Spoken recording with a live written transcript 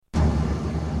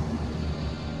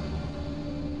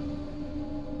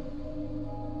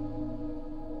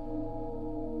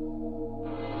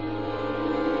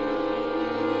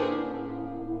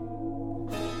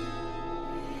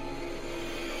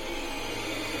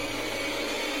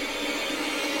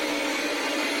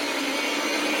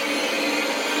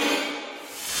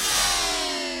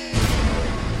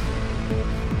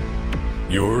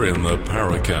You're in the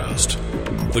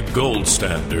Paracast, the gold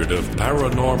standard of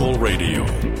paranormal radio.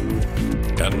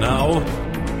 And now,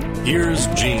 here's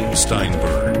Gene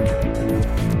Steinberg.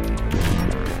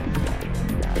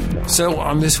 So,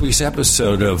 on this week's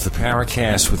episode of the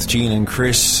Paracast with Gene and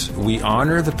Chris, we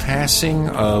honor the passing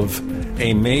of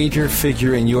a major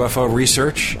figure in UFO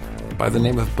research by the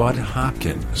name of Bud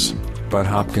Hopkins. Bud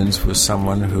Hopkins was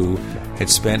someone who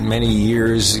had spent many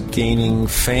years gaining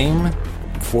fame,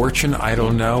 fortune, I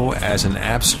don't know, as an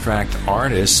abstract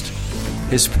artist.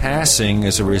 His passing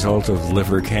as a result of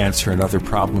liver cancer and other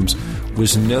problems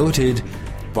was noted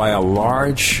by a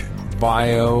large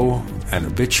bio and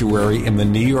obituary in the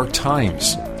New York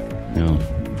Times. Yeah.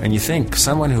 And you think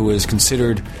someone who is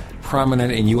considered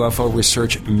prominent in UFO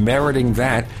research meriting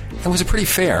that, it was a pretty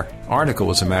fair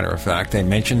article, as a matter of fact. They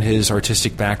mentioned his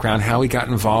artistic background, how he got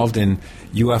involved in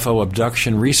UFO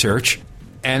abduction research,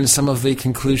 and some of the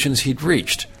conclusions he'd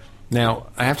reached. Now,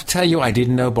 I have to tell you, I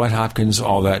didn't know Bud Hopkins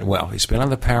all that well. He's been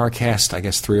on the Paracast, I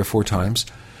guess, 3 or 4 times.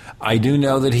 I do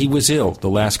know that he was ill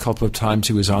the last couple of times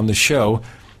he was on the show.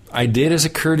 I did, as a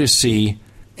courtesy,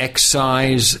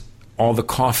 excise all the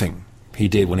coughing he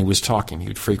did when he was talking. He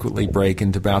would frequently break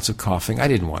into bouts of coughing. I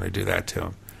didn't want to do that to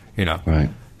him, you know.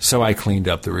 Right. So I cleaned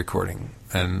up the recording,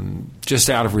 and just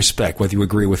out of respect, whether you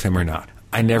agree with him or not.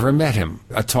 I never met him.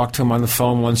 I talked to him on the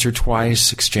phone once or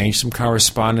twice, exchanged some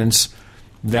correspondence.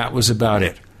 That was about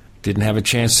it. Didn't have a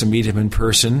chance to meet him in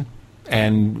person.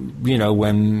 And, you know,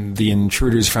 when the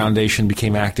Intruders Foundation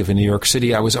became active in New York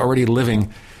City, I was already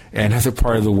living in another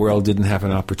part of the world, didn't have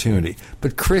an opportunity.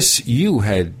 But, Chris, you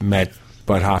had met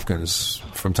Bud Hopkins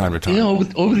from time to time. You know,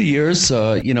 over the years,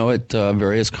 at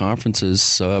various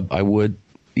conferences, I would,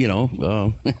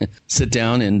 sit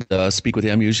down and speak with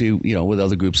him, usually, with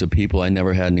other groups of people. I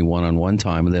never had any one-on-one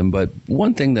time with him. But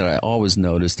one thing that I always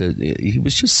noticed, he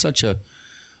was just such a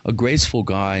graceful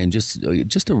guy and just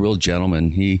a real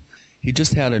gentleman. He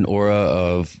just had an aura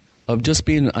of just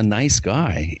being a nice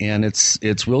guy. And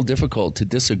it's real difficult to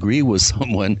disagree with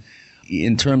someone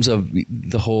in terms of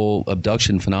the whole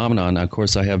abduction phenomenon. Of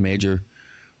course, I have major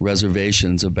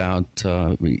reservations about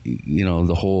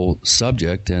the whole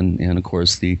subject, and of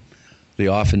course the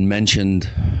often mentioned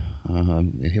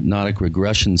hypnotic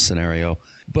regression scenario.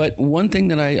 But one thing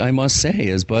that I must say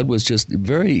is Bud was just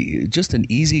an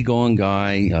easygoing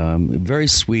guy, very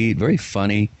sweet, very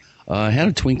funny, had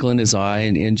a twinkle in his eye,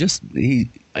 and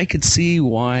I could see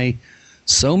why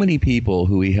so many people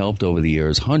who he helped over the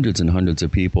years, hundreds and hundreds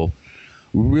of people,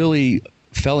 really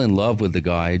fell in love with the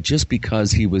guy just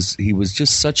because he was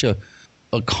just such a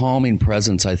calming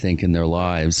presence, I think, in their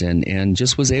lives, and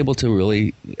just was able to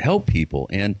really help people.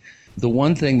 And the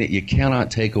one thing that you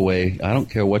cannot take away, I don't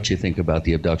care what you think about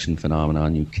the abduction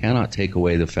phenomenon, you cannot take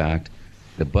away the fact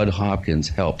that Bud Hopkins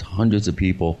helped hundreds of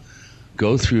people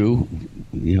go through,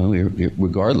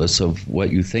 regardless of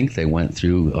what you think they went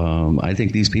through. I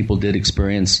think these people did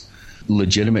experience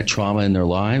legitimate trauma in their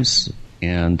lives,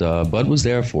 and Bud was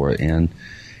there for it, and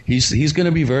he's going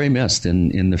to be very missed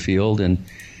in the field. And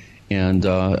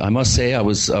I must say, I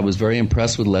was very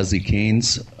impressed with Leslie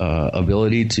Kean's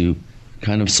ability to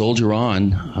kind of soldier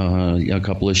on a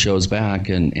couple of shows back,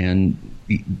 and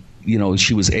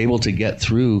she was able to get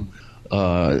through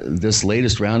this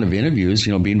latest round of interviews.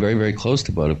 Being very, very close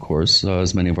to Bud, of course,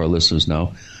 as many of our listeners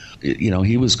know.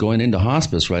 He was going into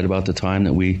hospice right about the time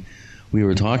that we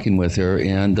were talking with her,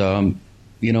 and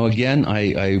again,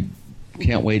 I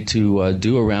can't wait to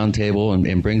do a roundtable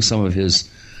and bring some of his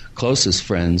closest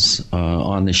friends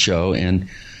on the show and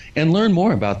learn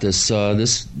more about this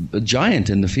giant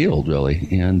in the field, really.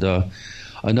 And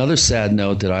another sad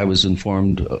note that I was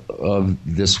informed of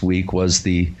this week was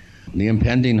the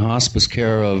impending hospice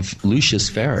care of Lucius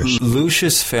Farish.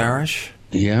 Lucius Farish?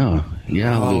 Yeah.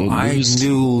 Oh, I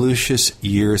knew Lucius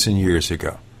years and years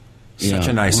ago. Such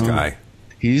a nice guy.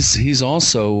 He's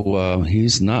also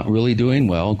he's not really doing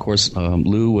well. Of course,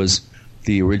 Lou was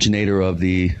the originator of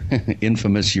the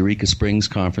infamous Eureka Springs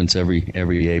conference every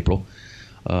April.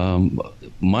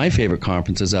 My favorite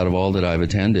conferences out of all that I've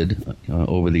attended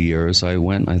over the years, I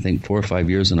went, I think, 4 or 5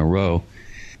 years in a row.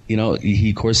 He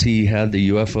had the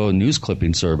UFO news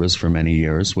clipping service for many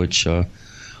years, which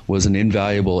was an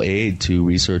invaluable aid to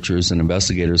researchers and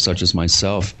investigators such as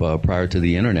myself prior to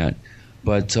the internet.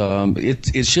 But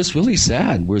it's just really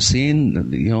sad. We're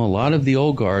seeing, a lot of the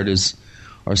old guard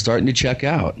are starting to check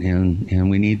out,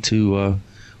 and we need to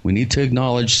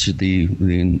acknowledge the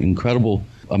incredible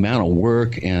amount of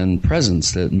work and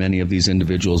presence that many of these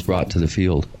individuals brought to the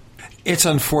field. It's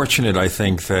unfortunate, I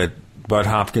think, that Bud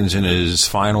Hopkins in his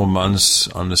final months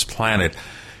on this planet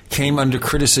came under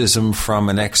criticism from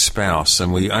an ex-spouse,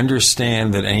 and we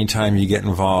understand that anytime you get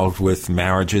involved with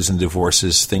marriages and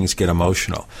divorces, things get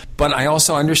emotional. But I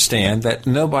also understand that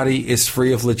nobody is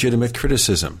free of legitimate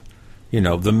criticism.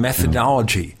 The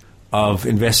methodology of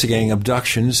investigating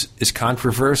abductions is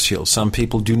controversial. Some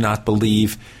people do not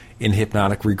believe in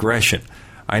hypnotic regression.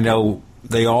 I know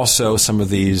some of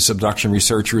these abduction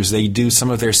researchers, they do some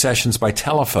of their sessions by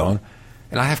telephone.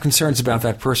 And I have concerns about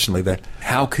that personally, that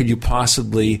how could you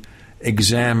possibly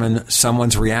examine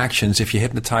someone's reactions if you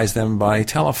hypnotize them by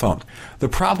telephone? The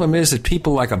problem is that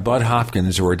people like a Bud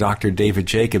Hopkins or a Dr. David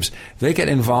Jacobs, they get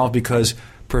involved because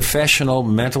professional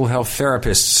mental health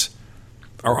therapists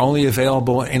are only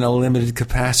available in a limited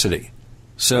capacity.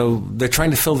 So they're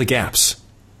trying to fill the gaps.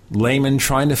 Laymen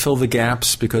trying to fill the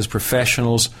gaps because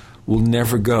professionals will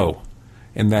never go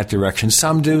in that direction.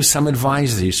 Some do, some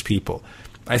advise these people.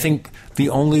 I think the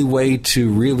only way to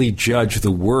really judge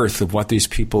the worth of what these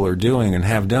people are doing and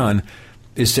have done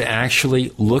is to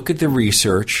actually look at the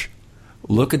research,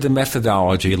 look at the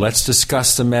methodology. Let's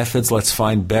discuss the methods. Let's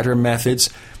find better methods.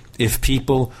 If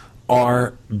people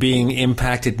are being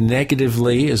impacted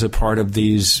negatively as a part of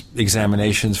these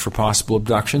examinations for possible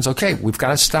abductions, okay, we've got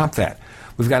to stop that.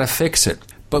 We've got to fix it.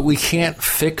 But we can't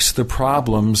fix the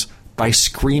problems by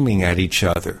screaming at each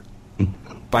other,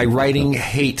 by writing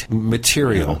hate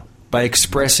material, by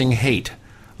expressing hate,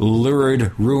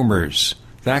 lurid rumors,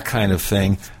 that kind of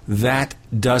thing. That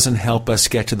doesn't help us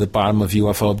get to the bottom of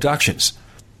UFO abductions.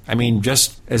 I mean,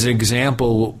 just as an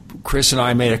example, Chris and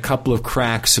I made a couple of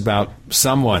cracks about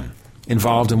someone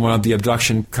involved in one of the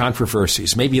abduction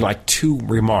controversies, maybe like 2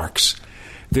 remarks.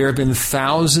 There have been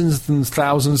thousands and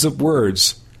thousands of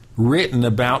words written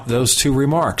about those 2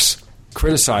 remarks,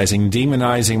 criticizing,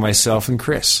 demonizing myself and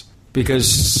Chris,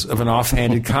 because of an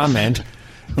offhanded comment.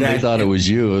 They thought it was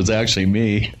you. It was actually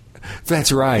me.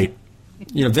 That's right.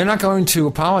 They're not going to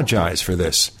apologize for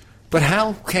this. But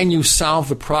how can you solve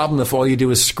the problem if all you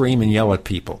do is scream and yell at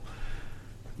people?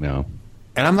 No.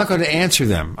 And I'm not going to answer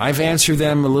them. I've answered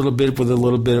them a little bit with a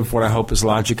little bit of what I hope is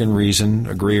logic and reason,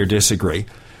 agree or disagree.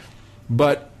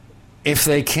 But if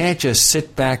they can't just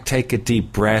sit back, take a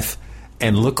deep breath,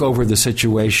 and look over the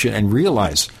situation and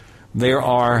realize there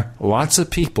are lots of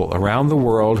people around the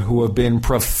world who have been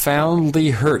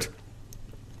profoundly hurt,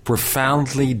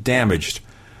 profoundly damaged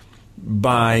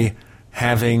by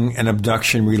having an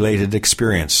abduction-related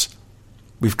experience.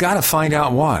 We've got to find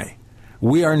out why.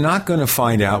 We are not going to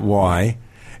find out why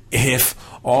if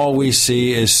all we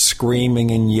see is screaming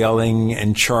and yelling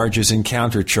and charges and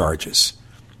countercharges.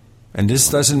 And this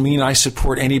doesn't mean I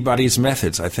support anybody's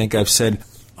methods. I think I've said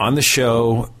on the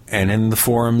show and in the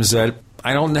forums that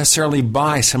I don't necessarily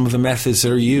buy some of the methods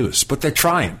that are used, but they're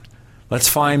trying. Let's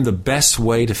find the best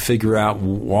way to figure out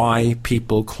why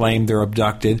people claim they're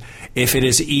abducted. If it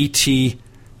is ET,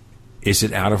 is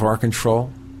it out of our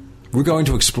control? We're going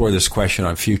to explore this question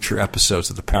on future episodes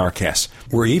of the Paracast.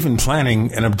 We're even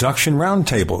planning an abduction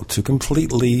roundtable to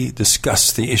completely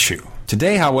discuss the issue.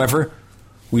 Today, however,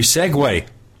 we segue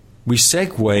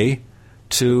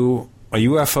to a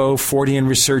UFO Fortean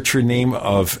researcher named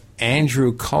of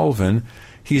Andrew Colvin.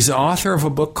 He's the author of a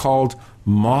book called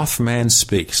Mothman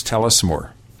Speaks. Tell us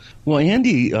more. Well,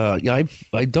 Andy, I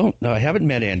haven't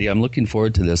met Andy. I'm looking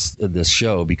forward to this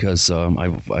show because I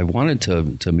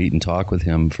wanted to meet and talk with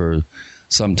him for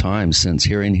some time since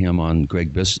hearing him on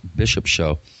Greg Bishop's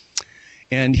show.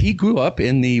 And he grew up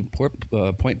in the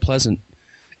Point Pleasant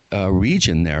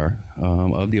region there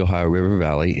of the Ohio River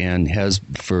Valley and has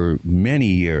for many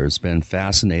years been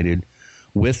fascinated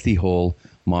with the whole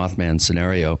Mothman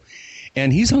scenario.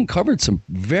 And he's uncovered some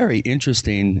very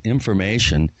interesting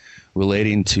information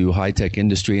relating to high-tech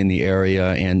industry in the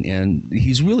area, and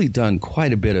he's really done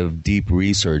quite a bit of deep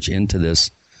research into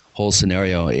this whole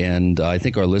scenario, and I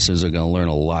think our listeners are going to learn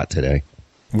a lot today.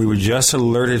 We were just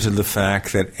alerted to the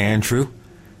fact that Andrew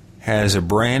has a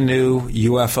brand new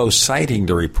UFO sighting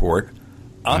to report,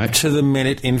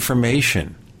 up-to-the-minute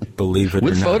information, believe it or not.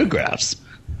 With photographs.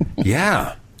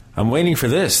 Yeah. I'm waiting for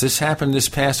this. This happened this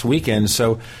past weekend,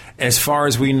 so as far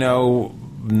as we know,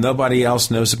 nobody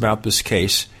else knows about this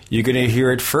case. You're going to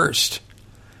hear it first.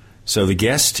 So the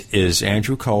guest is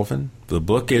Andrew Colvin. The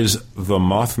book is The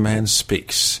Mothman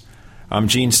Speaks. I'm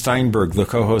Gene Steinberg. The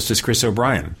co-host is Chris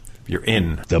O'Brien. You're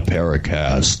in the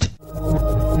Paracast.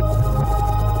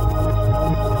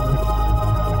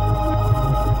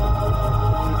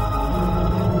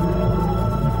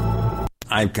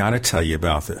 I I've got to tell you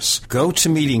about this.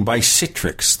 GoToMeeting by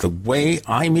Citrix, the way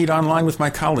I meet online with my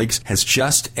colleagues, has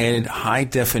just added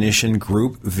high-definition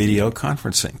group video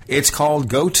conferencing. It's called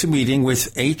GoToMeeting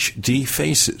with HD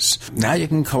Faces. Now you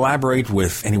can collaborate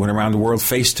with anyone around the world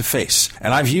face-to-face.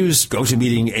 And I've used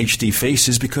GoToMeeting HD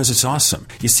Faces because it's awesome.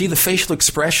 You see the facial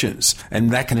expressions, and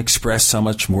that can express so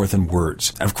much more than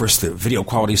words. And of course, the video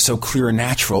quality is so clear and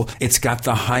natural, it's got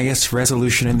the highest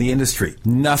resolution in the industry.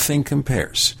 Nothing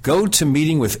compares.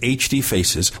 GoToMeeting with HD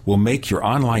Faces will make your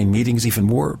online meetings even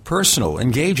more personal,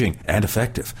 engaging, and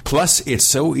effective. Plus, it's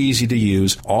so easy to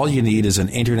use. All you need is an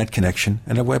internet connection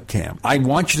and a webcam. I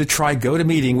want you to try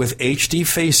GoToMeeting with HD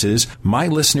Faces. My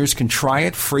listeners can try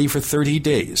it free for 30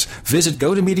 days. Visit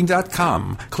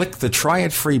GoToMeeting.com. Click the Try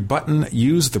It Free button.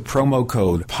 Use the promo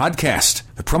code PODCAST.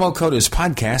 The promo code is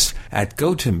PODCAST at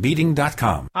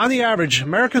GoToMeeting.com. On the average,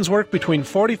 Americans work between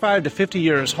 45 to 50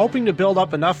 years, hoping to build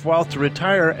up enough wealth to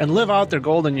retire and live out their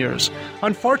golden years.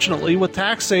 Unfortunately, with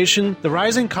taxation, the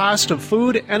rising cost of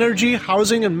food, energy,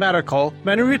 housing, and medical,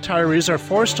 many retirees are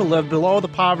forced to live below the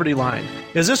poverty line.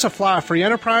 Is this a flaw of free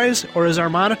enterprise, or is our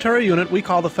monetary unit we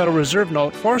call the Federal Reserve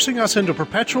Note forcing us into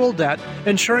perpetual debt,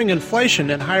 ensuring inflation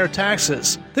and higher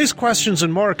taxes? These questions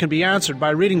and more can be answered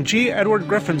by reading G. Edward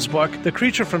Griffin's book, The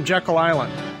Creature from Jekyll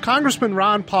Island. Congressman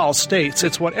Ron Paul states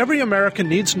it's what every American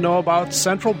needs to know about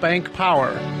central bank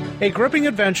power. A gripping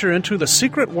adventure into the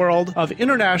secret world of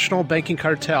international banking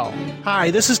cartel.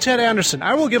 Hi, this is Ted Anderson.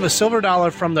 I will give a silver dollar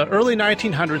from the early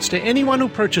 1900s to anyone who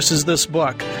purchases this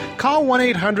book. Call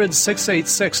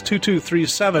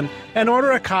 1-800-686-2237 and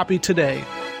order a copy today.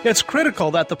 It's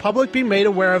critical that the public be made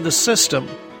aware of the system.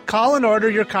 Call and order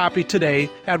your copy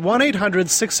today at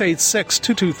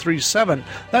 1-800-686-2237.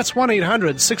 That's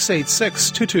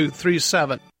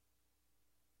 1-800-686-2237.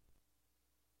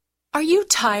 Are you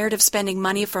tired of spending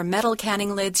money for metal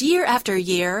canning lids year after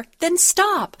year? Then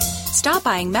stop! Stop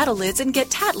buying metal lids and get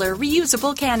Tatler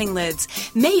reusable canning lids.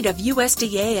 Made of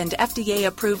USDA and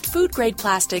FDA-approved food-grade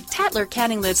plastic, Tatler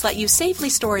canning lids let you safely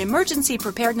store emergency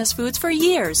preparedness foods for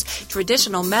years.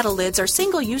 Traditional metal lids are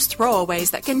single-use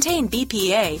throwaways that contain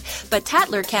BPA, but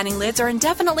Tatler canning lids are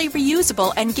indefinitely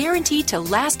reusable and guaranteed to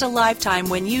last a lifetime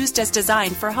when used as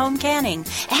designed for home canning,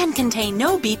 and contain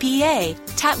no BPA.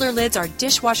 Tatler lids are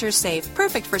dishwasher safe,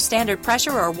 perfect for standard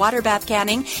pressure or water bath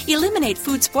canning, eliminate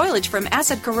food spoilage from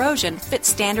acid corrosion, fit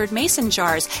standard mason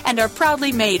jars, and are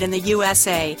proudly made in the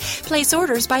USA. Place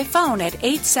orders by phone at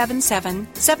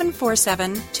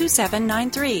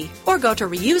 877-747-2793 or go to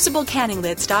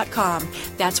reusablecanninglids.com.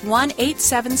 That's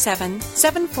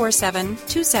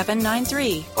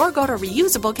 1-877-747-2793 or go to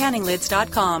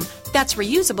reusablecanninglids.com. That's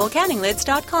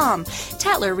reusablecanninglids.com.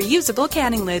 Tatler Reusable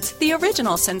Canning Lids, the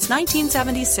original since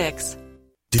 1976.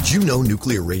 Did you know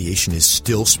nuclear radiation is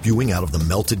still spewing out of the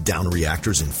melted down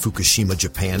reactors in Fukushima,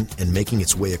 Japan, and making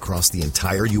its way across the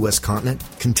entire U.S. continent,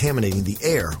 contaminating the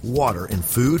air, water, and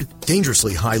food?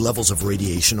 Dangerously high levels of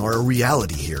radiation are a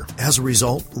reality here. As a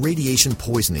result, radiation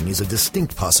poisoning is a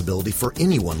distinct possibility for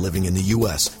anyone living in the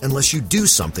U.S. unless you do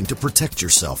something to protect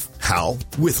yourself. How?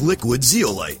 With Liquid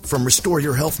Zeolite from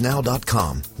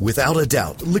RestoreYourHealthNow.com. Without a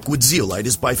doubt, Liquid Zeolite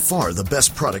is by far the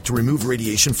best product to remove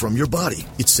radiation from your body.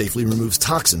 It safely removes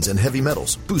toxins and heavy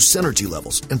metals, boosts energy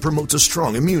levels, and promotes a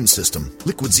strong immune system.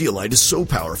 Liquid Zeolite is so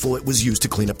powerful it was used to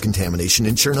clean up contamination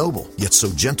in Chernobyl, yet so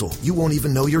gentle you won't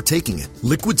even know you're taking it.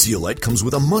 Liquid Zeolite comes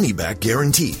with a money-back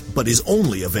guarantee, but is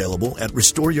only available at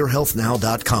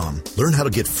RestoreYourHealthNow.com. Learn how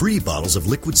to get free bottles of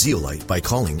Liquid Zeolite by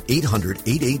calling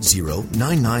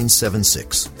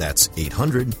 800-880-9976. That's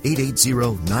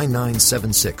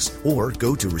 800-880-9976. Or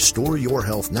go to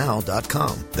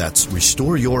RestoreYourHealthNow.com. That's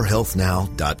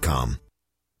RestoreYourHealthNow.com.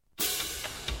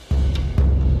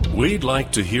 We'd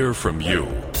like to hear from you.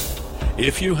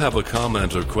 If you have a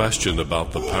comment or question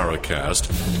about the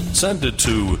Paracast, send it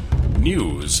to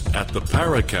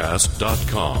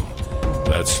news@theparacast.com.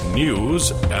 That's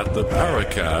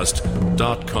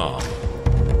news@theparacast.com.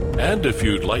 And if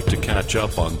you'd like to catch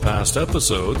up on past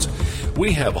episodes,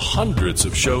 we have hundreds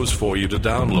of shows for you to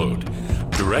download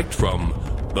direct from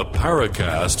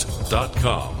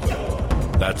theparacast.com.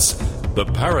 That's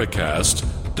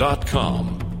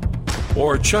theparacast.com.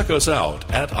 Or check us out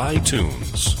at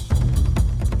iTunes.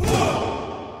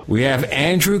 We have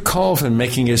Andrew Colvin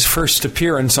making his first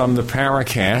appearance on the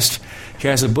Paracast. He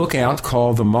has a book out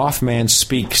called The Mothman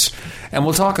Speaks, and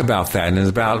we'll talk about that and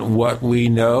about what we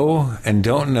know and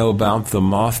don't know about the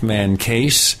Mothman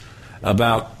case,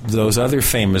 about those other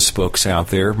famous books out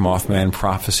there, Mothman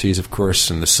Prophecies, of course,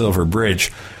 and The Silver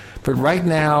Bridge. But right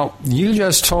now, you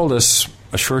just told us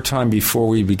a short time before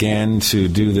we began to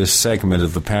do this segment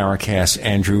of the Paracast,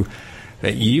 Andrew,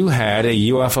 that you had a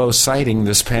UFO sighting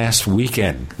this past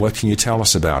weekend. What can you tell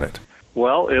us about it?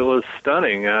 Well, it was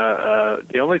stunning.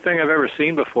 The only thing I've ever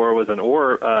seen before was an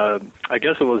orb. I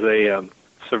guess it was a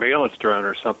surveillance drone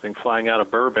or something flying out of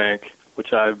Burbank,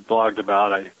 which I've blogged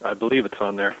about. I believe it's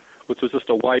on there, which was just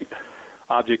a white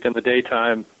object in the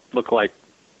daytime, looked like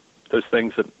those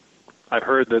things that I've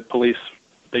heard that police,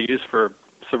 they use for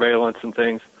surveillance and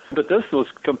things. But this was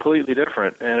completely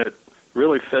different, and it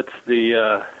really fits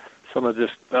the some of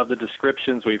the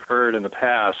descriptions we've heard in the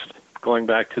past, going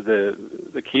back to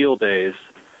the Keel days,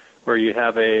 where you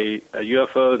have a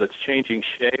UFO that's changing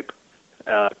shape,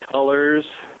 colors.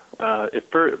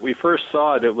 We first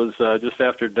saw it was just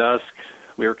after dusk.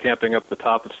 We were camping up the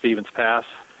top of Stevens Pass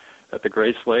at the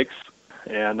Grace Lakes,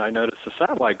 and I noticed a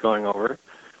satellite going over,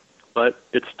 but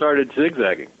it started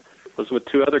zigzagging. It was with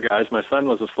two other guys. My son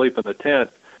was asleep in the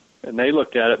tent, and they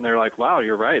looked at it, and they're like, wow,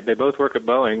 you're right. They both work at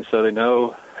Boeing, so they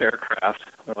know aircraft.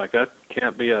 They're like, that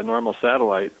can't be a normal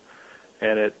satellite.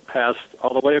 And it passed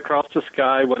all the way across the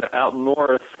sky, went out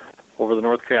north over the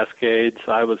North Cascades.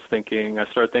 I started thinking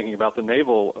about the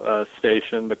naval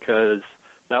station, because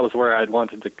that was where I'd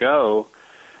wanted to go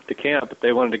to camp, but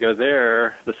they wanted to go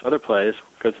there, this other place,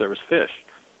 because there was fish.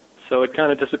 So it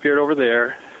kind of disappeared over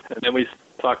there, and then we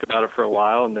talked about it for a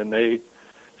while, and then they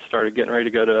started getting ready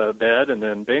to go to bed, and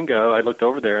then bingo, I looked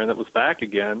over there, and it was back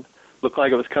again. Looked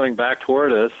like it was coming back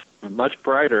toward us, much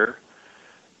brighter,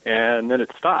 and then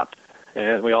it stopped.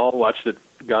 And we all watched it,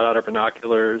 got out our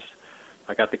binoculars.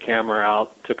 I got the camera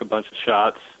out, took a bunch of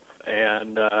shots,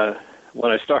 and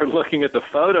when I started looking at the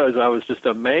photos, I was just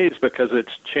amazed because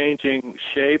it's changing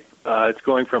shape. It's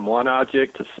going from one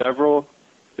object to several.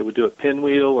 It would do a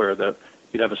pinwheel, or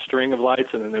you'd have a string of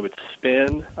lights, and then they would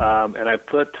spin. And I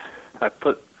put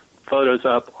photos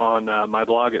up on my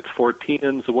blog at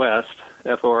Fortean's West,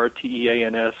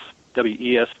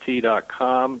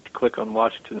 FORTEANSWEST.com. Click on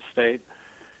Washington State.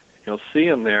 You'll see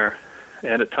them there.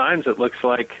 And at times it looks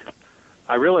like,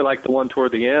 I really like the one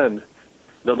toward the end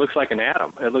that looks like an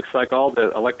atom. It looks like all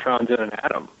the electrons in an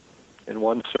atom in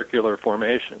one circular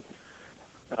formation.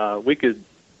 We could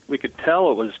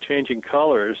tell it was changing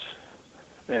colors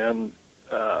and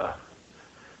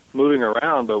moving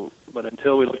around, but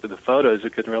until we looked at the photos, we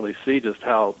couldn't really see just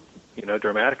how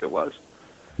dramatic it was.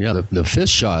 Yeah, the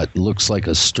fish shot looks like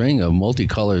a string of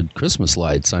multicolored Christmas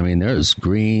lights. I mean, there's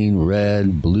green,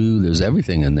 red, blue, there's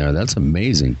everything in there. That's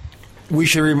amazing. We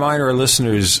should remind our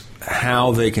listeners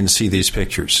how they can see these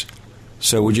pictures.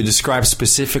 So would you describe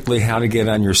specifically how to get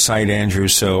on your site, Andrew,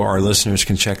 so our listeners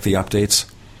can check the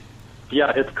updates?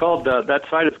 Yeah, it's called, that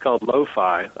site is called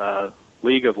LOFI,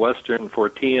 League of Western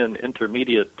Fortean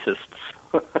Intermediatists.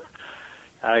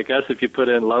 I guess if you put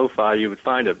in LOFI, you would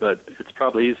find it, but it's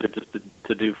probably easier just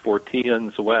to do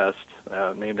Fortean's West,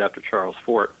 named after Charles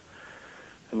Fort,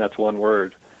 and that's one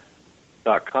word,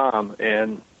 .com,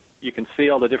 and you can see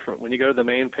all the different, when you go to the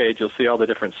main page, you'll see all the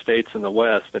different states in the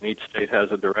West, and each state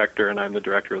has a director, and I'm the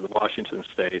director of the Washington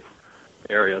State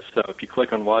area. So if you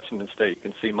click on Washington State, you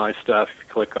can see my stuff. If you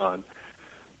click on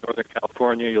Northern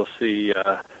California, you'll see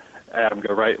Adam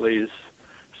Gorightly's.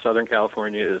 Southern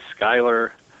California is Skylar,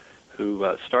 who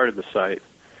started the site,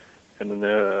 and then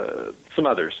some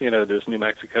others. There's New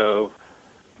Mexico,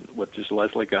 which is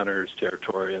Leslie Gunner's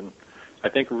territory, and I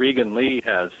think Regan Lee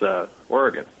has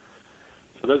Oregon.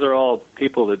 So those are all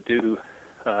people that do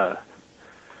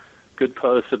good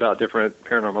posts about different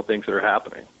paranormal things that are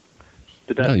happening.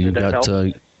 Did that help?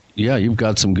 You've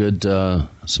got some good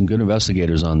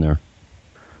investigators on there.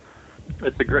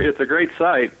 It's a great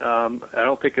site. I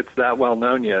don't think it's that well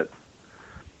known yet.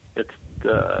 It's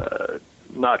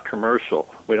not commercial.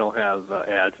 We don't have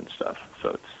ads and stuff,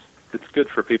 so it's good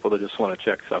for people that just want to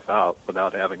check stuff out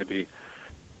without having to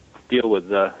deal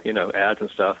with ads and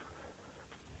stuff.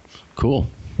 Cool.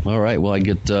 All right. Well,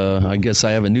 I guess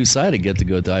I have a new site I get to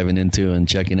go diving into and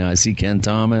checking out. I see Ken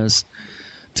Thomas,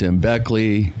 Tim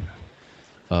Beckley,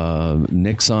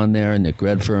 Nick's on there, Nick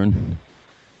Redfern,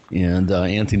 and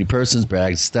Anthony Persons,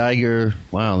 Brad Steiger.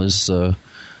 Wow, there's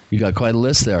you got quite a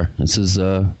list there. This is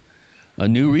a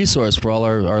new resource for all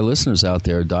our listeners out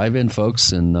there. Dive in,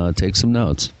 folks, and take some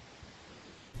notes.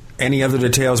 Any other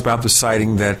details about the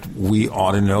sighting that we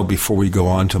ought to know before we go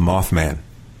on to Mothman?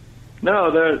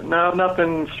 No,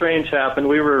 nothing strange happened.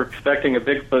 We were expecting a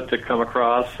Bigfoot to come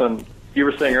across, and you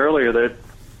were saying earlier that,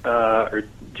 or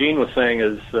Gene was saying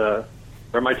or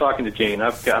am I talking to Gene?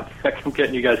 I'm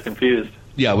getting you guys confused.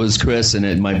 Yeah, it was Chris,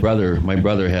 and my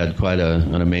brother had quite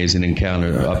an amazing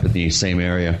encounter up in the same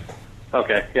area.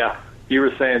 Okay, yeah. You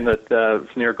were saying that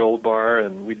it's near Gold Bar,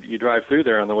 and you drive through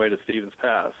there on the way to Stevens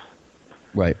Pass.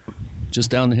 Right, just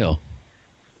down the hill.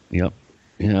 Yep.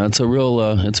 Yeah, it's a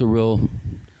real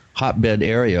hotbed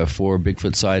area for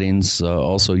Bigfoot sightings,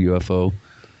 also UFO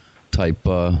type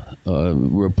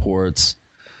reports.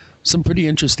 Some pretty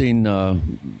interesting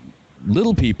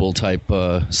little people type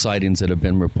sightings that have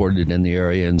been reported in the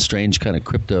area, and strange kind of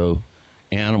crypto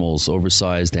animals,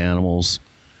 oversized animals.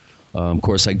 Of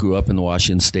course, I grew up in the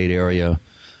Washington State area,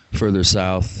 further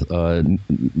south,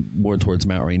 more towards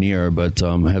Mount Rainier, but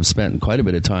have spent quite a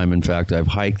bit of time. In fact, I've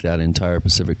hiked that entire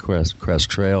Pacific Crest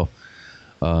Trail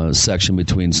section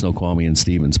between Snoqualmie and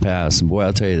Stevens Pass. And boy,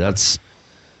 I'll tell you, that's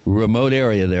a remote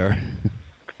area there.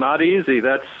 Not easy.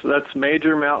 That's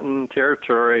major mountain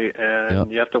territory, and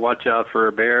you have to watch out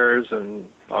for bears and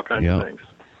all kinds of things.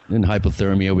 In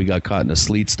hypothermia, we got caught in a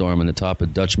sleet storm on the top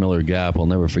of Dutch Miller Gap. I'll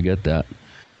never forget that.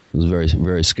 It was very,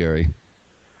 very scary.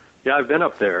 Yeah, I've been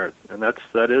up there, and that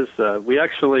is. We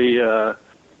actually,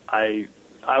 I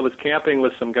was camping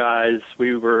with some guys.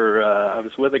 I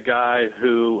was with a guy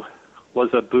who was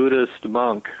a Buddhist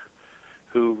monk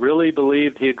who really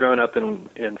believed. He had grown up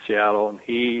in Seattle, and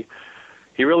he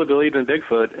really believed in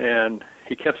Bigfoot, and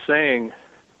he kept saying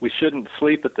we shouldn't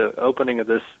sleep at the opening of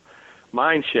this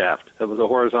mine shaft. It was a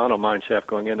horizontal mine shaft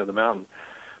going into the mountain,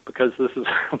 because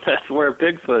that's where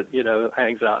Bigfoot,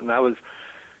 hangs out. And I was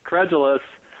credulous,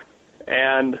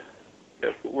 and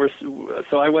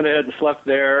so I went ahead and slept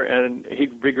there, and he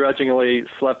begrudgingly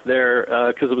slept there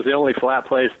because it was the only flat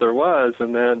place there was.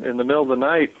 And then in the middle of the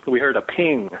night, we heard a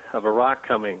ping of a rock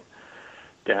coming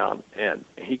down, and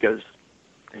he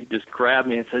just grabbed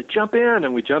me and said, "Jump in,"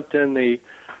 and we jumped in the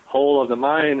hole of the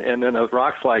mine, and then a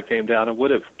rock slide came down and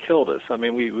would have killed us. I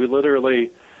mean, we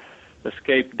literally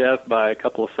escaped death by a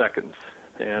couple of seconds.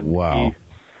 And wow.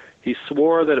 He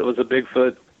swore that it was a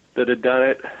Bigfoot that had done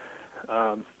it.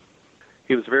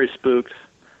 He was very spooked,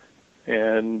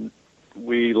 and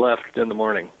we left in the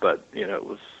morning. But, it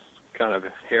was kind of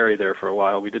hairy there for a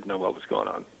while. We didn't know what was going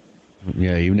on.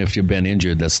 Yeah, even if you've been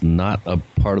injured, that's not a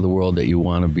part of the world that you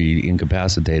want to be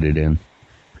incapacitated in.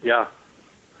 Yeah.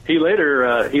 He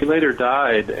later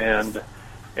died, and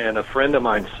a friend of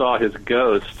mine saw his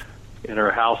ghost in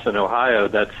her house in Ohio.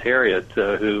 That's Harriet,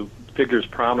 who figures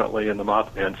prominently in the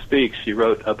Mothman Speaks. She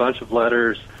wrote a bunch of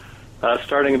letters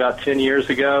starting about 10 years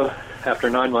ago after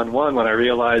 9/11, when I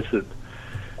realized that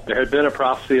there had been a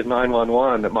prophecy of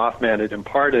 9/11 that Mothman had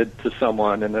imparted to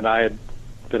someone and that I had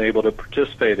been able to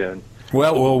participate in.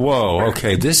 Well, whoa.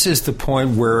 Okay, this is the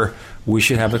point where we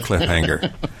should have a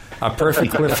cliffhanger. A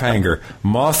perfect cliffhanger.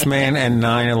 Mothman and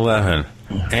 9/11.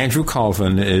 Andrew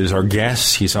Colvin is our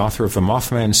guest. He's author of The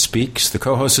Mothman Speaks. The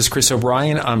co-host is Chris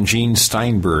O'Brien. I'm Gene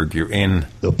Steinberg. You're in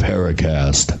the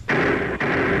Paracast.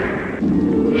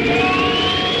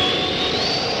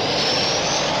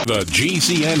 The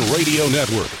GCN Radio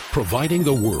Network, providing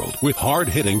the world with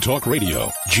hard-hitting talk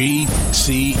radio.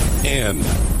 GCN.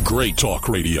 Great talk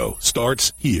radio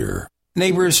starts here.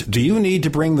 Neighbors, do you need to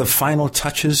bring the final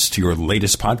touches to your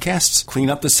latest podcasts? Clean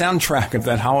up the soundtrack of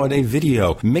that holiday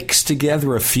video. Mix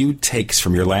together a few takes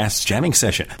from your last jamming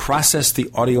session. Process the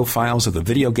audio files of the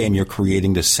video game you're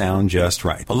creating to sound just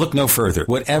right. But look no further.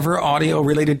 Whatever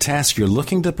audio-related task you're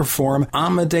looking to perform,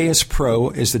 Amadeus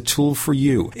Pro is the tool for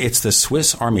you. It's the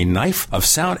Swiss Army knife of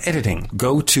sound editing.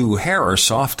 Go to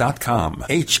HairSoft.com.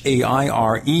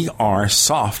 HAIRER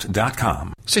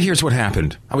soft.com. So here's what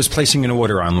happened. I was placing an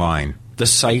order online. The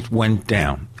site went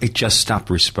down. It just stopped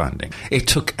responding. It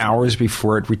took hours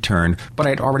before it returned, but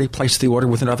I'd already placed the order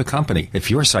with another company.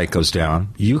 If your site goes down,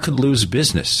 you could lose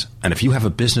business. And if you have a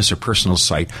business or personal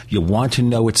site, you'll want to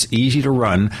know it's easy to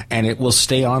run and it will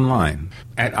stay online.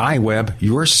 At iWeb,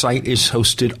 your site is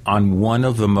hosted on one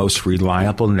of the most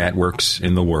reliable networks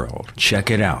in the world.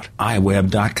 Check it out.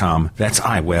 iWeb.com. That's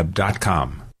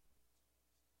iWeb.com.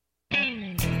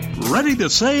 Ready to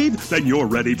save? Then you're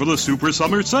ready for the Super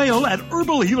Summer Sale at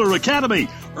Herbal Healer Academy.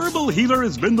 Herbal Healer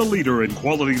has been the leader in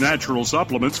quality natural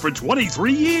supplements for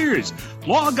 23 years.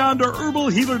 Log on to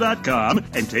herbalhealer.com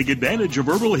and take advantage of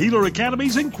Herbal Healer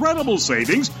Academy's incredible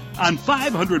savings on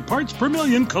 500 parts per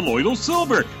million colloidal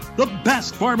silver, the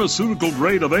best pharmaceutical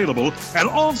grade available, and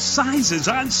all sizes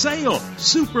on sale.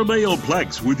 Super Male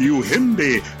Plex with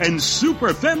Uhimbi and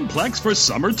Super Femplex for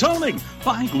summer toning.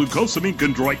 Buy glucosamine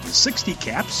chondroitin 60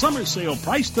 caps, summer sale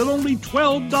priced at only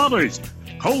 $12.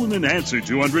 Colon Enhancer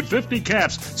 250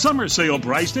 caps, summer sale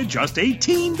priced at just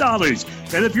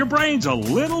 $18. And if your brain's a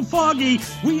little foggy,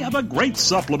 we have a great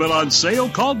supplement on sale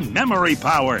called Memory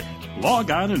Power. Log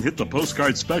on and hit the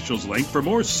postcard specials link for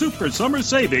more super summer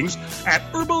savings at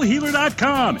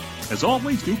herbalhealer.com. As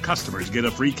always, new customers get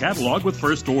a free catalog with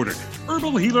first order.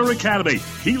 Herbal Healer Academy,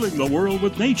 healing the world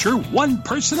with nature, one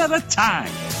person at a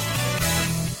time.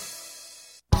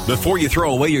 Before you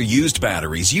throw away your used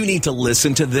batteries, you need to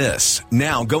listen to this.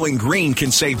 Now, going green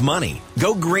can save money.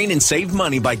 Go green and save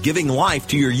money by giving life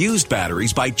to your used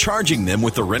batteries by charging them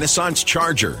with the Renaissance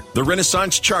Charger. The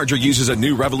Renaissance Charger uses a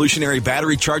new revolutionary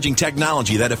battery charging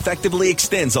technology that effectively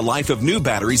extends the life of new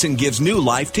batteries and gives new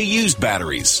life to used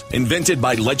batteries. Invented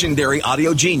by legendary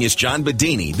audio genius John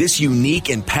Bedini, this unique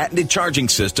and patented charging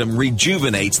system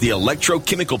rejuvenates the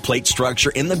electrochemical plate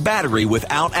structure in the battery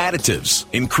without additives,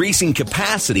 increasing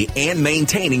capacity and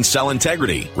maintaining cell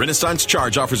integrity. Renaissance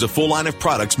Charge offers a full line of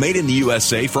products made in the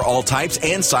USA for all types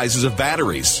and sizes of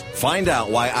batteries. Find out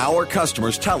why our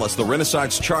customers tell us the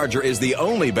Renaissance Charger is the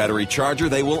only battery charger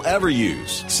they will ever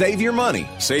use. Save your money.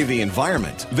 Save the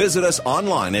environment. Visit us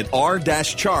online at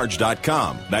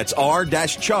r-charge.com. That's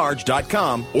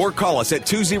r-charge.com, or call us at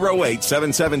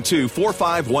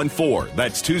 208-772-4514.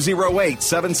 That's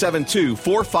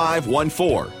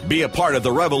 208-772-4514. Be a part of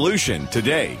the revolution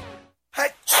today.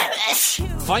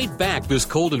 Fight back this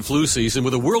cold and flu season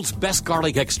with the world's best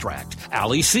garlic extract,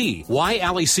 Ali C. Why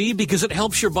Ali C? Because it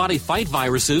helps your body fight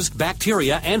viruses,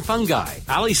 bacteria, and fungi.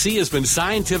 Ali C has been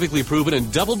scientifically proven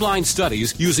in double-blind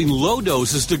studies using low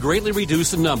doses to greatly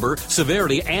reduce the number,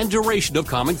 severity, and duration of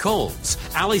common colds.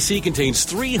 Ali C contains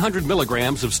 300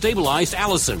 milligrams of stabilized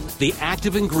allicin, the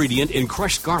active ingredient in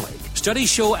crushed garlic.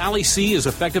 Studies show Ali C is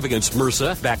effective against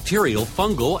MRSA, bacterial,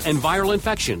 fungal, and viral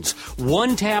infections.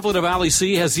 One tablet of Ali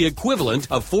C has the equivalent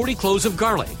of 40 cloves of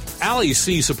garlic. Ali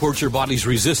C supports your body's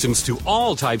resistance to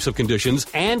all types of conditions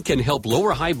and can help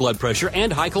lower high blood pressure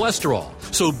and high cholesterol.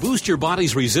 So boost your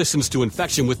body's resistance to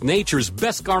infection with nature's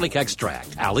best garlic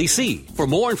extract, Ali C. For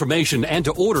more information and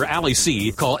to order Ali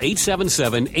C, call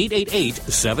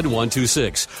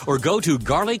 877-888-7126 or go to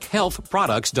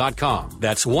garlichealthproducts.com.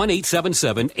 That's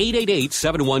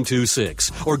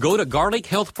 1-877-888-7126 or go to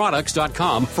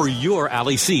garlichealthproducts.com for your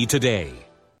Ali C today.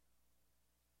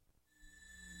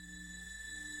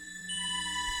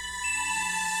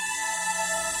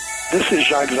 This is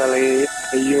Jacques Vallée.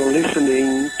 You're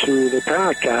listening to the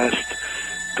Paracast,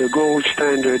 the gold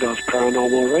standard of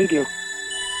paranormal radio.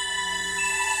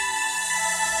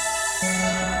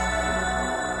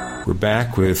 We're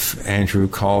back with Andrew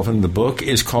Colvin. The book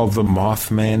is called The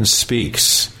Mothman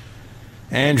Speaks.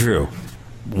 Andrew,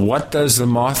 what does the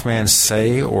Mothman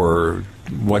say, or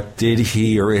what did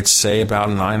he or it say about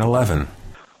 9/11?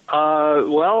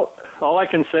 Well, all I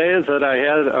can say is that I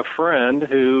had a friend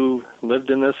who lived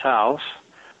in this house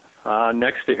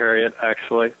next to Harriet,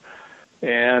 actually,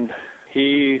 and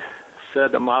he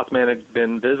said that Mothman had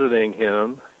been visiting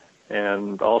him,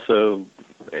 and also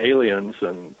aliens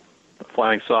and a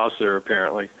flying saucer,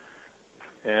 apparently.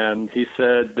 And he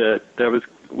said that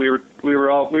we were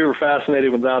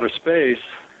fascinated with outer space,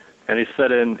 and he said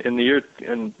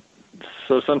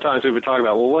so sometimes we would talk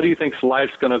about, well, what do you think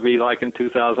life's going to be like in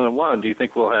 2001? Do you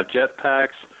think we'll have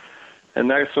jetpacks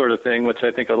and that sort of thing, which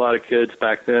I think a lot of kids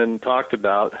back then talked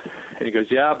about. And he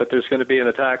goes, yeah, but there's going to be an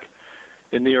attack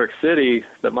in New York City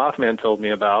that Mothman told me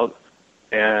about.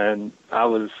 And I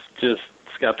was just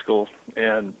skeptical.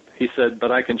 And he said,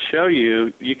 but I can show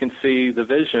you, you can see the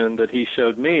vision that he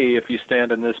showed me if you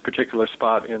stand in this particular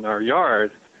spot in our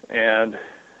yard. And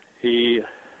he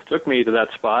took me to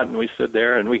that spot, and we stood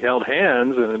there, and we held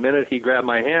hands, and the minute he grabbed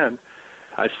my hand,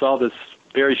 I saw this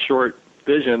very short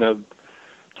vision of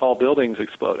tall buildings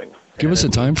exploding. Give us a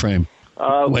time frame.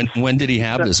 When did he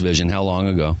have this vision? How long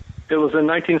ago? It was in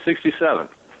 1967.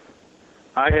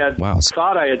 I had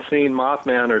thought I had seen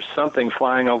Mothman or something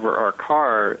flying over our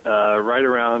car right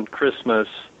around Christmas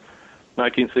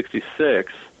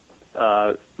 1966.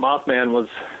 Mothman was,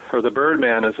 or the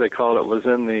Birdman as they called it, was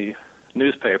in the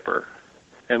newspaper.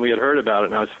 And we had heard about it,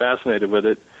 and I was fascinated with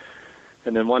it.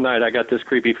 And then one night I got this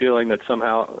creepy feeling that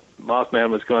somehow Mothman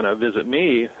was going to visit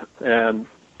me, and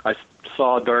I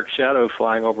saw a dark shadow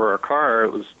flying over our car.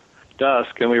 It was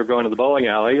dusk, and we were going to the bowling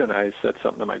alley, and I said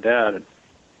something to my dad, and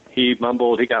he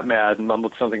got mad and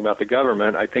mumbled something about the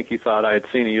government. I think he thought I had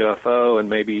seen a UFO, and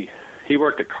maybe he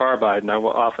worked at Carbide, and I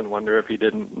often wonder if he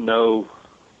didn't know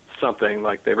something,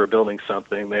 like they were building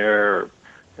something there,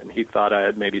 and he thought I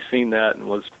had maybe seen that and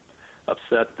was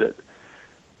upset that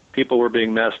people were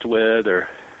being messed with, or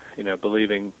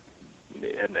believing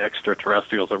in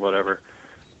extraterrestrials or whatever.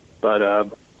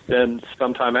 But then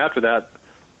sometime after that,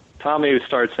 Tommy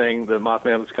started saying the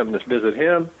Mothman was coming to visit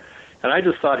him, and I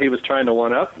just thought he was trying to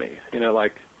one-up me.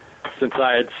 Like, since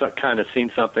I had kind of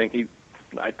seen something,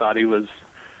 I thought he was,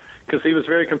 because he was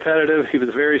very competitive, he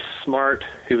was very smart,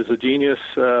 he was a genius,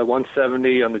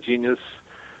 170 on the genius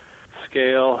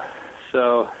scale,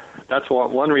 so that's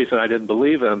one reason I didn't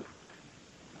believe him.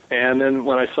 And then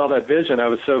when I saw that vision, I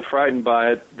was so frightened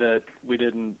by it that we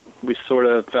didn't we sort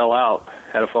of fell out,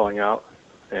 had a falling out,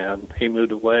 and he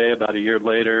moved away. About a year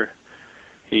later,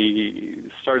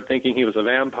 he started thinking he was a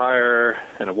vampire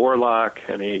and a warlock,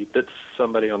 and he bit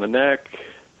somebody on the neck,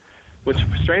 which,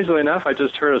 strangely enough, I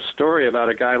just heard a story about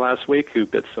a guy last week who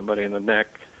bit somebody in the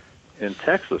neck in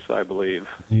Texas, I believe.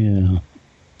 Yeah.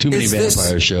 Too many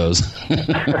vampire shows.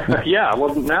 Yeah,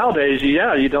 well, nowadays,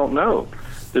 you don't know.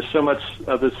 There's so much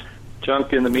of this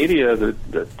junk in the media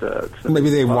that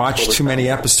maybe they watched too many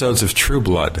episodes of True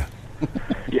Blood.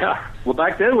 Yeah. Well,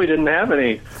 back then we didn't have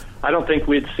any. I don't think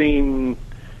we'd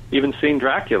even seen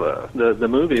Dracula, the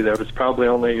movie. There was probably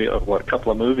only a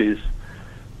couple of movies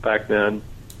back then.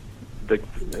 But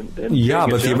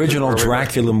the original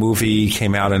Dracula movie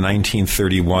came out in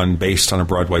 1931 based on a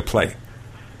Broadway play.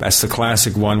 That's the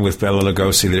classic one with Bela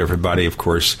Lugosi that everybody, of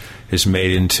course, has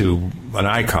made into an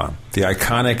icon. The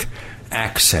iconic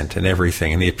accent and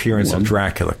everything, and the appearance of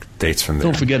Dracula dates from there.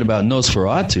 Don't forget about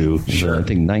Nosferatu, sure. I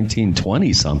think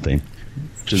 1920-something,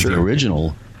 which is the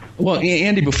original. Well,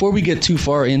 Andy, before we get too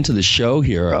far into the show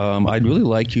here, I'd really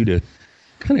like you to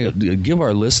kind of give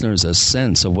our listeners a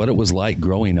sense of what it was like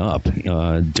growing up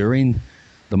during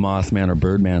the Mothman or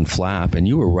Birdman flap, and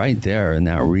you were right there in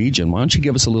that region. Why don't you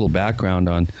give us a little background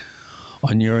on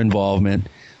your involvement,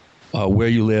 where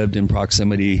you lived in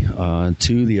proximity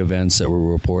to the events that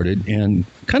were reported, and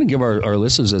kind of give our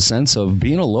listeners a sense of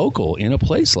being a local in a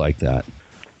place like that.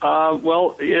 It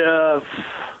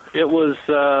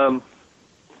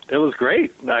was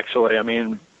great, actually. I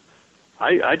mean,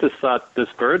 I just thought this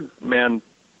Birdman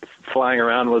flying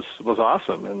around was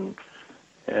awesome,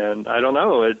 and I don't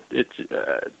know,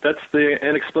 that's the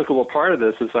inexplicable part of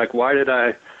this. Is like, why did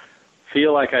I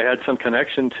feel like I had some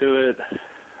connection to it,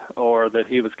 or that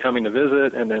he was coming to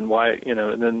visit, and then why,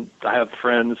 and then I have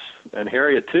friends, and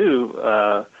Harriet too,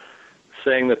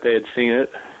 saying that they had seen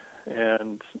it,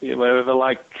 and we have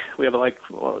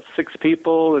 6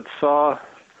 people that saw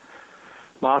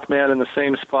Mothman in the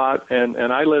same spot, and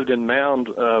I lived in Mound,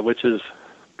 which is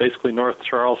basically North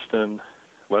Charleston,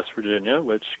 West Virginia,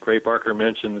 which Gray Barker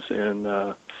mentions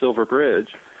in Silver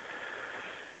Bridge.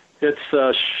 It's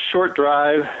a short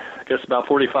drive, I guess about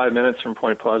 45 minutes from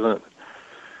Point Pleasant.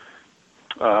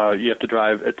 You have to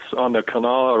drive. It's on the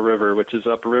Kanawha River, which is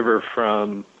upriver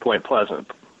from Point Pleasant.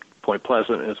 Point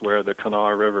Pleasant is where the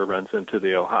Kanawha River runs into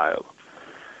the Ohio.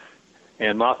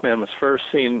 And Mothman was first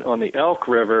seen on the Elk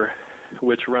River,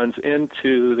 which runs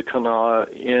into the Kanawha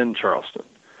in Charleston.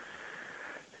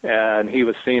 And he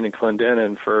was seen in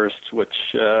Clendenin first,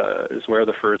 which is where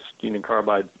the first union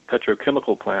carbide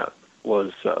petrochemical plant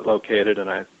was located. And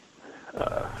I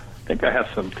think I have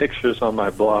some pictures on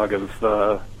my blog of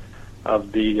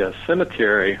the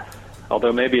cemetery,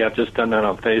 although maybe I've just done that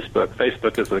on Facebook.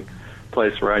 Facebook is a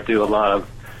place where I do a lot of,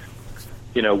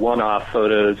 one-off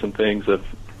photos and things of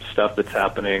stuff that's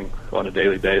happening on a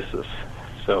daily basis.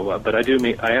 So, but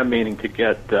I am meaning to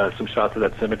get some shots of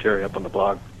that cemetery up on the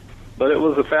blog. But it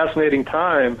was a fascinating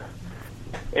time,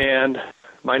 and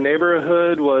my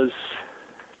neighborhood was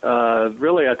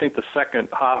really, I think, the second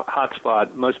hot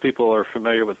spot. Most people are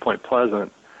familiar with Point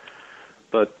Pleasant,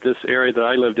 but this area that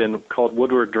I lived in, called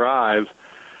Woodward Drive,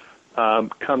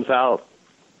 dumps out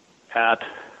at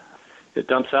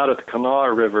the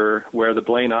Kanawha River where the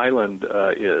Blaine Island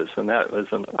is, and that was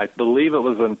I believe it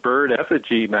was a bird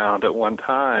effigy mound at one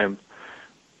time,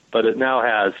 but it now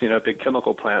has, a big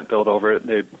chemical plant built over it.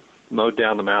 They mowed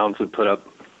down the mounds and put up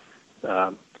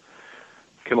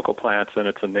chemical plants, and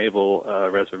it's a naval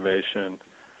reservation.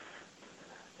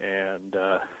 And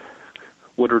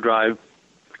Woodward Drive.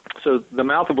 So the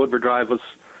mouth of Woodward Drive was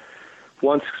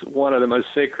once one of the most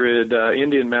sacred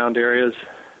Indian mound areas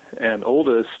and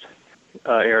oldest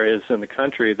areas in the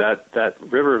country. That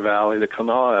river valley, the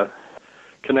Kanawha,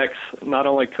 not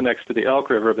only connects to the Elk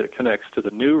River, but it connects to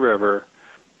the New River,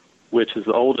 which is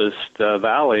the oldest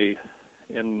valley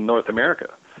in North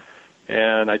America.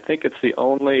 And I think it's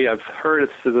I've heard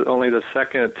it's only the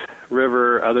second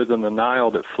river other than the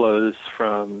Nile that flows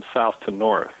from south to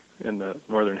north in the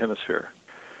northern hemisphere.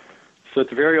 So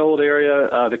it's a very old area.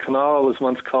 The Kanawha was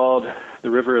once called the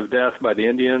River of Death by the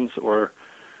Indians, or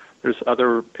there's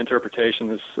other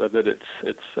interpretations that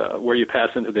it's where you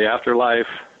pass into the afterlife.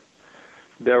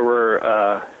 There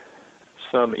were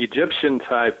some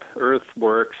Egyptian-type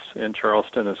earthworks in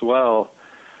Charleston as well,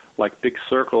 like big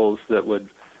circles that would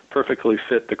perfectly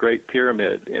fit the Great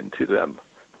Pyramid into them.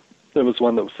 There was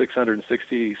one that was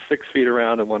 666 feet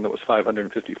around and one that was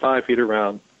 555 feet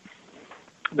around.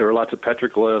 There were lots of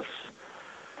petroglyphs,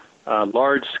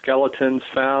 large skeletons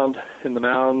found in the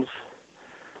mounds,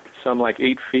 some like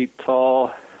 8 feet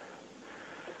tall.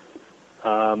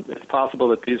 It's possible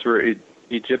that these were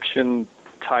Egyptian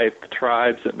type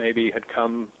tribes that maybe had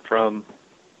come from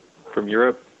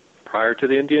Europe prior to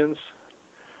the Indians.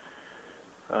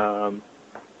 I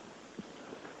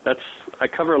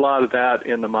cover a lot of that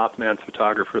in the Mothman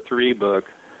Photographer 3 book,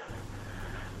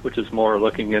 which is more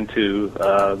looking into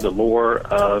the lore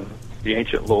of the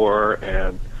ancient lore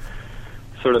and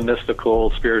sort of mystical,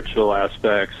 spiritual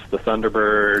aspects, the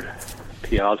Thunderbird,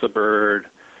 Piazza Bird.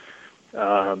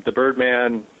 The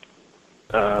Birdman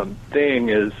thing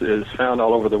is found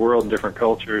all over the world in different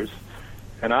cultures.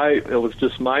 And it was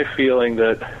just my feeling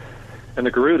that, and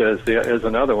the Garuda is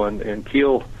another one, and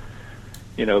Keel,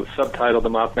 subtitled the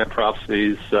Mothman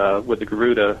Prophecies with the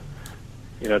Garuda,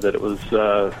 that it was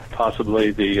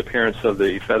possibly the appearance of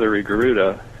the feathery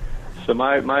Garuda. So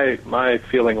my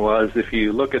feeling was, if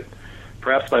you look at,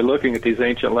 perhaps by looking at these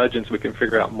ancient legends, we can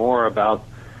figure out more about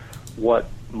what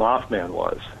Mothman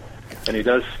was. And he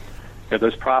does,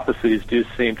 those prophecies do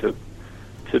seem to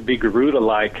be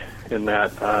Garuda-like in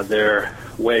that they're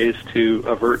ways to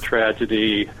avert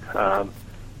tragedy,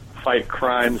 fight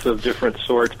crimes of different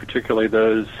sorts, particularly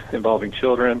those involving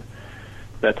children.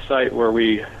 That site where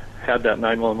we had that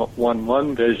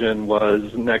 911 vision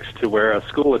was next to where a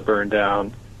school had burned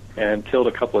down and killed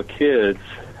a couple of kids.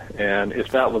 And if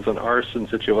that was an arson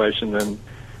situation, then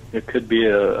it could be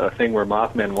a thing where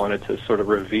Mothman wanted to sort of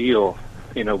reveal,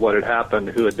 what had happened,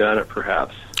 who had done it,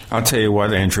 perhaps. I'll tell you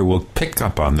what, Andrew, we'll pick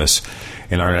up on this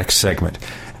in our next segment.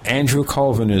 Andrew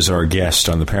Colvin is our guest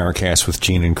on the Paracast with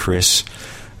Gene and Chris.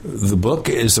 The book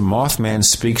is The Mothman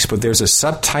Speaks, but there's a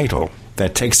subtitle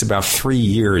that takes about 3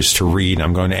 years to read.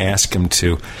 I'm going to ask him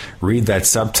to read that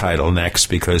subtitle next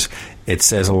because it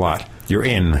says a lot. You're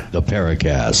in the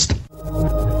Paracast.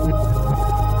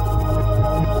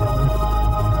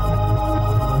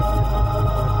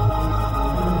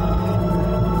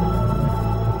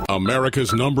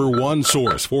 America's #1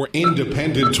 source for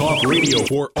independent talk radio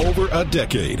for over a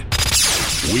decade.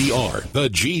 We are the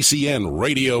GCN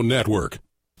Radio Network.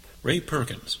 Ray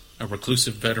Perkins, a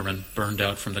reclusive veteran burned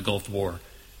out from the Gulf War,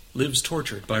 lives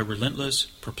tortured by relentless,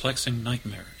 perplexing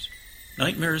nightmares.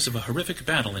 Nightmares of a horrific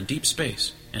battle in deep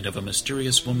space and of a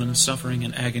mysterious woman suffering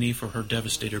in agony for her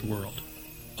devastated world.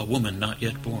 A woman not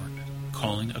yet born,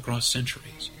 calling across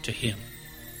centuries to him.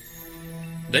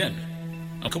 Then,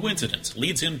 a coincidence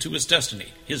leads him to his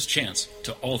destiny, his chance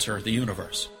to alter the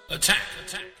universe. Attack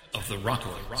of the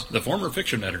Rockoids. The former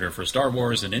fiction editor for Star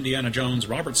Wars and Indiana Jones,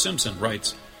 Robert Simpson,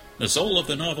 writes, "The soul of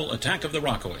the novel Attack of the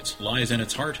Rockoids lies in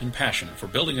its heart and passion for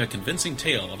building a convincing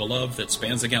tale of a love that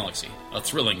spans the galaxy, a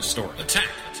thrilling story. Attack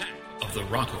of the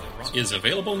Rockoids is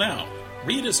available now.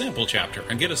 Read a sample chapter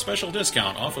and get a special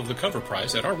discount off of the cover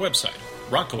price at our website,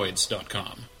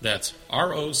 rockoids.com. That's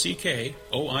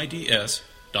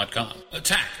ROCKOIDS.com.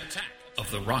 Attack of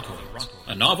the Rockoids,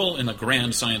 a novel in the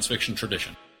grand science fiction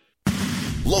tradition."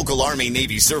 Local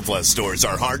Army-Navy surplus stores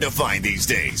are hard to find these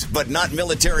days, but not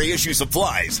military-issue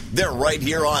supplies. They're right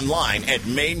here online at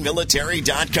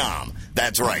mainmilitary.com.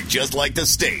 That's right, just like the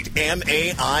state,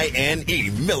 M-A-I-N-E,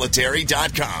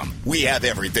 military.com. We have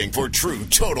everything for true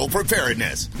total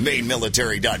preparedness.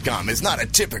 Mainmilitary.com is not a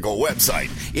typical website.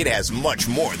 It has much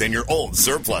more than your old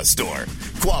surplus store.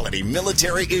 Quality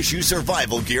military-issue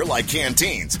survival gear like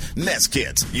canteens, mess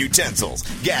kits, utensils,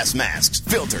 gas masks,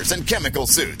 filters, and chemical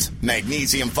suits.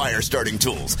 Magnesium fire-starting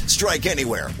tools, strike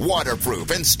anywhere,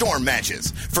 waterproof, and storm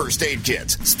matches. First aid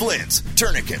kits, splints,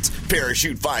 tourniquets,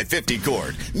 parachute 550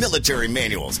 cord, military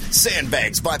manuals,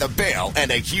 sandbags by the bale,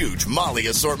 and a huge Molly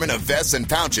assortment of vests and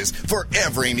pouches for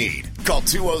every need. Call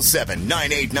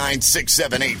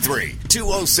 207-989-6783,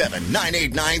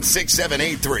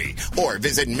 207-989-6783, or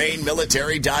visit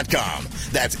mainmilitary.com.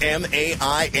 That's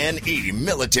M-A-I-N-E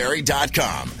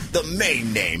military.com, the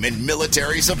main name in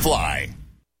military supply.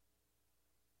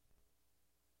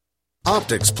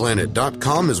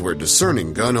 OpticsPlanet.com is where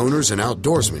discerning gun owners and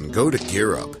outdoorsmen go to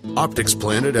gear up. Optics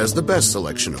Planet has the best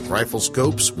selection of rifle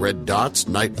scopes, red dots,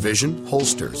 night vision,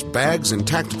 holsters, bags, and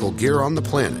tactical gear on the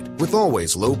planet, with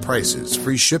always low prices,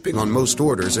 free shipping on most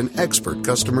orders, and expert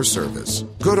customer service.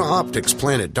 Go to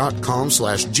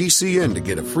OpticsPlanet.com/GCN to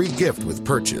get a free gift with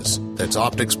purchase. That's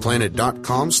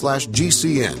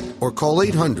OpticsPlanet.com/GCN, or call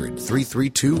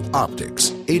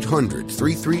 800-332-OPTICS,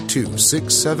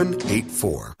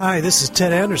 800-332-6784. Hi, this is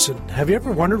Ted Anderson. Have you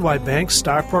ever wondered why banks,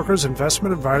 stockbrokers,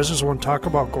 investment advisors won't talk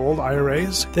about gold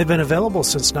IRAs? They've been available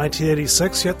since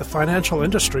 1986, yet the financial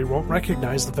industry won't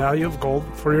recognize the value of gold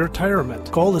for your retirement.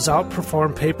 Gold has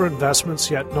outperformed paper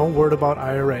investments, yet no word about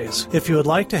IRAs. If you would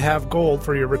like to have gold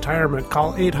for your retirement,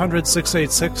 call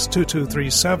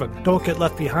 800-686-2237. Don't get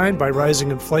left behind by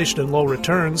rising inflation and low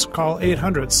returns. Call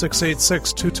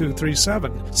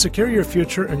 800-686-2237. Secure your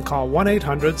future doctor and call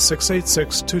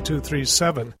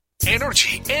 1-800-686-2237.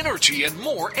 Energy, energy, and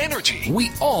more energy. We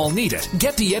all need it.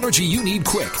 Get the energy you need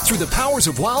quick through the powers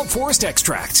of Wild Forest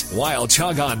Extract. Wild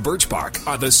chaga and birch bark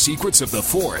are the secrets of the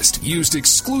forest, used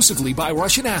exclusively by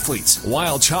Russian athletes.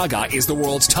 Wild chaga is the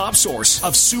world's top source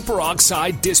of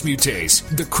superoxide dismutase,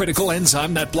 the critical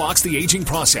enzyme that blocks the aging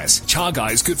process.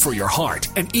 Chaga is good for your heart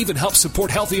and even helps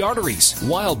support healthy arteries.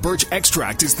 Wild birch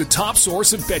extract is the top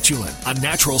source of betulin, a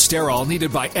natural sterol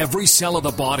needed by every cell of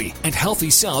the body. And healthy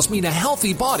cells mean a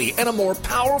healthy body and a more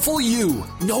powerful you.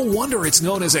 No wonder it's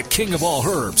known as a king of all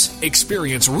herbs.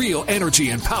 Experience real energy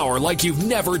and power like you've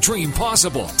never dreamed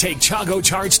possible. Take Chago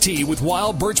Charge Tea with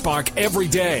wild birch bark every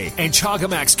day and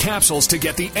Chagamax capsules to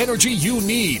get the energy you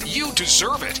need. You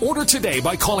deserve it. Order today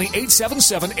by calling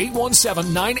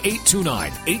 877-817-9829.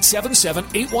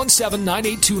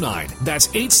 877-817-9829. That's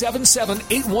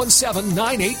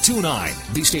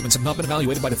 877-817-9829. These statements have not been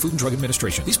evaluated by the Food and Drug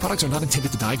Administration. These products are not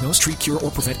intended to diagnose, treat, cure,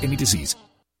 or prevent any disease.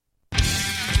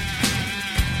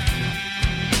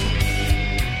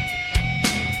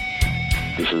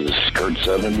 This is Kurt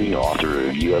Sotheby, author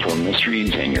of UFO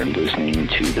Mysteries, and you're listening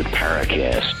to the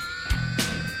Paracast.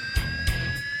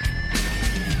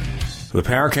 The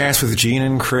Paracast with Gene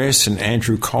and Chris and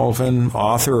Andrew Colvin,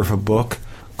 author of a book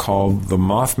called The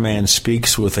Mothman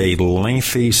Speaks with a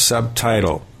lengthy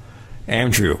subtitle.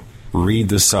 Andrew, read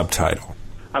the subtitle.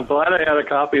 I'm glad I had a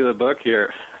copy of the book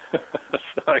here so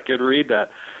I could read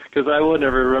that, because I wouldn't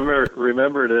have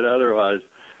remembered it otherwise.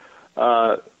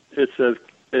 It says,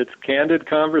 it's Candid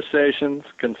Conversations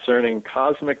Concerning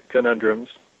Cosmic Conundrums,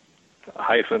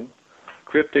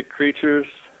 Cryptic Creatures,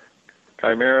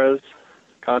 Chimeras,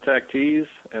 Contactees,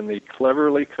 and the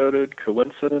cleverly coded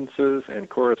coincidences and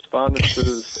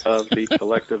correspondences of the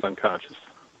collective unconscious.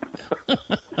 A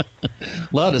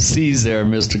lot of C's there,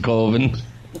 Mr. Colvin.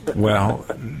 Well,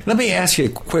 let me ask you a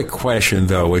quick question,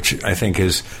 though, which I think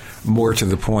is more to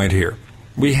the point here.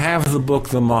 We have the book,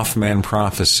 The Mothman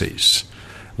Prophecies.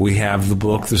 We have the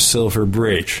book, The Silver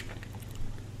Bridge.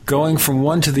 Going from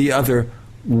one to the other,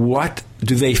 what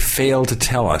do they fail to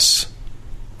tell us?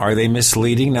 Are they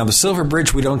misleading? Now, The Silver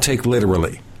Bridge we don't take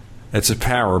literally. It's a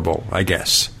parable, I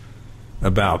guess,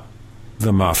 about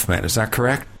the Mothman. Is that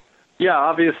correct? Yeah,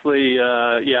 obviously,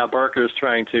 Barker's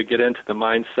trying to get into the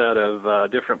mindset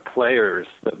of different players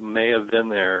that may have been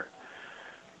there.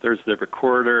 There's the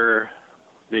recorder,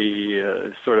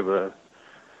 the sort of a,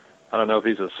 I don't know if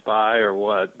he's a spy or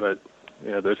what, but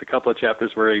there's a couple of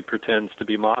chapters where he pretends to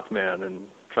be Mothman and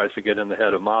tries to get in the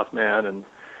head of Mothman, and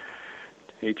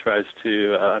he tries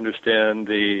to understand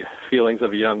the feelings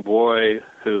of a young boy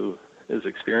who is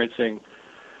experiencing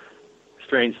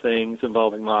strange things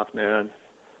involving Mothman.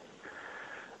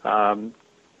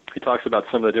 He talks about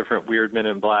some of the different weird men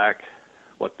in black,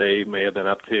 what they may have been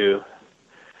up to.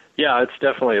 Yeah, it's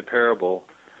definitely a parable.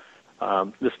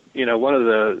 He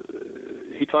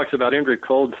talks about Ingrid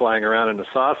Cold flying around in a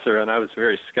saucer, and I was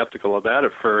very skeptical of that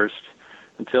at first,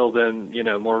 until then,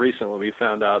 more recently we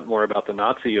found out more about the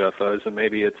Nazi UFOs, and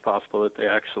maybe it's possible that they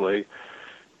actually,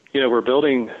 were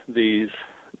building these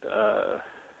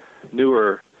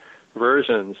newer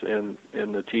versions in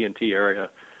the TNT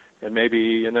area, and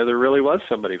maybe, there really was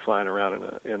somebody flying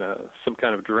around in some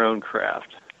kind of drone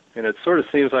craft. And it sort of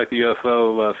seems like the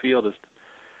UFO field is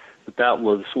that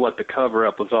was what the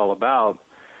cover-up was all about.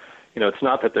 It's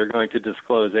not that they're going to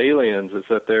disclose aliens, it's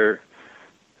that they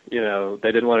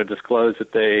didn't want to disclose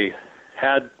that they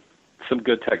had some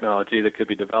good technology that could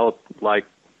be developed like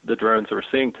the drones that we're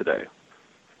seeing today.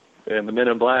 And the Men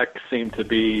in Black seem to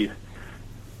be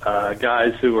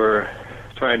guys who were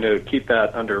trying to keep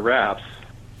that under wraps.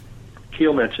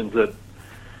 Keel mentions that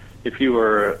if you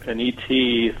were an ET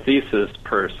thesis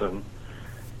person,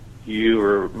 you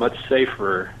were much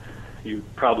safer. You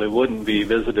probably wouldn't be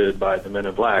visited by the Men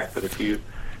in Black, but if you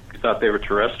thought they were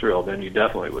terrestrial, then you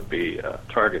definitely would be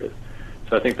targeted.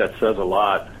 So I think that says a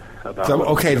lot about... So,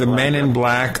 okay, the Men in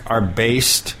Black are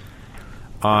based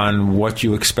on what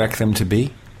you expect them to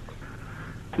be?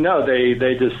 No,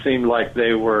 they just seemed like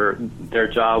their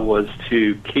job was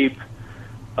to keep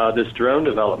this drone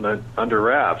development under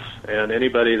wraps, and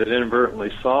anybody that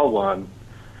inadvertently saw one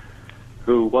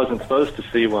who wasn't supposed to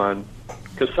see one,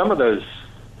 because some of those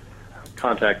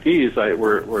contactees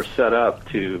were set up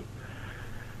to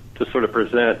sort of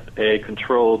present a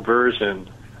controlled version,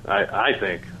 I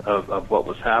think, of what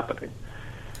was happening.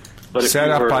 But set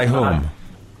up by whom?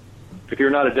 If you're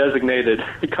not a designated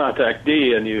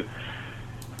contactee and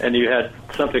you had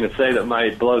something to say that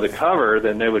might blow the cover,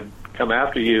 then they would come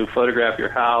after you, photograph your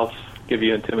house, give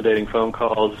you intimidating phone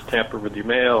calls, tamper with your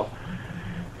mail,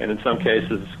 and in some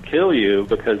cases kill you,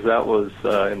 because that was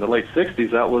in the late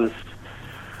 60s. That was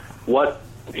what,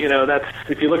 that's,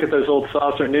 if you look at those old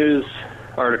saucer news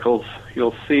articles,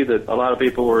 you'll see that a lot of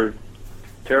people were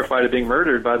terrified of being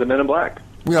murdered by the Men in Black.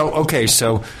 Well, okay,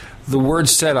 so the word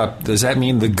setup, does that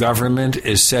mean the government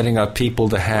is setting up people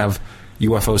to have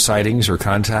UFO sightings or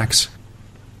contacts?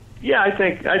 Yeah,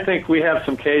 I think we have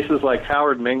some cases like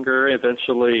Howard Menger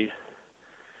eventually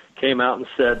came out and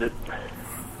said that.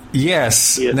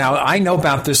 Yes. Now, I know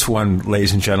about this one,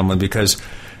 ladies and gentlemen, because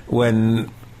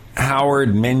when Howard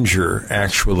Menger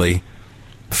actually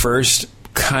first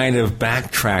kind of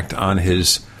backtracked on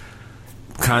his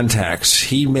contacts,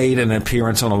 he made an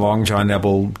appearance on a Long John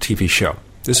Nebel TV show.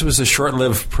 This was a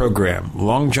short-lived program.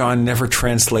 Long John never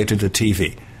translated to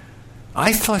TV.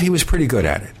 I thought he was pretty good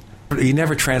at it. He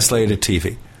never translated to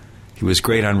TV. He was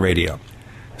great on radio.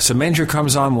 So Menger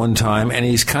comes on one time, and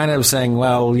he's kind of saying,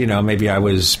 well, maybe I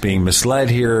was being misled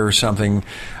here or something.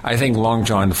 I think Long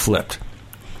John flipped.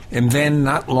 And then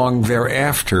not long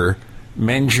thereafter,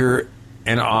 Menger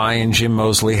and I and Jim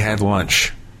Mosley had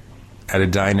lunch at a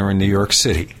diner in New York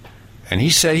City. And he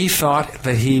said he thought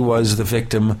that he was the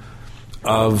victim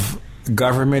of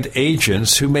government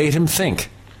agents who made him think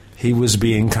he was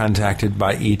being contacted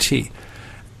by E.T.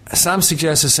 Some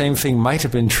suggest the same thing might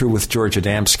have been true with George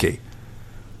Adamski.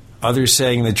 Others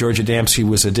saying that George Adamski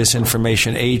was a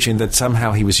disinformation agent, that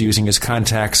somehow he was using his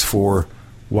contacts for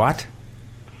what?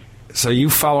 So you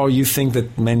think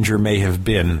that Menger may have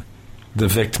been the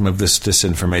victim of this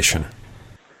disinformation?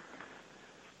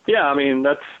 Yeah, I mean,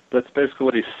 that's basically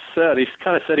what he said. He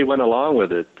kind of said he went along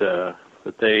with it, that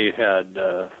they had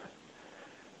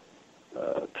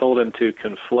told him to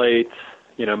conflate,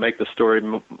 make the story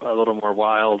a little more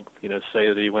wild, say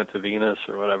that he went to Venus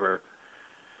or whatever.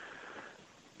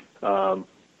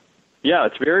 Yeah,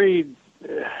 it's very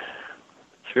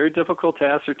difficult to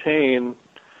ascertain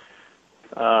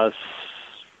how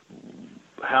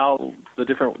the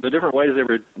different ways they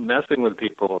were messing with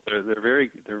people. They're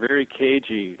very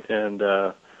cagey, and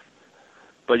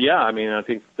but yeah, I mean, I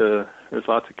think there's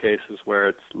lots of cases where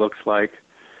it looks like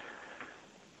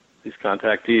these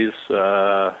contactees,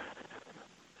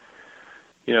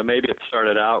 maybe it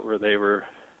started out where they were,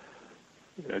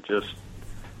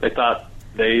 they thought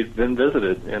they'd been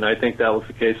visited, and I think that was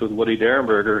the case with Woody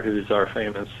Derenberger, who's our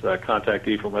famous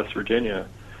contactee from West Virginia,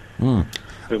 who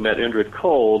met Indrid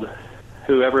Cold,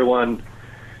 who everyone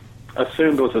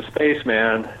assumed was a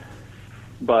spaceman,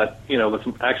 but was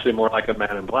actually more like a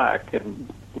man in black.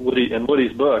 And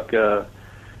Woody's book,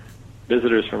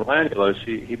 Visitors from Langulos,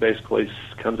 he basically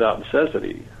comes out and says that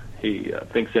he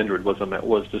thinks Indrid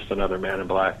was just another man in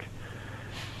black.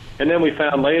 And then we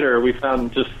found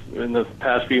just in the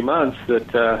past few months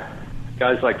that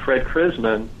guys like Fred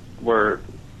Krisman were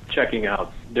checking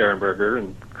out Derenberger,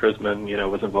 and Krisman,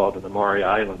 was involved in the Maury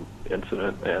Island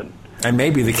incident and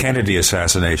maybe the Kennedy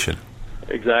assassination.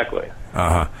 Exactly.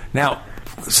 Now,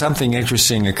 something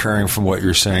interesting occurring from what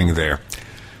you're saying there.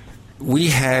 We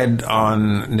had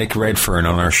on Nick Redfern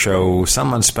on our show some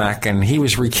months back, and he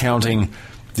was recounting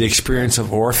the experience of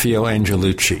Orfeo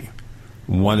Angelucci,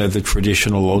 one of the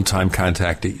traditional old-time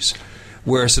contactees,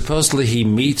 where supposedly he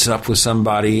meets up with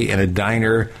somebody in a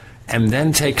diner and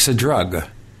then takes a drug,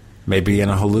 maybe a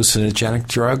hallucinogenic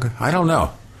drug. I don't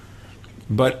know.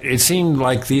 But it seemed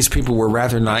like these people were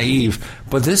rather naive.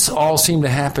 But this all seemed to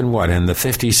happen, in the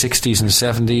 50s, 60s, and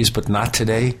 70s, but not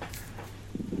today?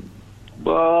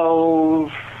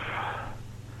 Well,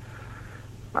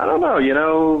 I don't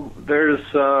know. There's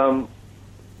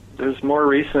more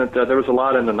recent. There was a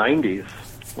lot in the 90s.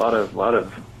 A lot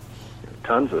of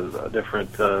tons of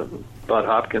different Bud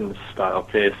Hopkins style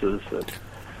cases.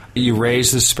 You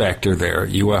raised the specter there,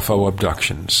 UFO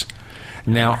abductions.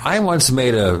 Now, I once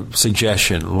made a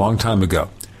suggestion a long time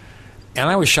ago, and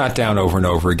I was shot down over and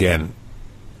over again.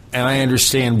 And I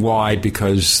understand why,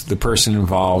 because the person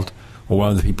involved, or one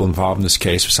of the people involved in this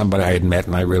case, was somebody I had met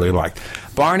and I really liked.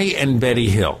 Barney and Betty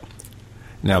Hill.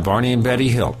 Now, Barney and Betty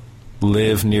Hill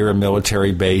live near a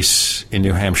military base in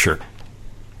New Hampshire.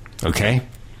 Okay?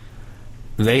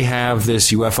 They have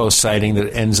this UFO sighting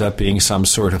that ends up being some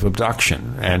sort of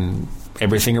abduction, and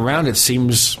everything around it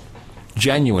seems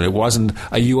genuine. It wasn't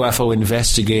a UFO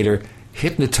investigator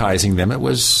hypnotizing them. It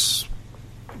was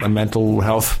a mental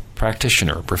health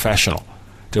practitioner, a professional,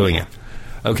 doing it.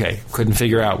 Okay, couldn't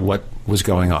figure out what was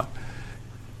going on.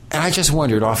 And I just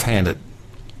wondered offhanded,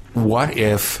 what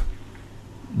if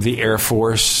the Air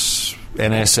Force,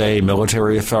 NSA,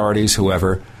 military authorities,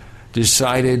 whoever,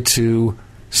 decided to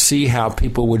see how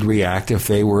people would react if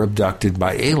they were abducted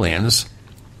by aliens?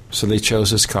 So they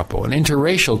chose this couple, an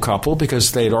interracial couple,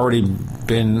 because they'd already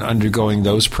been undergoing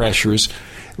those pressures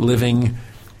living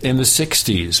in the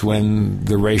 60s when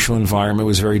the racial environment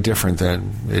was very different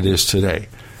than it is today.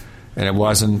 And it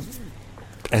wasn't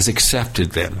as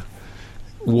accepted then.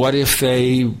 What if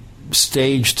they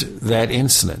staged that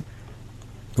incident?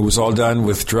 It was all done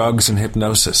with drugs and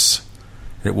hypnosis.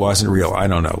 It wasn't real. I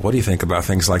don't know. What do you think about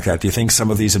things like that? Do you think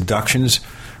some of these abductions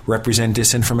represent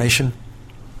disinformation?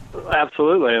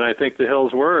 Absolutely, and I think the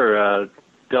Hills were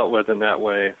dealt with in that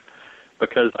way,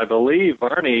 because I believe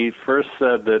Arnie first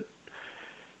said that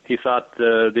he thought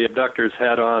the abductors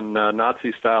had on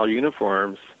Nazi-style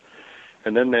uniforms,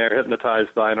 and then they're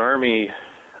hypnotized by an Army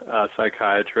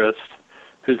psychiatrist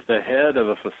who's the head of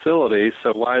a facility.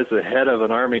 So why is the head of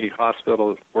an Army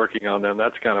hospital working on them?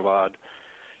 That's kind of odd.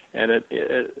 And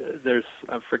there's,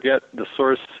 I forget the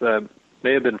source,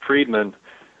 may have been Friedman,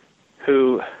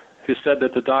 who said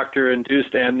that the doctor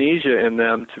induced amnesia in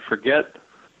them to forget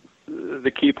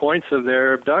the key points of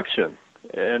their abduction,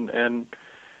 and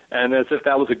as if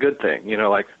that was a good thing,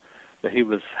 like that he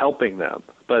was helping them.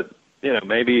 But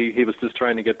maybe he was just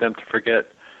trying to get them to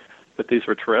forget that these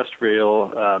were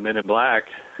terrestrial men in black,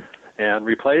 and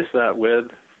replace that with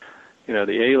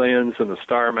the aliens and the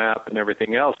star map and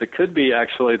everything else. It could be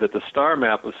actually that the star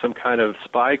map was some kind of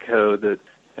spy code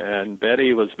and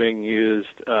Betty was being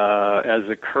used as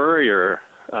a courier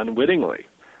unwittingly.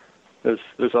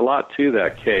 There's a lot to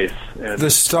that case. And the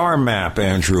star map,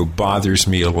 Andrew, bothers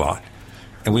me a lot.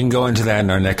 And we can go into that in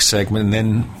our next segment, and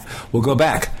then we'll go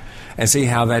back and see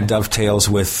how that dovetails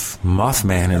with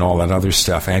Mothman and all that other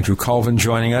stuff. Andrew Colvin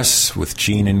joining us with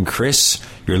Gene and Chris.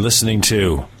 You're listening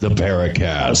to The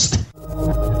Paracast.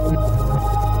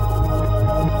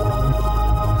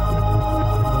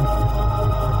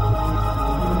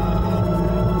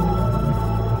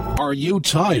 Are you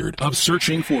tired of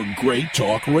searching for great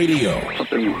talk radio?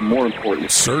 Something more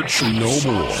important. Search no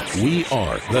more. We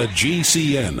are the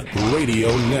GCN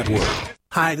Radio Network.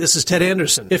 Hi, this is Ted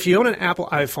Anderson. If you own an Apple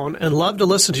iPhone and love to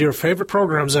listen to your favorite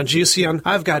programs on GCN,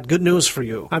 I've got good news for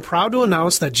you. I'm proud to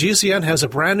announce that GCN has a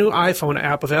brand new iPhone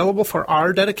app available for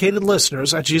our dedicated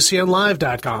listeners at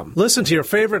GCNlive.com. Listen to your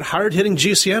favorite hard-hitting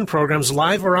GCN programs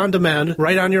live or on demand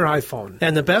right on your iPhone.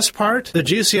 And the best part, the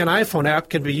GCN iPhone app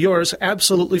can be yours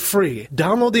absolutely free.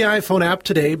 Download the iPhone app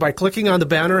today by clicking on the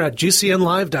banner at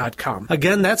GCNlive.com.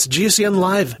 Again, that's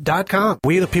GCNlive.com.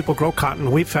 We the people grow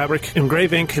cotton, weave fabric,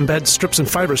 engrave ink, embed strips and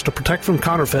fibers to protect from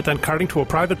counterfeit and carting to a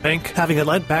private bank, having it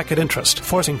lent back at interest,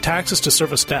 forcing taxes to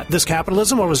service debt. This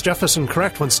capitalism, or was Jefferson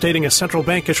correct when stating a central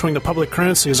bank issuing the public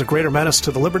currency is a greater menace to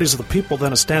the liberties of the people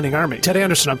than a standing army? Ted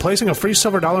Anderson, I'm placing a free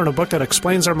silver dollar in a book that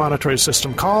explains our monetary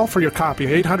system. Call for your copy,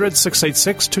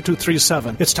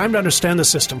 800-686-2237. It's time to understand the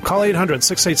system. Call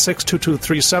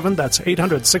 800-686-2237. That's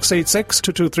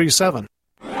 800-686-2237.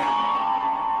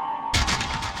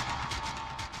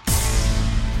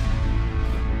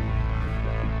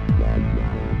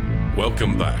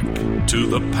 Welcome back to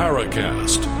the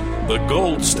Paracast, the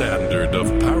gold standard of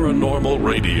paranormal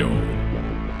radio.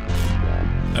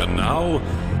 And now,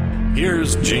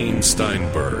 here's Gene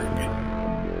Steinberg.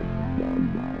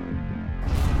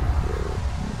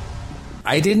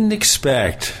 I didn't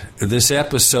expect this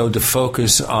episode to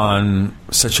focus on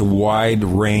such a wide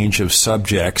range of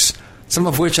subjects, some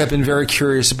of which I've been very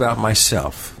curious about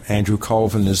myself. Andrew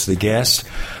Colvin is the guest.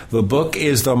 The book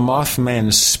is The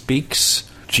Mothman Speaks.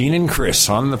 Gene and Chris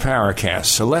on the Paracast.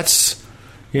 So let's,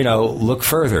 look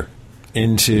further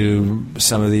into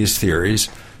some of these theories.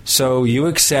 So you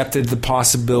accepted the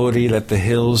possibility that the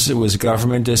Hills, it was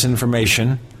government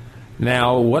disinformation.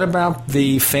 Now, what about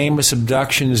the famous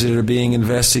abductions that are being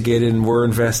investigated and were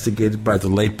investigated by the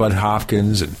late Bud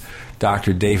Hopkins and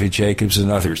Dr. David Jacobs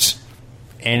and others?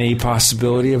 Any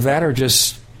possibility of that, or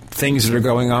just things that are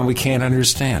going on we can't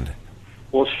understand?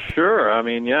 Well, sure. I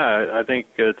mean, yeah, I think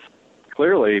it's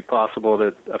clearly possible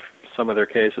that some of their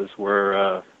cases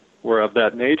were of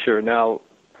that nature. Now,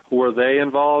 were they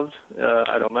involved?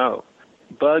 I don't know.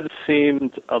 Bud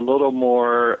seemed a little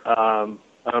more,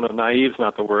 naive's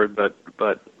not the word, but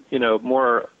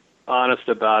more honest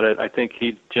about it. I think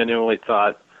he genuinely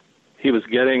thought he was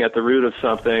getting at the root of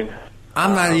something.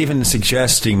 I'm not even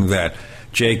suggesting that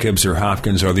Jacobs or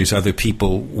Hopkins or these other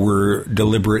people were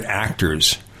deliberate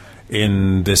actors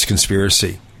in this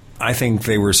conspiracy. I think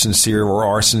they were sincere or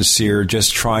are sincere,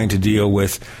 just trying to deal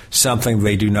with something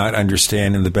they do not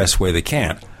understand in the best way they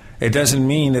can. It doesn't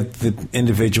mean that the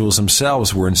individuals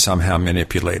themselves weren't somehow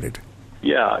manipulated.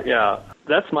 Yeah.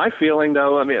 That's my feeling,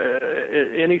 though. I mean,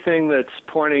 anything that's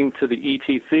pointing to the ET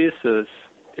thesis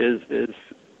is,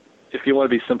 if you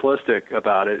want to be simplistic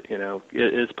about it,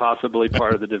 is possibly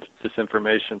part of the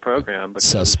disinformation program. Because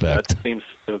suspect. That seems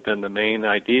to have been the main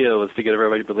idea, was to get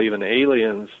everybody to believe in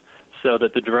aliens, so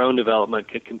that the drone development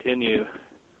could continue,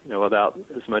 without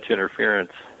as much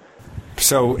interference.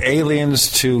 So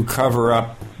aliens to cover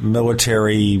up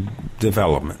military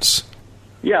developments.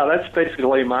 Yeah, that's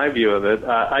basically my view of it.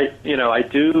 I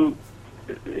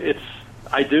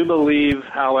do believe,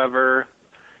 however,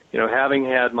 having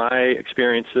had my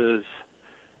experiences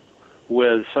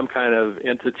with some kind of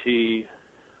entity,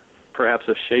 perhaps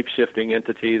a shape-shifting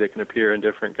entity that can appear in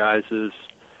different guises,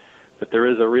 that there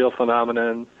is a real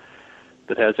phenomenon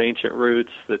that has ancient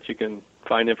roots that you can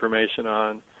find information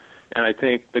on. And I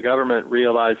think the government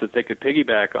realized that they could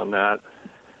piggyback on that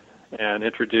and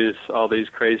introduce all these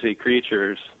crazy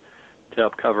creatures to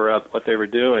help cover up what they were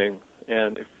doing.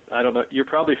 And I don't know, you're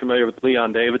probably familiar with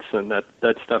Leon Davidson,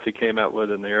 that stuff he came out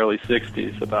with in the early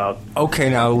 60s about... Okay,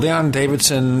 now Leon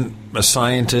Davidson, a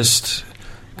scientist,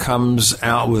 comes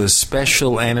out with a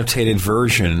special annotated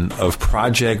version of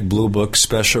Project Blue Book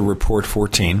Special Report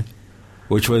 14,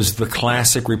 which was the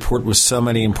classic report with so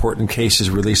many important cases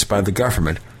released by the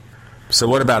government. So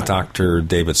what about Dr.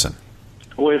 Davidson?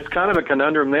 Well, it's kind of a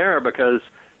conundrum there because,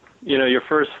 your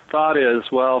first thought is,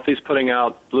 well, if he's putting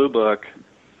out Blue Book,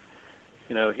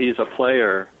 he's a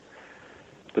player.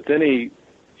 But then he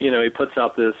puts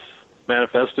out this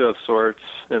manifesto of sorts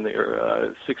in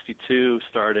the 62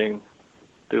 starting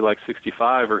through like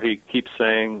 65, where he keeps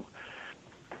saying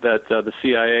that the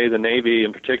CIA, the Navy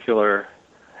in particular,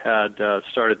 had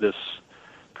started this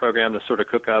program to sort of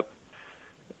cook up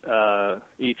the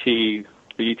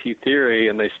ET theory,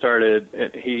 and they started.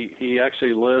 He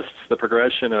actually lists the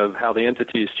progression of how the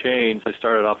entities changed. They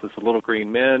started off as the little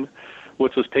green men,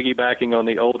 which was piggybacking on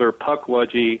the older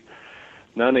Pukwudgie,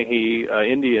 Nunahi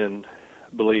Indian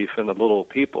belief in the little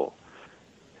people,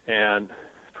 and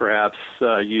perhaps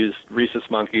used rhesus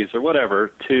monkeys or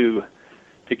whatever to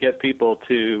get people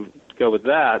to go with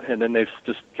that, and then they've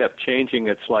just kept changing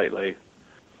it slightly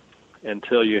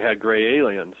until you had gray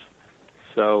aliens.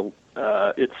 So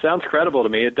it sounds credible to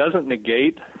me. It doesn't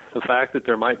negate the fact that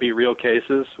there might be real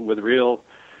cases with real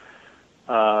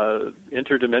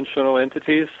interdimensional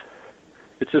entities.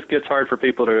 It just gets hard for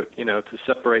people to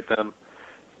separate them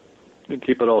and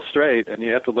keep it all straight, and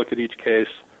you have to look at each case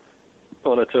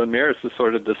on its own merits to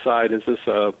sort of decide, is this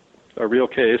a real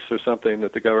case or something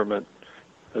that the government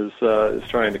is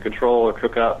trying to control or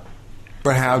cook up.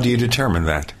 But how do you determine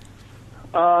that?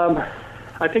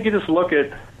 I think you just look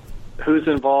at who's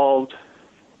involved.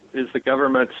 Is the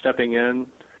government stepping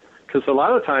in? Because a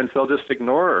lot of times they'll just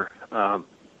ignore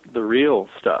the real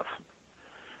stuff.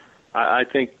 I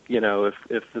think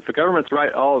if the government's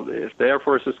right, if the Air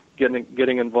Force is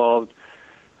getting involved,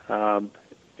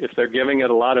 if they're giving it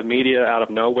a lot of media out of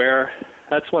nowhere,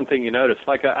 that's one thing you notice.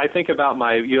 Like I think about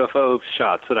my UFO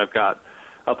shots that I've got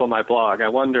up on my blog. I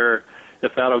wonder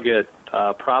if that'll get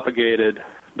propagated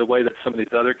the way that some of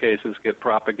these other cases get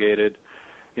propagated.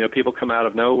 People come out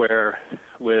of nowhere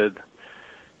with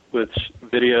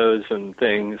videos and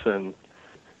things and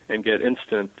get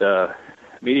instant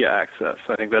media access.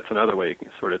 I think that's another way you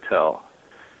can sort of tell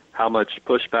how much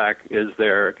pushback is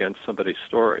there against somebody's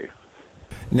story.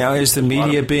 Now, is the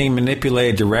media being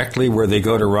manipulated directly where they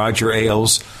go to Roger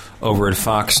Ailes over at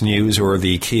Fox News or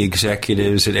the key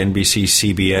executives at NBC,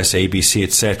 CBS, ABC,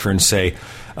 etc., and say,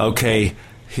 okay,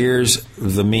 here's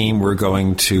the meme we're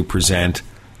going to present,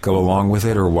 go along with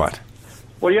it, or what?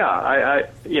 Well, yeah, I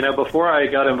before I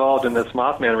got involved in this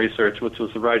Mothman research, which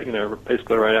was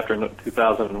basically right after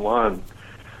 2001,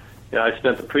 I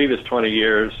spent the previous 20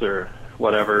 years or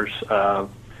whatever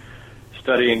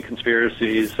studying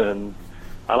conspiracies, and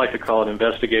I like to call it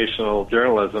investigational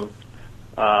journalism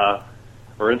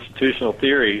or institutional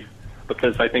theory,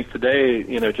 because I think today,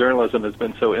 journalism has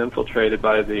been so infiltrated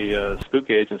by the spook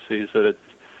agencies that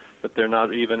they're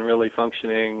not even really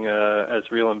functioning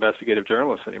as real investigative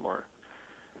journalists anymore.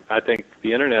 I think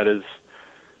the internet is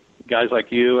guys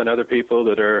like you and other people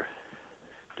that are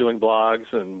doing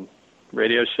blogs and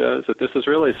radio shows, that this is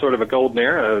really sort of a golden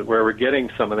era where we're getting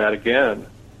some of that again.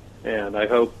 And I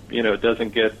hope, it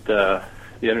doesn't get, the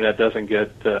internet doesn't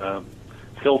get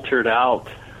filtered out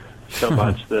so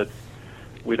much that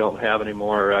we don't have any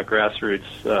more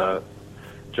grassroots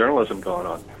journalism going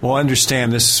on. Well,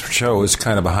 understand this show is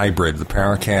kind of a hybrid. The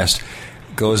Paracast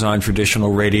goes on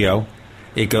traditional radio.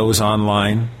 It goes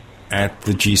online at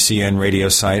the GCN radio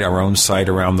site, our own site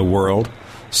around the world.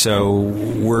 So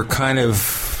we're kind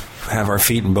of have our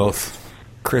feet in both.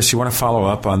 Chris, you want to follow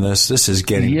up on this? This is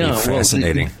getting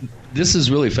fascinating. Well, this is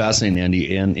really fascinating,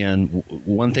 Andy. And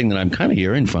one thing that I'm kind of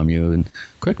hearing from you, and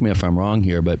correct me if I'm wrong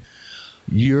here, but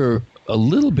you're a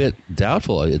little bit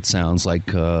doubtful, it sounds like,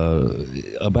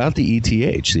 about the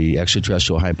ETH, the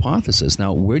extraterrestrial hypothesis.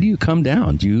 Now, where do you come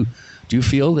down? Do Do you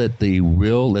feel that the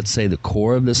real, let's say, the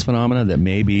core of this phenomena that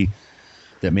may be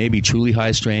truly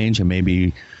high strange and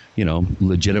maybe,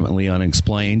 legitimately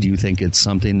unexplained, do you think it's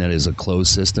something that is a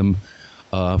closed system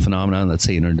phenomenon, let's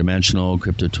say interdimensional,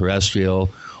 cryptoterrestrial,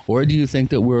 or do you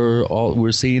think that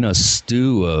we're seeing a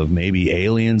stew of maybe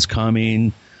aliens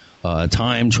coming,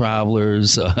 time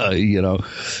travelers,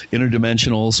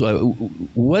 interdimensionals?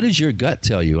 What does your gut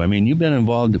tell you? I mean, you've been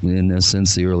involved in this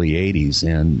since the early 80s,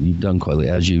 and you've done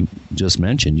as you just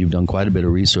mentioned, you've done quite a bit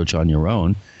of research on your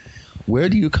own. Where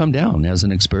do you come down as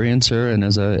an experiencer and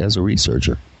as a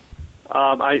researcher?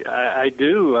 I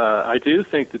do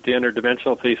think that the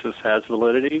interdimensional thesis has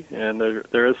validity, and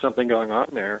there is something going on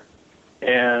there.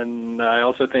 And I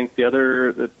also think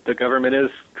the government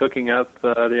is cooking up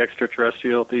the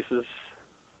extraterrestrial thesis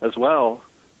as well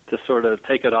to sort of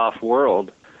take it off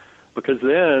world. Because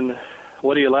then,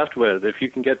 what are you left with? If you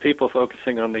can get people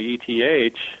focusing on the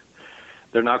ETH,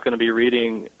 they're not going to be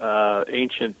reading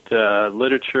ancient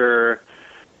literature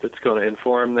that's going to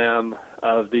inform them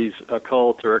of these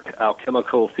occult or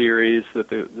alchemical theories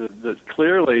that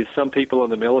clearly some people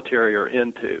in the military are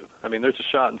into. I mean, there's a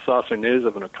shot in Saucer News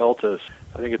of an occultist,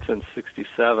 I think it's in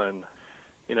 1967,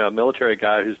 a military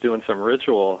guy who's doing some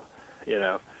ritual,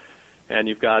 and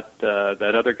you've got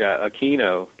that other guy,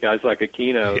 Aquino, guys like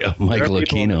Aquino. Yeah, Michael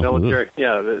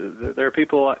Aquino. There are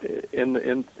people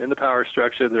in the power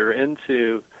structure that are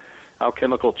into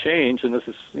alchemical change, and this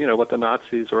is, what the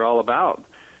Nazis are all about.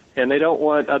 And they don't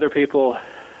want other people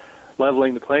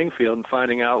leveling the playing field and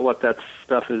finding out what that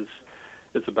stuff is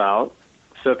about.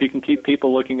 So if you can keep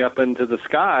people looking up into the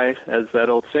sky, as that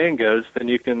old saying goes, then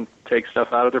you can take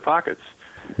stuff out of their pockets.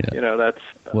 Yeah. That's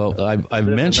I've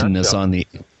mentioned this on the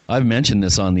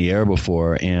air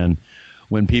before, and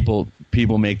when people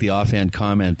make the offhand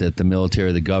comment that the military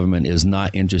or the government is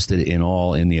not interested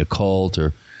in the occult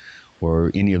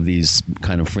or any of these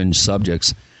kind of fringe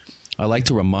subjects, I like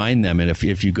to remind them, and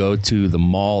if you go to the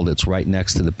mall that's right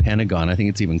next to the Pentagon, I think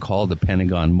it's even called the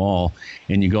Pentagon Mall,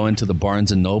 and you go into the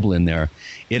Barnes & Noble in there,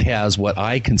 it has what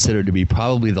I consider to be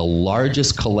probably the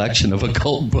largest collection of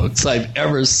occult books I've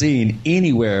ever seen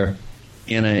anywhere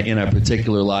in a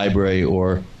particular library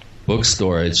or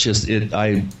bookstore. It's just,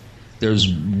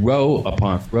 there's row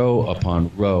upon row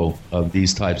upon row of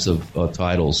these types of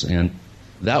titles, and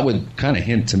that would kind of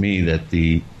hint to me that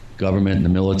the government and the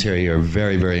military are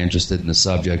very, very interested in the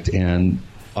subject, and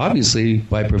obviously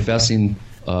by professing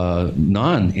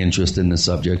non-interest in the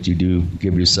subject, you do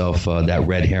give yourself that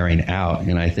red herring out.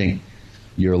 And I think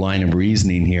your line of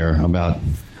reasoning here about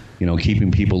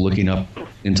keeping people looking up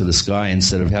into the sky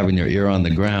instead of having their ear on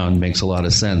the ground makes a lot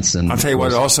of sense. And I'll tell you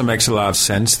what also makes a lot of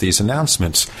sense, these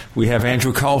announcements. We have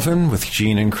Andrew Colvin with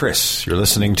Gene and Chris. You're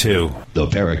listening to The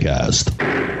Paracast.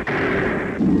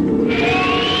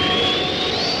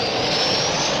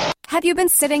 Have you been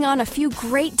sitting on a few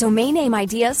great domain name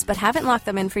ideas but haven't locked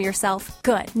them in for yourself?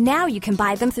 Good. Now you can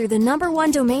buy them through the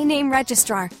 #1 domain name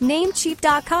registrar,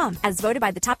 Namecheap.com, as voted by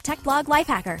the top tech blog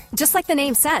Lifehacker. Just like the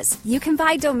name says, you can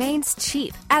buy domains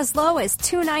cheap, as low as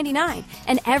 $2.99,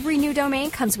 and every new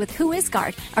domain comes with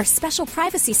WhoisGuard, our special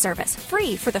privacy service,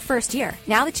 free for the first year.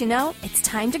 Now that you know, it's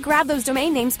time to grab those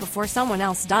domain names before someone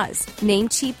else does.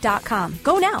 Namecheap.com.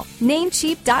 Go now.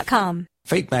 Namecheap.com.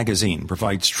 Fate magazine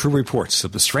provides true reports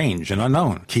of the strange and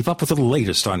unknown. Keep up with the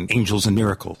latest on angels and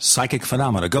miracles, psychic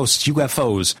phenomena, ghosts,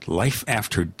 UFOs, life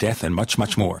after death, and much,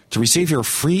 much more. To receive your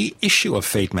free issue of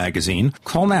Fate magazine,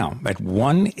 call now at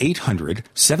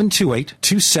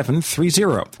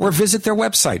 1-800-728-2730 or visit their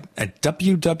website at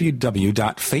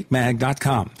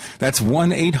www.fatemag.com. That's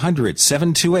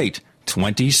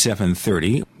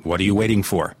 1-800-728-2730. What are you waiting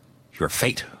for? Your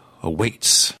fate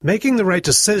awaits. Making the right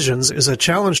decisions is a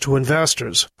challenge to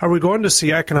investors. Are we going to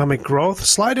see economic growth,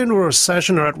 slide into a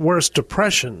recession, or at worst,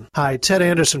 depression? Hi, Ted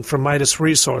Anderson from Midas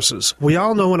Resources. We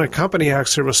all know when a company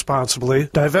acts irresponsibly,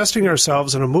 divesting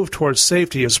ourselves in a move towards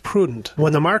safety is prudent.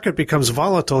 When the market becomes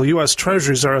volatile, U.S.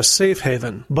 Treasuries are a safe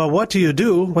haven. But what do you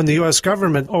do when the U.S.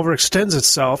 government overextends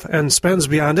itself and spends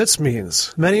beyond its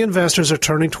means? Many investors are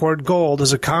turning toward gold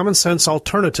as a common-sense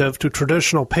alternative to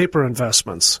traditional paper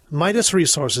investments. Midas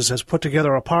Resources has put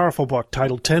together a powerful book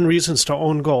titled 10 Reasons to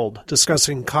Own Gold,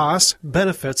 discussing costs,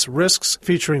 benefits, risks,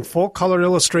 featuring full-color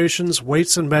illustrations,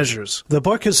 weights, and measures. The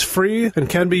book is free and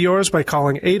can be yours by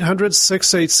calling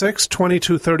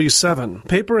 800-686-2237.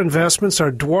 Paper investments are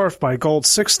dwarfed by gold's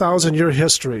 6,000-year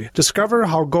history. Discover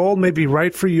how gold may be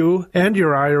right for you and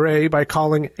your IRA by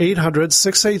calling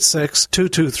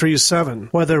 800-686-2237.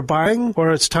 Whether buying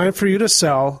or it's time for you to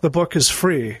sell, the book is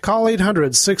free. Call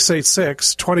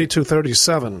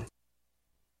 800-686-2237.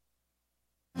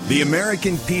 The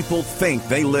American people think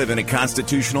they live in a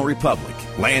constitutional republic,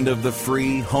 land of the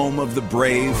free, home of the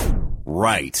brave.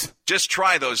 Right. Just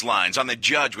try those lines on the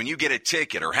judge when you get a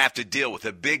ticket or have to deal with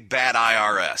a big bad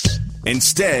IRS.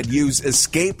 Instead, use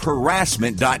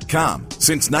escapeharassment.com.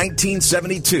 Since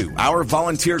 1972, our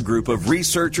volunteer group of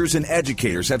researchers and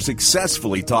educators have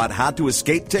successfully taught how to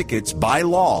escape tickets by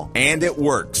law, and it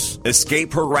works.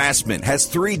 Escape Harassment has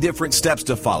 3 different steps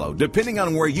to follow, depending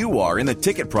on where you are in the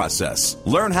ticket process.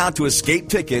 Learn how to escape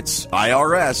tickets,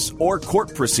 IRS, or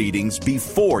court proceedings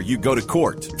before you go to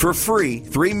court. For free,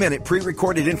 3-minute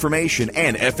pre-recorded information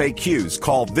and FAQs,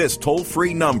 call this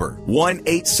toll-free number,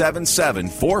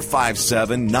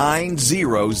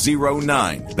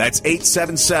 1-877-457-9009. That's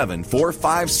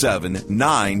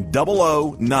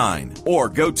 877-457-9009. Or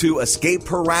go to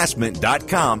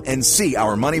escapeharassment.com and see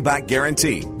our money-back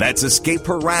guarantee. That's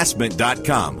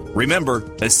escapeharassment.com.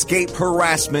 Remember, Escape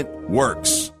Harassment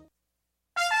works.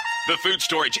 The food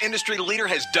storage industry leader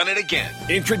has done it again.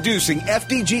 Introducing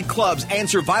FDG Clubs and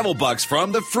Survival Bucks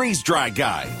from the Freeze Dry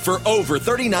Guy. For over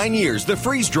 39 years, the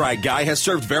Freeze Dry Guy has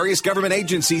served various government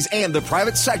agencies and the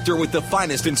private sector with the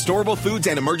finest in storable foods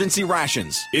and emergency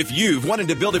rations. If you've wanted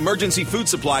to build emergency food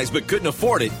supplies but couldn't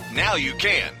afford it, now you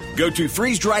can. Go to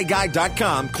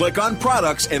freezedryguy.com, click on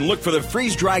products, and look for the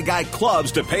Freeze Dry Guy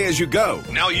Clubs to pay as you go.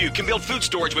 Now you can build food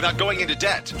storage without going into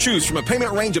debt. Choose from a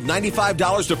payment range of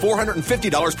 $95 to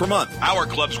 $450 per month. Our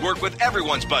clubs work with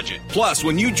everyone's budget. Plus,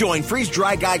 when you join Freeze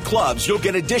Dry Guy Clubs, you'll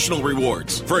get additional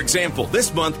rewards. For example,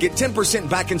 this month, get 10%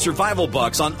 back in Survival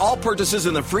Bucks on all purchases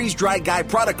in the Freeze Dry Guy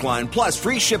product line, plus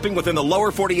free shipping within the lower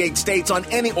 48 states on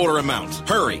any order amount.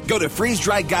 Hurry, go to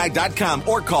freezedryguy.com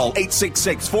or call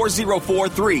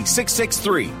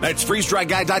 866-404-3663. That's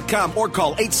freezedryguy.com or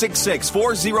call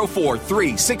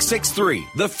 866-404-3663.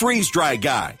 The Freeze Dry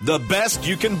Guy, the best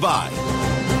you can buy.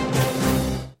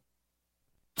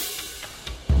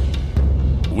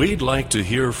 We'd like to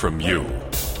hear from you.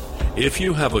 If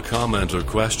you have a comment or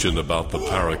question about the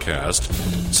Paracast,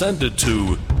 send it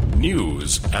to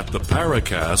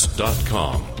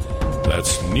news@theparacast.com.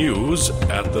 That's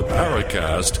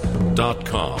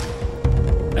news@theparacast.com.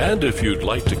 And if you'd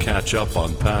like to catch up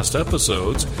on past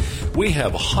episodes, we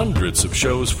have hundreds of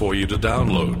shows for you to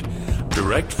download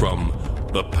direct from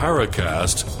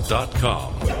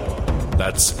theparacast.com.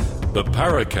 That's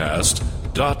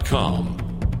theparacast.com.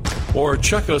 Or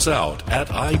check us out at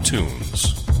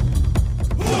iTunes.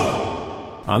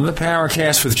 On the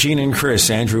Paracast with Gene and Chris,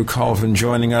 Andrew Colvin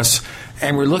joining us,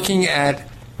 and we're looking at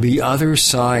the other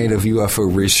side of UFO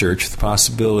research, the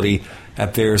possibility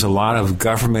that there's a lot of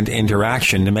government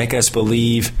interaction to make us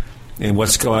believe in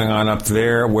what's going on up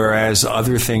there, whereas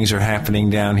other things are happening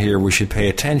down here we should pay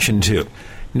attention to.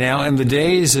 Now, in the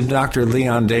days of Dr.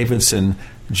 Leon Davidson,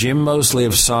 Jim Moseley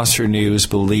of Saucer News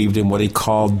believed in what he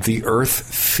called the Earth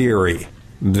theory,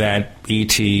 that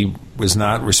ET was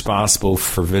not responsible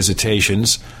for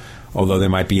visitations, although there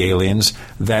might be aliens,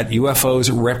 that UFOs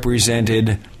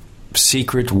represented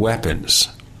secret weapons.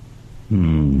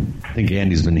 I think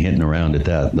Andy's been hitting around at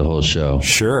that the whole show.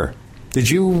 Sure. Did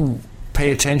you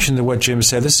pay attention to what Jim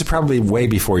said? This is probably way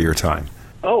before your time.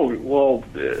 Oh, well,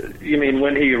 you mean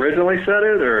when he originally said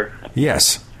it, or?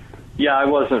 Yes. Yeah, I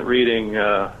wasn't reading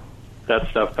that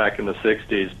stuff back in the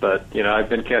 60s, but, you know, I've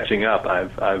been catching up.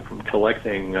 I've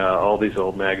collecting all these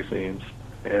old magazines.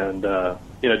 And,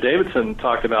 you know, Davidson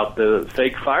talked about the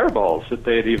fake fireballs, that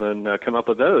they'd even come up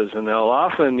with those. And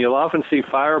you'll often see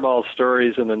fireball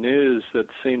stories in the news that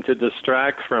seem to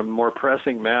distract from more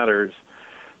pressing matters.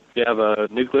 You have a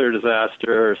nuclear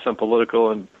disaster or some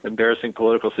embarrassing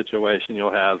political situation,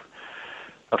 you'll have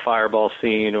a fireball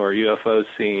scene or a UFO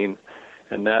scene.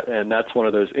 And that's one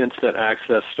of those instant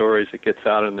access stories that gets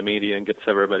out in the media and gets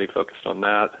everybody focused on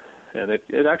that. And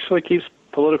it actually keeps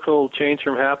political change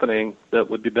from happening that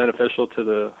would be beneficial to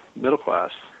the middle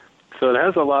class. So it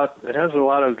has a lot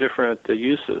of different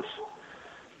uses,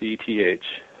 the ETH.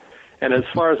 And as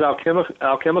far as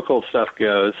alchemical stuff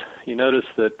goes, you notice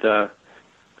that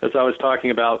as I was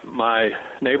talking about my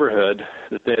neighborhood,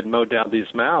 that they had mowed down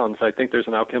these mounds, I think there's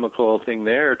an alchemical thing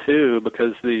there too,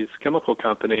 because these chemical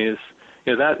companies,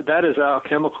 you know, that is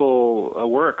alchemical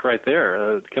work right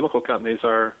there. Chemical companies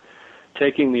are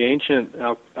taking the ancient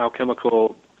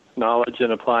alchemical knowledge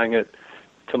and applying it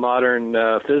to modern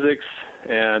physics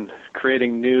and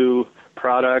creating new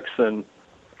products, and,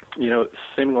 you know,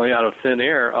 seemingly out of thin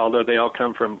air, although they all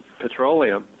come from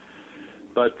petroleum.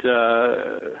 But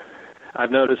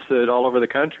I've noticed that all over the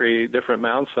country, different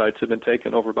mound sites have been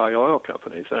taken over by oil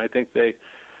companies, and I think that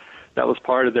was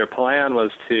part of their plan,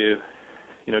 was to,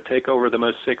 you know, take over the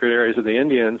most sacred areas of the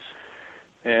Indians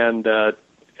and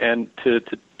and to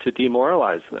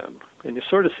demoralize them. And you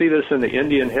sort of see this in the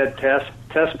Indian head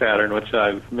test pattern, which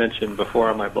I've mentioned before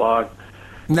on my blog.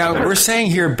 Now, we're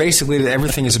saying here basically that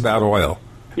everything is about oil.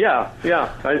 Yeah.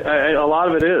 A lot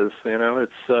of it is.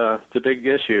 It's a big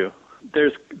issue.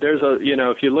 There's a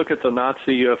if you look at the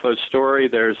Nazi UFO story,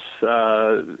 there's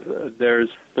a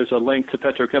link to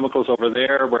petrochemicals over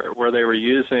there where they were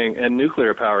using, and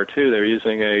nuclear power too. They were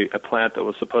using a plant that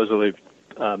was supposedly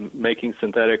making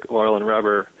synthetic oil and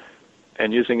rubber,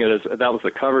 and using it as, that was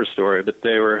the cover story. But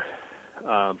they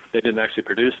didn't actually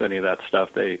produce any of that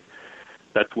stuff.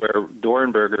 That's where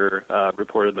Dornberger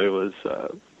reportedly was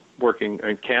working,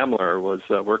 and Kamler was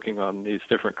working on these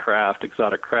different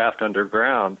exotic craft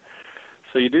underground.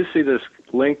 So you do see this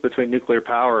link between nuclear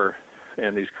power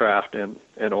and these craft and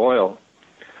oil.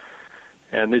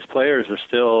 And these players are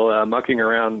still mucking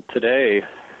around today.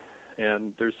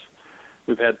 And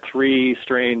we've had 3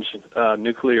 strange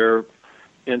nuclear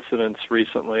incidents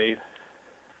recently.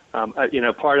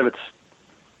 Part of it's,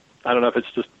 I don't know if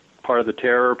it's just part of the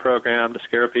terror program to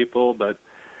scare people, but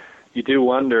you do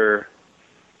wonder.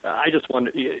 I just wonder.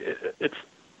 It's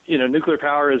nuclear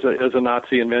power is a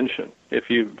Nazi invention if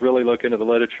you really look into the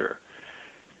literature,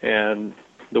 and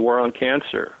the war on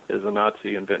cancer is a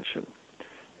Nazi invention,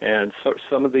 and so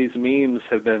some of these memes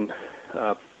have been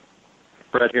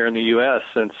spread here in the U.S.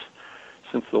 since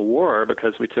the war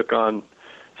because we took on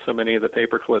so many of the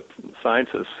paperclip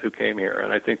scientists who came here,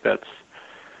 and I think that's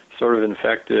sort of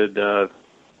infected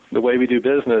the way we do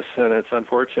business, and it's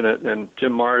unfortunate. And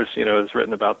Jim Marrs, has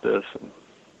written about this, and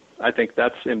I think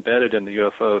that's embedded in the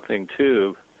UFO thing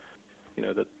too.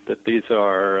 That these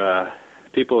are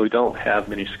people who don't have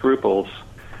many scruples,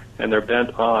 and they're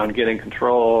bent on getting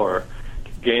control or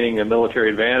gaining a military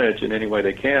advantage in any way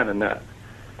they can, and that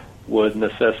would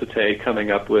necessitate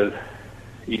coming up with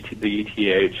the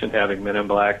ETH and having Men in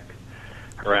Black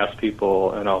harass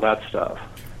people and all that stuff.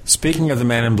 Speaking of the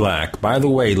Men in Black, by the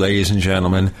way, ladies and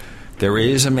gentlemen, there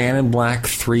is a Man in Black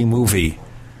 3 movie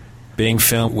being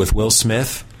filmed with Will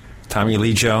Smith, Tommy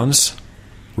Lee Jones,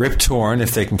 Rip Torn,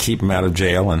 if they can keep him out of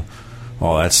jail and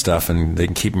all that stuff, and they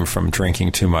can keep him from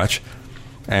drinking too much,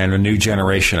 and a new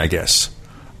generation, I guess,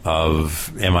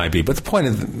 of MIB. But the point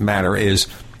of the matter is,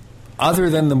 other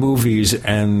than the movies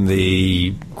and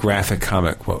the graphic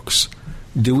comic books,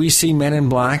 do we see Men in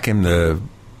Black in the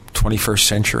 21st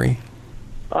century?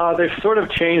 They've sort of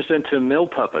changed into mill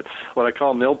puppets, what I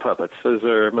call mill puppets. Those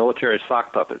are military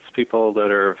sock puppets, people that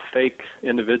are fake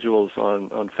individuals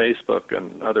on Facebook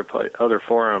and other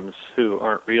forums who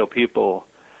aren't real people.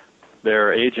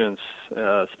 They're agents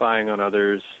spying on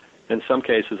others. In some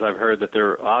cases, I've heard that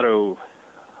they're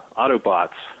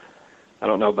Autobots. I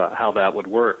don't know about how that would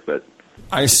work, but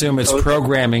I assume it's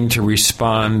programming to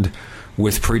respond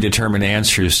with predetermined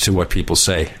answers to what people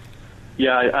say.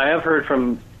 Yeah, I have heard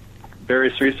from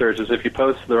various researchers, if you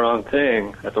post the wrong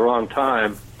thing at the wrong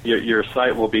time, your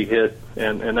site will be hit,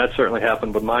 and that certainly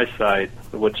happened with my site,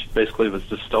 which basically was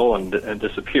just stolen and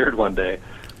disappeared one day.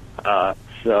 Must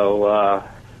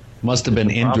have been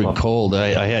Indrid Cold.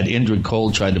 I had Indrid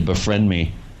Cold try to befriend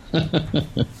me.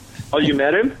 Oh, you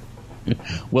met him?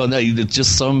 Well, no,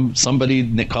 just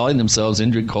somebody calling themselves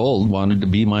Indrid Cold wanted to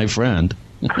be my friend.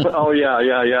 Oh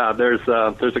yeah. There's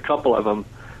a couple of them.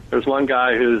 There's one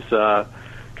guy who's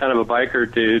kind of a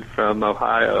biker dude from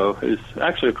Ohio who's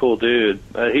actually a cool dude.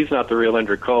 He's not the real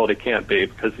Indrid Cold. He can't be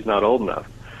because he's not old enough.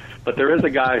 But there is a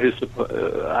guy who's,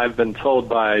 I've been told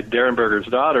by Derenberger's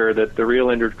daughter that the real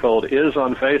Indrid Cold is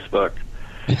on Facebook,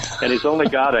 and he's only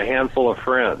got a handful of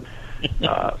friends.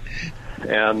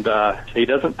 And he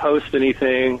doesn't post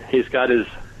anything. He says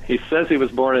he was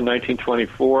born in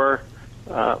 1924,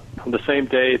 on the same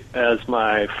date as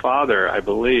my father, I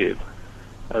believe,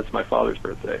 as my father's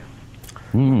birthday.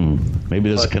 Maybe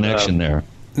there's a connection there.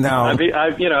 Now, I've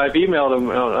emailed them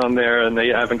on there, and they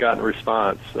haven't gotten a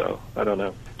response, so I don't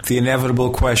know. The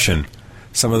inevitable question,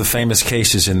 some of the famous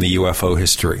cases in the UFO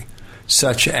history,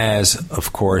 such as,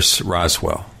 of course,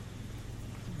 Roswell.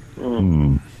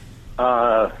 Boy,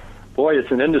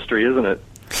 it's an industry, isn't it?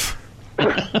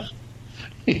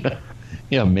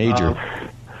 Yeah, major.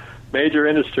 Major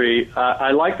industry. I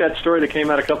like that story that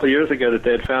came out a couple of years ago that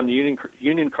they had found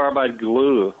Union carbide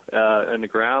glue in the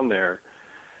ground there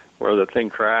where the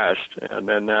thing crashed. And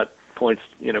then that points,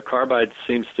 carbide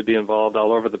seems to be involved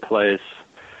all over the place.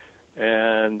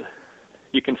 And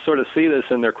you can sort of see this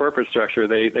in their corporate structure.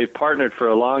 They partnered for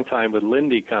a long time with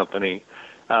Linde Company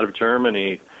out of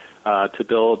Germany to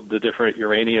build the different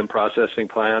uranium processing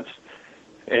plants.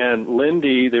 And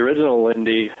Linde, the original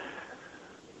Linde,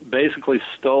 basically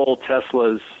stole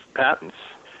Tesla's patents.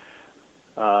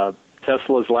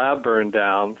 Tesla's lab burned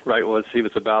down right as he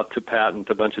was about to patent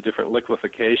a bunch of different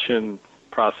liquefaction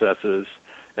processes,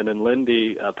 and then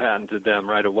Lindy patented them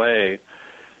right away.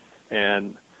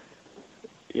 And,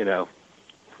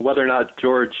 whether or not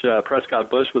George Prescott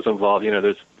Bush was involved,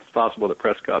 it's possible that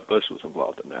Prescott Bush was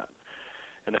involved in that.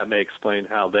 And that may explain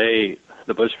how the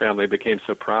Bush family became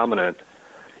so prominent,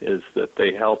 is that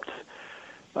they helped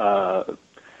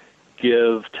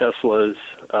give Tesla's,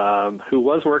 who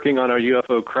was working on our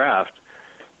UFO craft,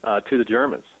 to the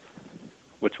Germans,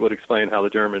 which would explain how the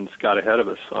Germans got ahead of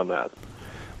us on that.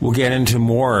 We'll get into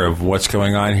more of what's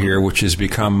going on here, which has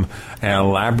become an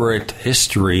elaborate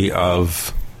history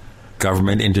of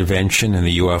government intervention in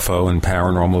the UFO and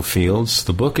paranormal fields.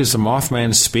 The book is The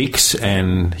Mothman Speaks,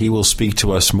 and he will speak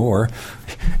to us more.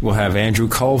 We'll have Andrew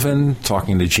Colvin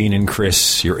talking to Gene and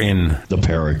Chris. You're in the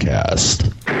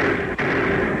Paracast.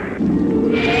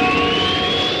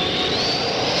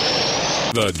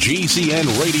 The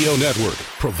GCN Radio Network,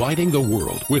 providing the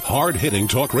world with hard-hitting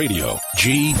talk radio.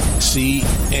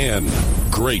 GCN.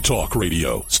 Great talk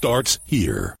radio starts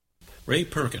here. Ray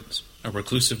Perkins, a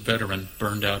reclusive veteran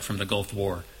burned out from the Gulf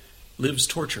War, lives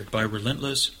tortured by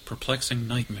relentless, perplexing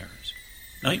nightmares.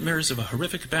 Nightmares of a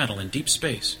horrific battle in deep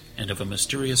space and of a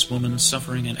mysterious woman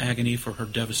suffering in agony for her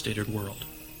devastated world.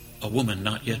 A woman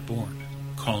not yet born,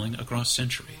 calling across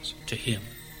centuries to him.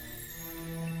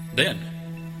 Then,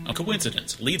 a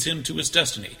coincidence leads him to his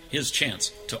destiny, his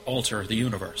chance to alter the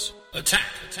universe. Attack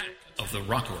of the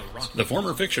Rockoids. The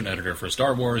former fiction editor for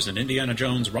Star Wars and Indiana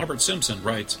Jones, Robert Simpson,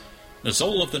 writes, "The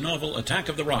soul of the novel Attack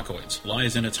of the Rockoids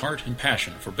lies in its heart and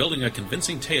passion for building a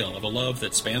convincing tale of a love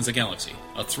that spans a galaxy.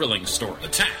 A thrilling story.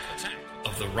 Attack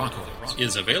of the Rockoids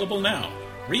is available now.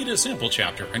 Read a sample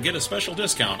chapter and get a special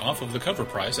discount off of the cover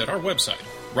price at our website,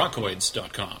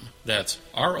 rockoids.com. That's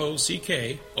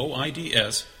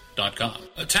ROCKOIDS.com.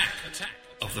 Attack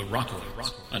of the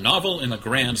Rockoids, a novel in the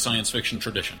grand science fiction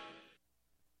tradition."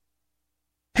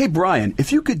 Hey Brian,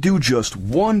 if you could do just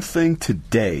one thing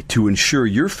today to ensure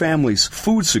your family's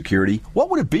food security, what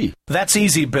would it be? That's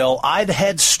easy, Bill. I'd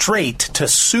head straight to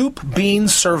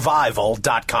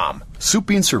soupbeansurvival.com.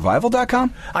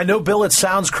 Soupbeansurvival.com? I know, Bill, it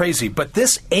sounds crazy, but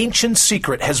this ancient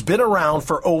secret has been around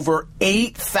for over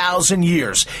 8,000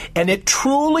 years, and it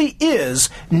truly is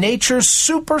nature's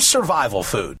super survival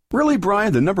food. Really,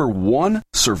 Brian? The number one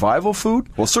survival food?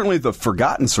 Well, certainly the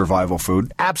forgotten survival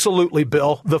food. Absolutely,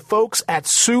 Bill. The folks at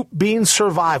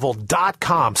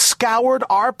soupbeansurvival.com scoured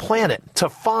our planet to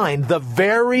find the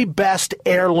very best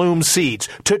heirloom seeds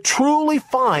to truly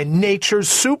find nature's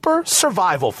super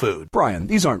survival food. Brian,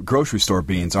 these aren't grocery store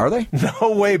beans, are they?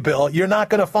 No way, Bill. You're not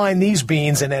going to find these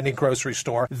beans in any grocery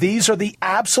store. These are the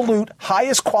absolute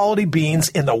highest quality beans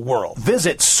in the world.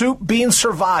 Visit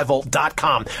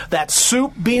soupbeansurvival.com. That's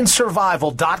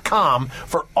soupbeansurvival.com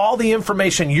for all the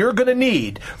information you're going to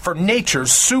need for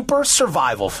nature's super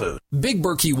survival food. Big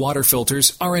Berkey water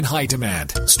filters are in high demand.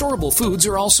 Storable foods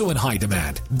are also in high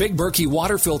demand.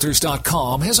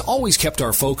 BigBerkeyWaterFilters.com has always kept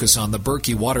our focus on the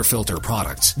Berkey water filter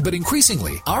products, but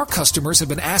increasingly, our customers have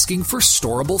been asking for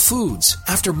storable foods.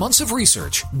 After months of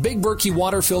research,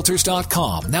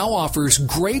 BigBerkeyWaterFilters.com now offers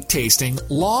great tasting,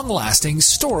 long-lasting,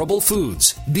 storable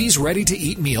foods. These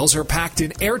ready-to-eat meals are packed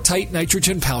in airtight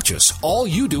nitrogen pouches. All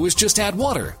you do is just add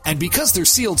water, and because they're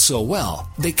sealed so well,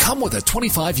 they come with a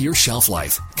 25-year shelf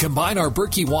life. Combine our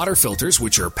Berkey water filters,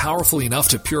 which are powerful enough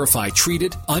to purify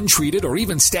treated, untreated, or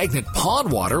even stagnant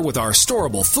pond water with our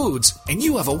storable foods, and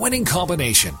you have a winning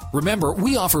combination. Remember,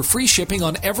 we offer free shipping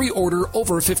on every order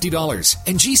over $50,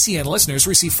 and GCN listeners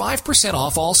receive 5%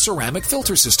 off all ceramic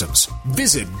filter systems.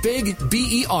 Visit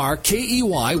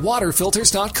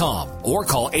BigBerkeyWaterFilters.com or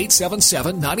call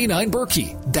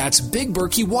 877-99-BERKEY. That's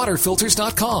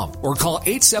BigBerkeyWaterFilters.com or call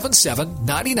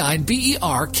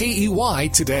 877-99-BERKEY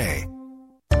today.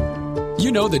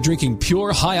 You know that drinking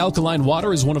pure, high-alkaline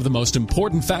water is one of the most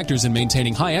important factors in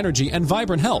maintaining high energy and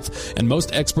vibrant health, and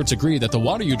most experts agree that the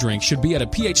water you drink should be at a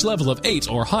pH level of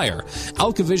 8 or higher.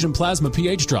 AlkaVision Plasma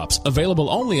pH Drops, available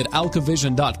only at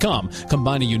alkavision.com,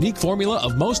 combine a unique formula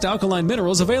of most alkaline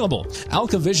minerals available.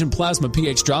 AlkaVision Plasma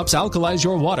pH Drops alkalize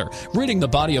your water, ridding the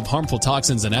body of harmful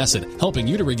toxins and acid, helping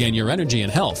you to regain your energy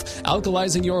and health.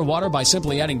 Alkalizing your water by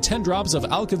simply adding 10 drops of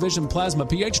AlkaVision Plasma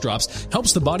pH Drops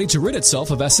helps the body to rid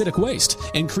itself of acidic waste.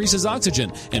 heart, increases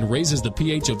oxygen, and raises the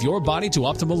pH of your body to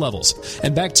optimal levels.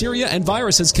 And bacteria and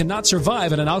viruses cannot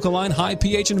survive in an alkaline high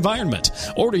pH environment.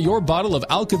 Order your bottle of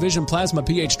AlkaVision Plasma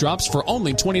pH drops for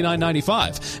only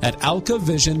 $29.95 at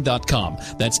alkavision.com.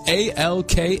 That's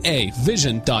ALKA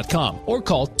Vision.com, or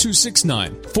call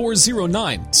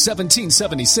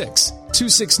 269-409-1776.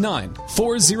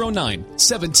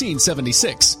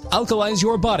 269-409-1776. Alkalize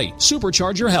your body.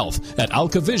 Supercharge your health at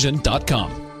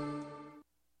alkavision.com.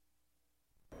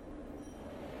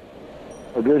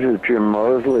 This is Jim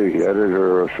Mosley,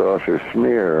 editor of Saucer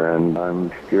Smear, and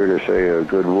I'm here to say a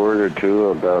good word or two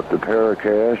about the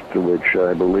Paracast, which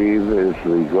I believe is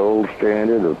the gold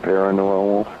standard of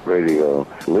paranormal radio.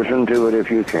 Listen to it if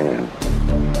you can.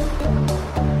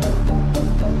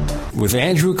 With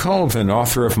Andrew Colvin,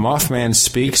 author of Mothman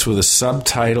Speaks, with a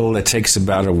subtitle that takes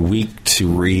about a week to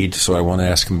read, so I won't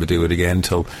ask him to do it again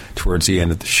until towards the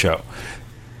end of the show.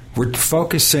 We're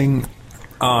focusing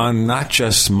on not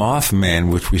just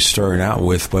Mothman, which we started out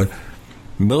with, but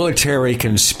military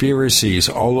conspiracies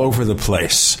all over the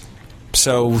place.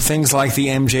 So things like the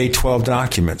MJ-12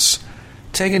 documents,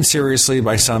 taken seriously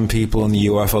by some people in the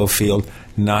UFO field,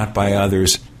 not by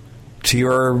others. To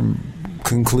your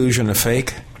conclusion, a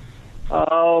fake?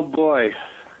 Oh, boy.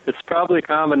 It's probably a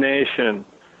combination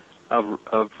of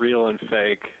real and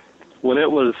fake. When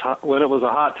it was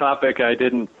a hot topic, I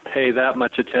didn't pay that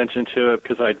much attention to it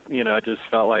because I just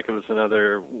felt like it was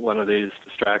another one of these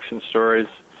distraction stories.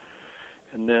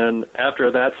 And then after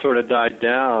that sort of died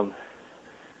down,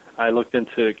 I looked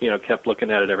into, kept looking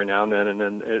at it every now and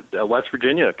then a West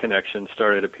Virginia connection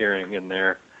started appearing in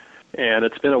there. And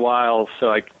it's been a while,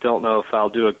 so I don't know if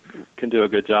can do a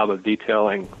good job of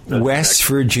detailing. West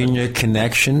Virginia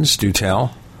connections, do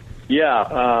tell.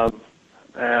 Yeah,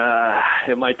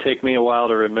 it might take me a while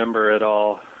to remember it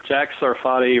all. Jack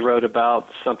Sarfati wrote about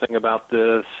something about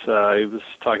this. He was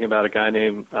talking about a guy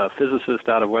named physicist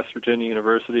out of West Virginia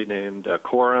University named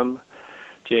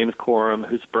James Coram,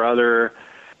 whose brother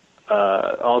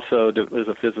also was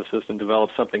a physicist and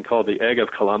developed something called the Egg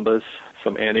of Columbus,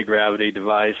 some anti-gravity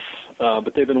device.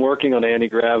 But they've been working on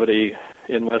anti-gravity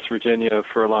in West Virginia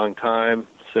for a long time.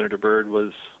 Senator Byrd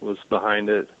was behind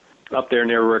it. Up there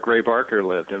near where Ray Barker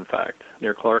lived, in fact,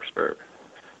 near Clarksburg.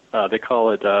 They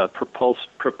call it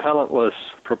propellantless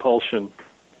propulsion.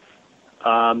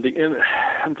 I'm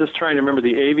just trying to remember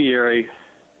the aviary.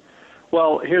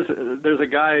 Well, there's a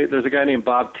guy named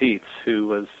Bob Tietz who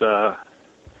was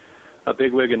a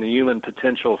bigwig in the Human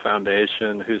Potential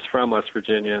Foundation, who's from West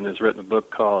Virginia and has written a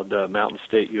book called Mountain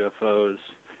State UFOs.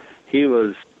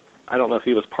 I don't know if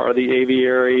he was part of the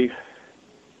aviary.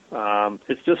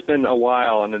 It's just been a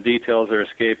while, and the details are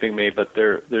escaping me, but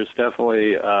there's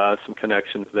definitely some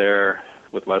connections there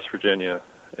with West Virginia.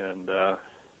 And,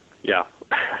 yeah,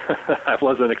 I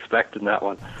wasn't expecting that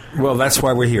one. Well, that's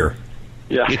why we're here.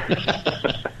 Yeah.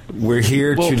 We're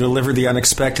here to deliver the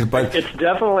unexpected, but it's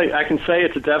definitely, I can say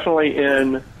it's definitely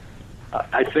in,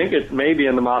 I think it may be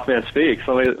in the Mothman Speaks.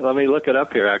 Let me look it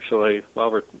up here, actually,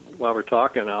 while we're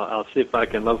talking. I'll see if I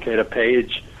can locate a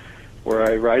page where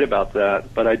I write about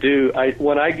that. But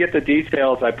when I get the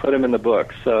details, I put them in the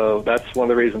book. So that's one of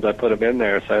the reasons I put them in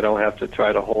there, so I don't have to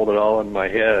try to hold it all in my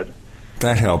head.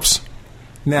 That helps.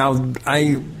 Now,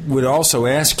 I would also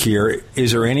ask here,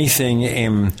 is there anything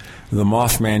in the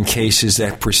Mothman cases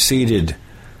that preceded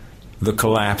the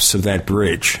collapse of that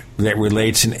bridge that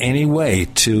relates in any way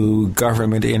to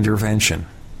government intervention?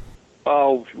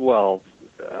 Oh, well,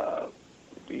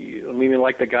 you mean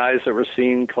like the guys that were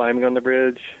seen climbing on the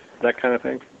bridge? That kind of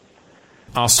thing?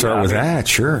 I'll start with that.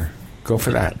 Sure, go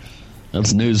for that.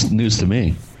 That's news to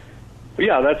me.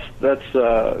 Yeah, that's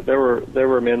there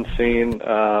were men seen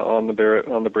on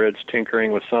the bridge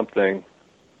tinkering with something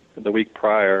the week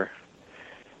prior.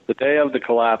 The day of the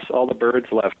collapse, all the birds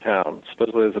left town.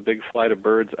 Supposedly, there's a big flight of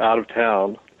birds out of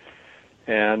town,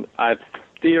 and I've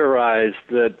theorized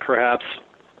that perhaps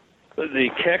the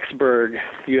Kecksburg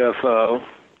UFO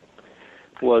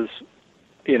was,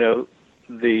 the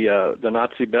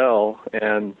Nazi bell,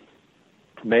 and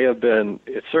may have been,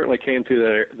 it certainly came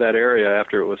through that area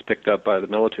after it was picked up by the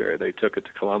military. They took it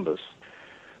to Columbus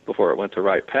before it went to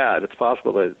Wright Pat. It's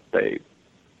possible that they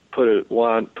put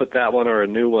that one or a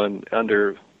new one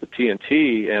under the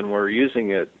TNT and were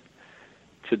using it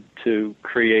to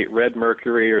create red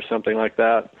mercury or something like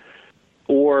that.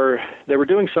 Or they were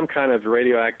doing some kind of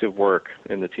radioactive work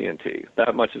in the TNT.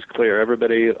 That much is clear.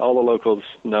 All the locals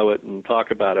know it and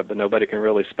talk about it, but nobody can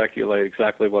really speculate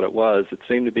exactly what it was. It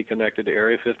seemed to be connected to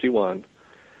Area 51.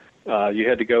 You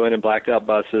had to go in blacked out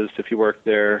buses if you worked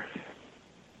there.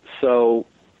 So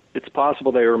it's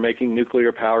possible they were making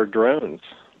nuclear-powered drones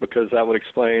because that would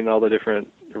explain all the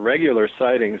different irregular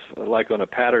sightings, like on a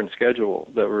pattern schedule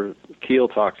that Keel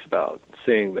talks about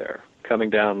seeing there, coming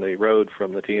down the road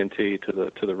from the TNT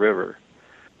to the river.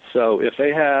 So if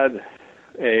they had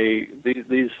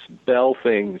these bell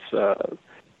things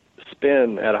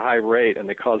spin at a high rate and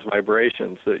they cause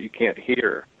vibrations that you can't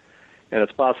hear, and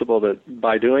it's possible that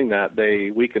by doing that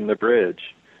they weaken the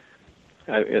bridge.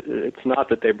 It's not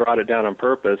that they brought it down on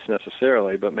purpose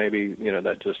necessarily, but maybe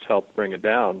that just helped bring it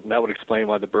down. And that would explain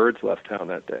why the birds left town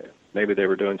that day. Maybe they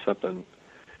were doing something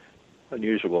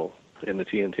unusual in the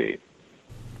TNT.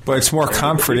 But it's more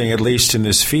comforting, at least in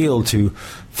this field, to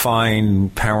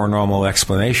find paranormal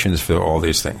explanations for all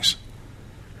these things.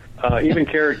 Even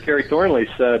Kerry Thornley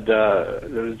said,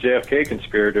 the JFK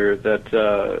conspirator,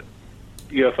 that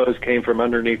UFOs came from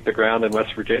underneath the ground in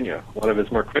West Virginia, one of his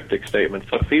more cryptic statements.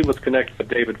 So if he was connected with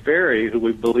David Ferry, who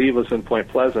we believe was in Point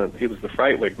Pleasant, he was the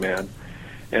Frightwig man,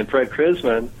 and Fred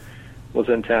Krisman was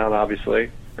in town,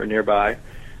 obviously, or nearby,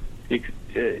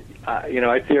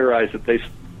 I theorize that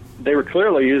they were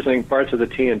clearly using parts of the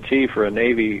TNT for a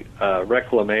Navy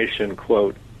reclamation,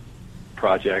 quote,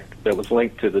 project that was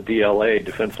linked to the DLA,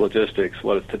 Defense Logistics,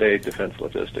 what is today Defense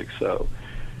Logistics. So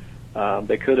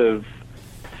they could have,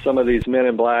 some of these men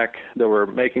in black that were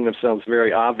making themselves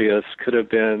very obvious could have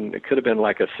been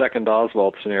like a second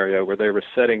Oswald scenario where they were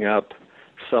setting up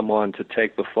someone to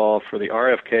take the fall for the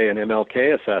RFK and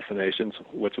MLK assassinations,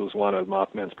 which was one of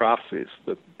Mothman's prophecies,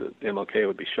 that MLK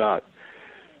would be shot.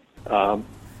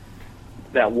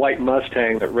 That white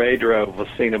Mustang that Ray drove was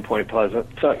seen in Point Pleasant.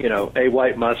 So, a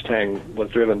white Mustang was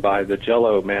driven by the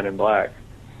Jell-O man in black,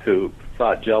 who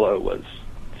thought Jell-O was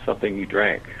something you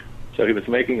drank. So he was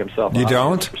making himself You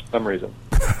don't? For some reason.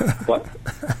 What?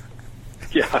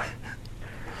 Yeah.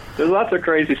 There's lots of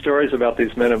crazy stories about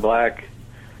these men in black,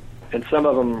 and some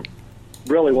of them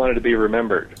really wanted to be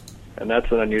remembered, and that's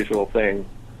an unusual thing.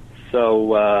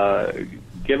 So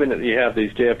given that you have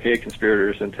these JFK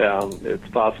conspirators in town, it's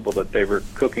possible that they were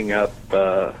cooking up.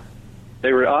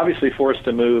 They were obviously forced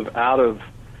to move out of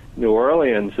New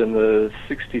Orleans in the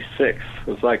 66. It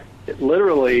was like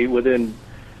literally within,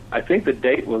 I think the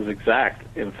date was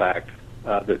exact, in fact,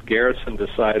 that Garrison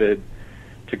decided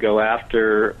to go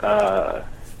after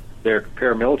their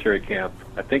paramilitary camp.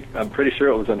 I'm pretty sure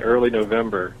it was in early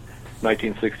November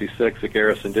 1966 that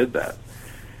Garrison did that.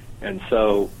 And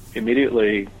so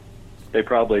immediately they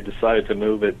probably decided to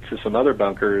move it to some other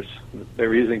bunkers. They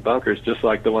were using bunkers just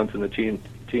like the ones in the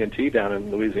TNT down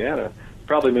in Louisiana.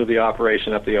 Probably moved the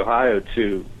operation up the Ohio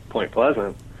to Point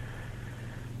Pleasant.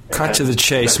 Cut to the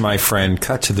chase, my friend.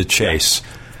 Cut to the chase.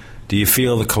 Do you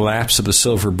feel the collapse of the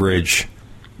Silver Bridge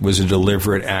was a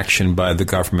deliberate action by the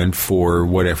government for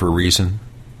whatever reason?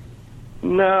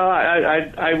 No,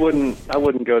 I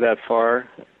wouldn't go that far.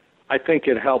 I think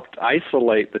it helped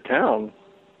isolate the town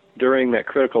during that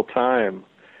critical time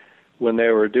when they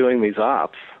were doing these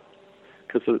ops,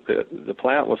 because the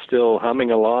plant was still humming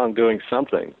along doing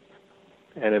something,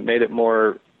 and it made it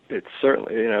more. It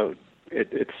certainly,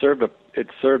 it served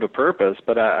a purpose,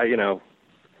 but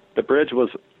the bridge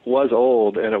was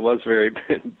old and it was very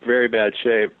very bad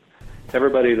shape.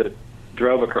 Everybody that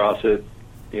drove across it,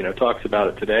 talks about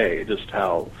it today, just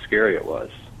how scary it was.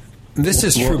 This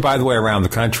is true, by the way, around the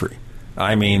country.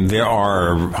 I mean, there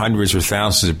are hundreds or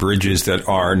thousands of bridges that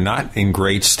are not in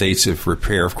great states of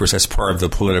repair. Of course, that's part of the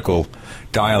political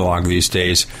dialogue these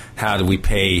days. How do we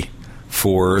pay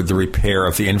for the repair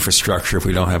of the infrastructure if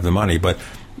we don't have the money? But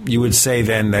you would say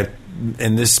then that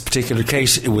in this particular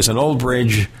case, it was an old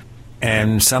bridge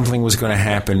and something was going to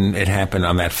happen. It happened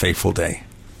on that fateful day.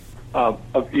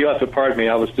 You have to pardon me.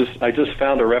 I just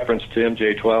found a reference to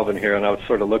MJ12 in here, and I was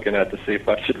sort of looking at to see if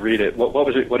I should read it. What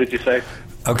was it? What did you say?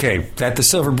 Okay, that the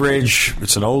Silver Bridge,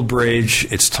 it's an old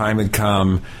bridge. Its time had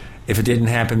come. If it didn't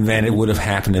happen then, it would have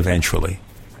happened eventually.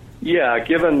 Yeah,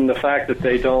 given the fact that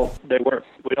we don't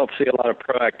see a lot of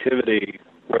proactivity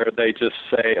where they just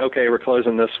say, okay, we're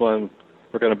closing this one,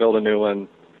 we're going to build a new one,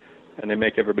 and they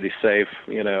make everybody safe.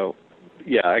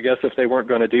 Yeah, I guess if they weren't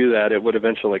going to do that, it would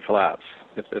eventually collapse.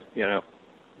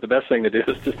 The best thing to do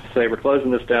is just to say we're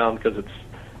closing this down because it's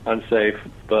unsafe.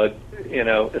 But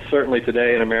certainly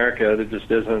today in America, there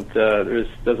just isn't. There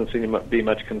doesn't seem to be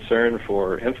much concern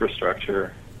for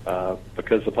infrastructure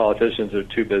because the politicians are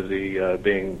too busy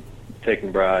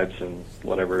taking bribes and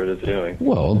whatever it is doing.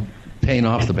 Well, paying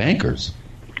off the bankers.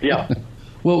 Yeah.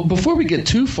 Well, before we get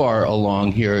too far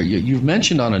along here, you've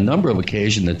mentioned on a number of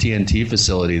occasions the TNT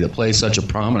facility that plays such a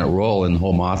prominent role in the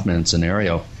whole Mothman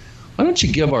scenario. Why don't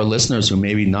you give our listeners who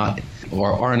maybe not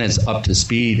or aren't as up to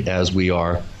speed as we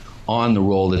are, on the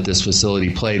role that this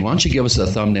facility played. Why don't you give us a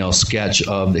thumbnail sketch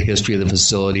of the history of the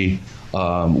facility,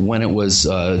 when it was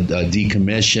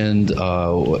decommissioned,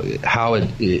 how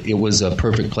it was a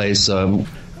perfect place? I'll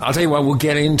tell you what, we'll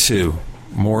get into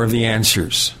more of the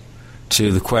answers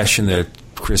to the question that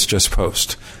Chris just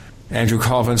posed. Andrew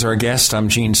Colvin's our guest. I'm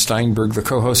Gene Steinberg. The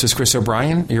co-host is Chris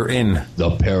O'Brien. You're in the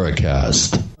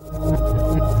Paracast.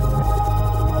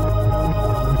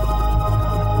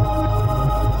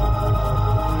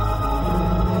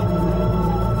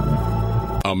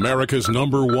 America's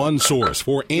 #1 source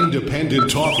for independent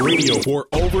talk radio for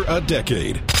over a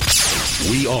decade.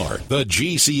 We are the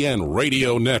GCN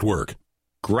Radio Network.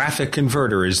 Graphic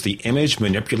Converter is the image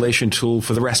manipulation tool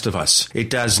for the rest of us. It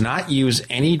does not use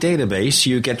any database.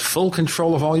 You get full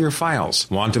control of all your files.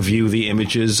 Want to view the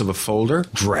images of a folder?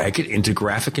 Drag it into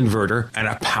Graphic Converter, and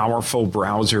a powerful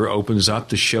browser opens up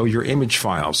to show your image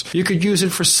files. You could use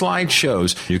it for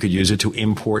slideshows. You could use it to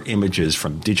import images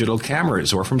from digital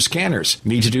cameras or from scanners.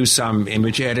 Need to do some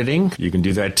image editing? You can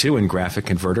do that too in Graphic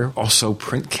Converter. Also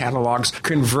print catalogs.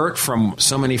 Convert from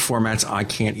so many formats I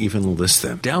can't even list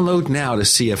them. Download now to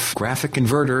see if Graphic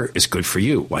Converter is good for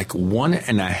you, like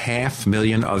 1.5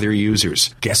 million other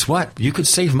users. Guess what? You could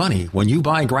save money when you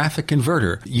buy Graphic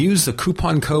Converter. Use the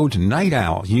coupon code Night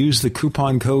Owl. Use the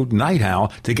coupon code Night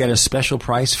Owl to get a special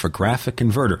price for Graphic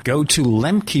Converter. Go to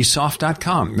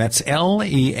lemkesoft.com. That's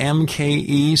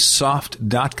LEMKE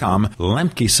soft.com.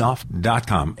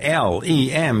 lemkesoft.com.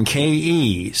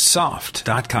 LEMKE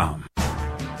soft.com.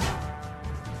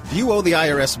 If you owe the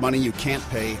IRS money you can't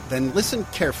pay, then listen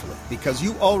carefully, because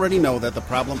you already know that the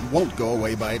problem won't go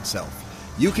away by itself.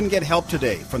 You can get help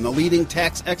today from the leading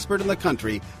tax expert in the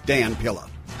country, Dan Pilla.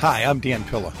 Hi, I'm Dan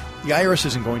Pilla. The IRS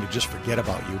isn't going to just forget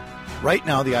about you. Right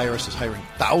now, the IRS is hiring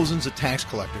thousands of tax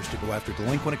collectors to go after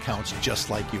delinquent accounts just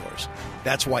like yours.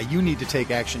 That's why you need to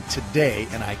take action today,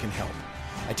 and I can help.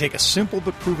 I take a simple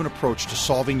but proven approach to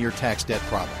solving your tax debt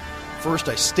problem. First,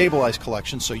 I stabilize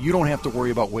collections so you don't have to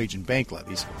worry about wage and bank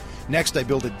levies. Next, I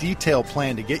build a detailed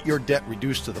plan to get your debt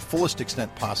reduced to the fullest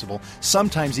extent possible,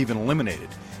 sometimes even eliminated.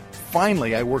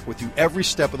 Finally, I work with you every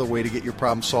step of the way to get your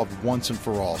problem solved once and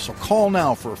for all. So call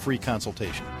now for a free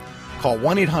consultation. Call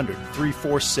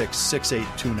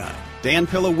 1-800-346-6829. Dan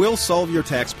Pilla will solve your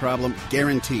tax problem,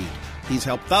 guaranteed. He's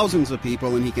helped thousands of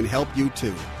people, and he can help you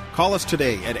too. Call us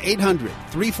today at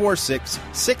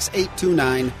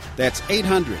 800-346-6829. That's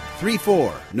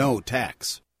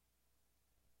 800-34-NO-TAX.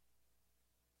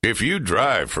 If you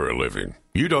drive for a living,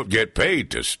 you don't get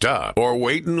paid to stop or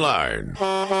wait in line.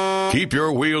 Keep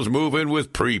your wheels moving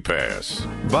with Pre-Pass.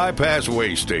 Bypass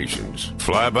way stations,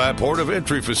 fly-by port of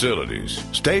entry facilities.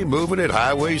 Stay moving at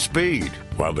highway speed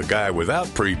while the guy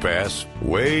without Pre-Pass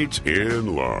waits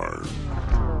in line.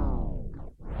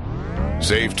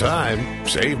 Save time,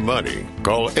 save money.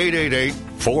 Call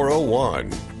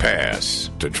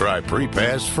 888-401-PASS to try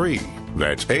Pre-Pass free.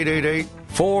 That's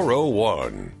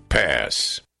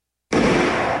 888-401-PASS.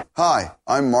 Hi,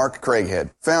 I'm Mark Craighead,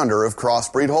 founder of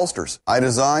Crossbreed Holsters. I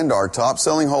designed our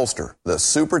top-selling holster, the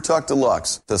Super Tuck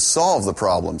Deluxe, to solve the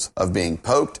problems of being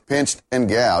poked, pinched, and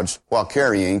gouged while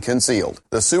carrying concealed.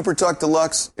 The Super Tuck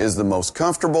Deluxe is the most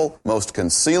comfortable, most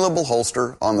concealable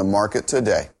holster on the market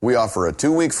today. We offer a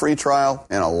 2-week free trial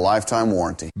and a lifetime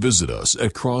warranty. Visit us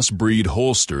at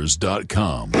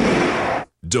crossbreedholsters.com.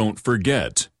 Don't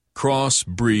forget,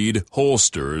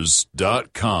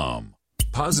 crossbreedholsters.com.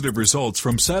 Positive results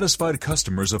from satisfied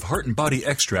customers of Heart and Body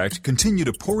Extract continue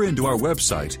to pour into our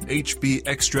website,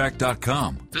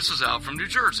 hbextract.com. This is Al from New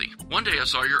Jersey. One day I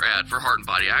saw your ad for Heart and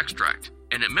Body Extract,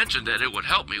 and it mentioned that it would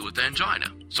help me with angina,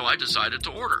 so I decided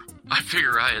to order. I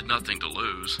figure I had nothing to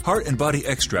lose. Heart and Body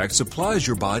Extract supplies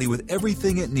your body with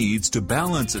everything it needs to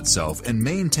balance itself and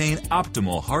maintain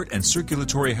optimal heart and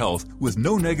circulatory health with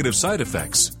no negative side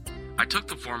effects. I took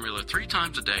the formula 3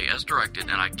 times a day as directed,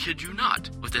 and I kid you not,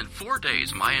 within 4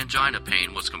 days my angina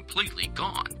pain was completely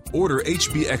gone. Order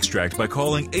HB Extract by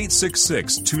calling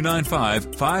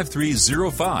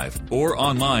 866-295-5305 or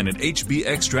online at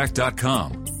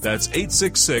hbextract.com. That's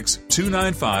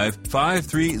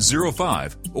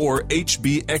 866-295-5305 or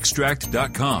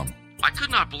hbextract.com. I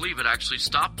could not believe it actually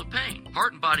stopped the pain.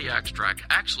 Heart and Body Extract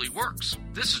actually works.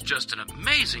 This is just an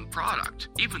amazing product.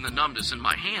 Even the numbness in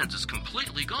my hands is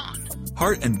completely gone.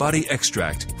 Heart and Body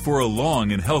Extract for a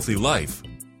long and healthy life.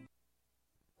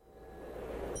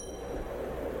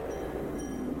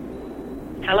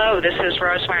 Hello, this is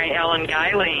Rosemary Ellen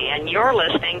Guiley, and you're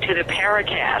listening to the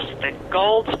Paracast, the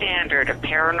gold standard of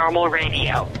paranormal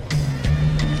radio.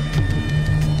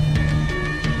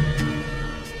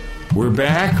 We're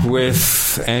back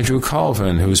with Andrew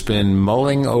Colvin, who's been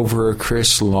mulling over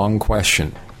Chris' long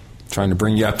question. trying to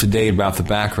bring you up to date about the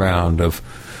background of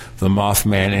the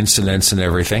Mothman incidents and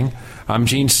everything. I'm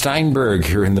Gene Steinberg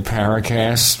here in the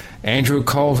Paracast. Andrew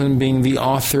Colvin being the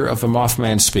author of The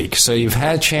Mothman Speaks. So you've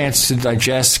had a chance to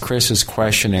digest Chris's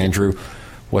question, Andrew.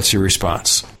 What's your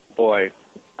response? Boy,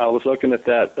 I was looking at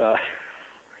that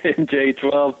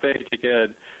J12 page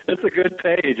again. It's a good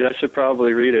page. I should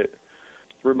probably read it.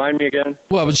 Remind me again?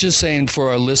 Well, I was just saying for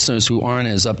our listeners who aren't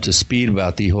as up to speed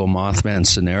about the whole Mothman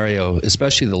scenario,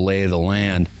 especially the lay of the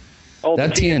land,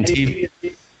 that TNT...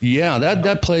 Yeah,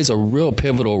 that plays a real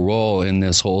pivotal role in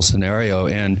this whole scenario.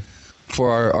 And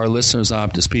for our listeners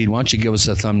up to speed, why don't you give us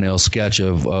a thumbnail sketch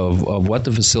of what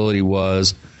the facility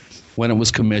was, when it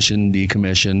was commissioned,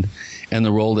 decommissioned, and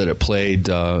the role that it played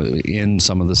in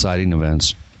some of the sighting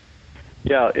events?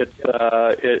 Yeah,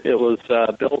 it was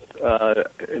built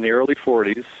in the early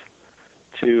 40s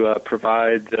to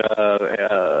provide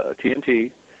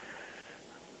TNT,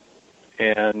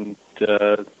 and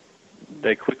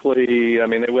they quickly,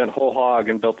 they went whole hog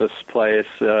and built this place.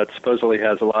 It supposedly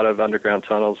has a lot of underground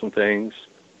tunnels and things.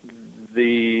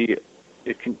 It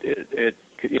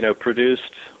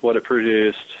produced what it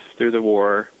produced through the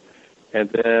war, and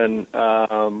then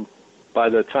by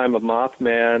the time of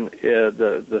Mothman,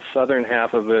 the southern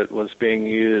half of it was being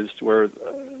used where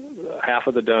half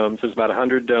of the domes, there's about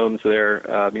 100 domes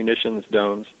there, munitions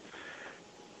domes.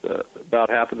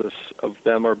 About half of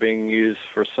them are being used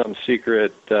for some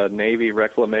secret Navy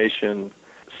reclamation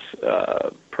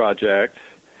project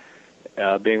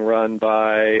being run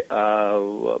by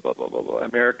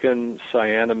American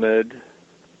Cyanamid.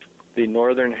 The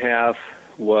northern half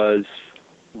was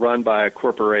run by a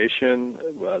corporation,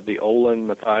 the Olin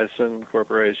Matthiessen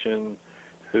Corporation,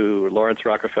 who Lawrence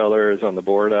Rockefeller is on the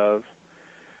board of.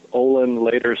 Olin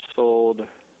later sold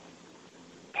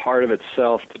part of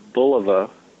itself to Bulova,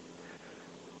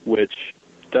 which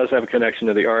does have a connection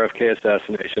to the RFK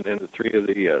assassination, and the three of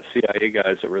the CIA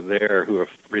guys that were there who have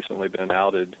recently been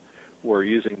outed were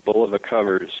using Bulova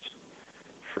covers,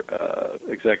 for,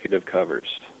 executive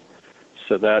covers.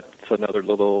 So that's another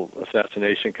little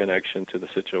assassination connection to the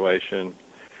situation.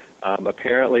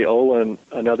 Apparently Olin,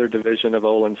 another division of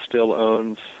Olin, still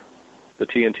owns the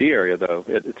TNT area, though.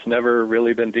 It's never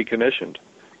really been decommissioned.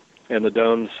 And the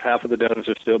domes, half of the domes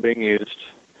are still being used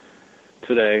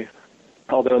today.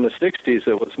 Although in the 60s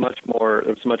there was much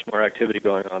more activity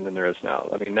going on than there is now.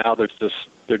 I mean, now they're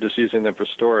just using them for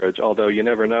storage, although you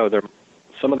never know.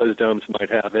 Some of those domes might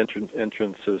have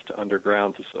entrances to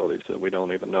underground facilities that we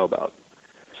don't even know about.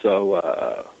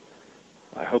 So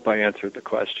I hope I answered the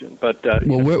question. But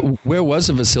where was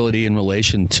the facility in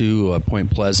relation to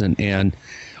Point Pleasant? And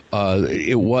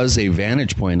it was a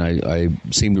vantage point, I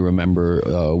seem to remember,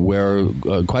 where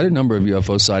quite a number of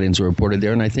UFO sightings were reported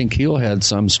there. And I think Keel had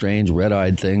some strange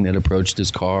red-eyed thing that approached his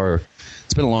car.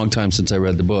 It's been a long time since I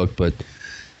read the book, but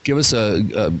give us a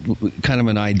kind of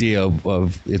an idea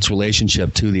of its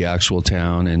relationship to the actual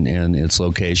town and its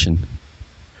location.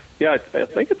 Yeah, I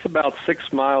think it's about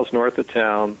 6 miles north of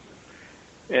town,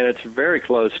 and it's very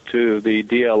close to the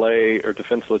DLA, or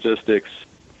Defense Logistics,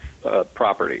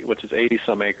 property, which is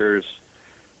 80-some acres.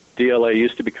 DLA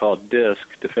used to be called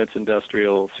DISC, Defense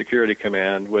Industrial Security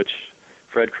Command, which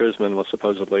Fred Krisman was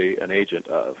supposedly an agent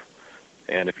of.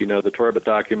 And if you know the Torbett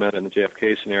document and the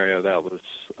JFK scenario, that was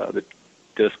the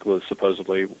DISC was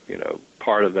supposedly,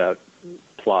 part of that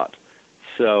plot.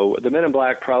 So the Men in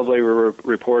Black probably were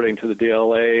reporting to the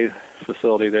DLA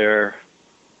facility there.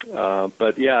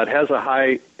 But yeah, it has a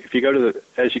high, if you go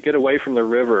as you get away from the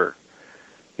river,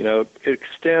 it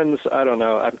extends, I don't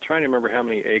know, I'm trying to remember how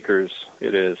many acres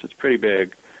it is. It's pretty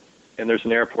big. And there's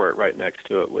an airport right next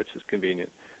to it, which is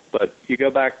convenient. But you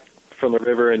go back from the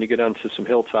river and you get onto some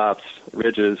hilltops,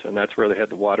 ridges, and that's where they had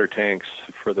the water tanks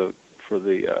for the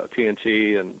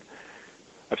TNT, and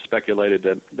I've speculated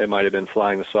that they might have been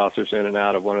flying the saucers in and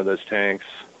out of one of those tanks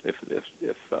if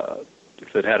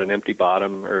it had an empty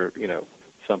bottom or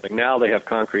something. Now they have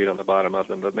concrete on the bottom of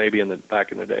them, but maybe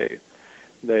back in the day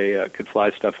they could fly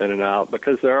stuff in and out,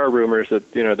 because there are rumors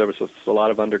that there was a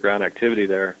lot of underground activity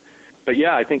there. But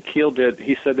yeah, I think Keel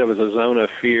he said there was a zone of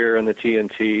fear in the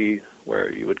TNT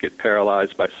where you would get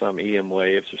paralyzed by some EM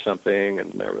waves or something,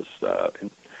 and there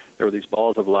were these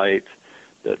balls of light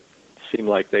that seemed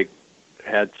like they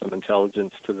had some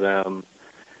intelligence to them,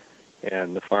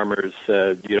 and the farmers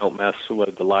said you don't mess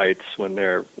with the lights when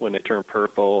they turn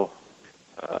purple.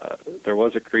 There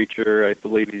was a creature, I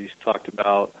believe he talked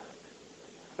about.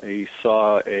 He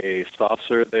saw a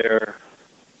saucer there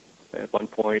at one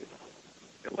point.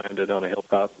 It landed on a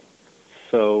hilltop.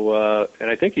 So, and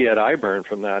I think he had eye burn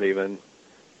from that even,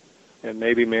 and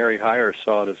maybe Mary Hire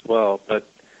saw it as well. But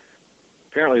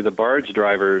apparently the barge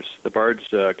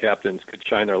captains could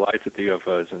shine their lights at the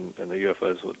UFOs, and the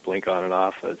UFOs would blink on and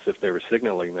off as if they were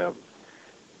signaling them.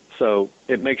 So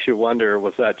it makes you wonder,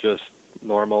 was that just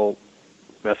normal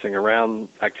messing around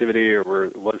activity, or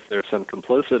was there some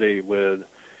complicity with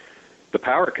the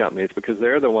power companies, because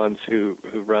they're the ones who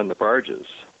run the barges?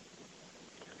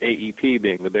 AEP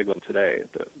being the big one today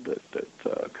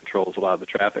that controls a lot of the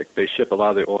traffic. They ship a lot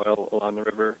of the oil along the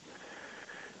river.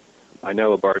 I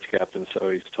know a barge captain, so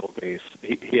he's told me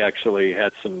he actually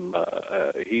had some.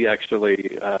 He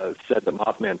actually said that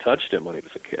Mothman touched him when he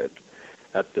was a kid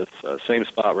at this same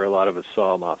spot where a lot of us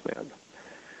saw Mothman.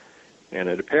 And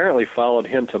it apparently followed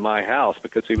him to my house,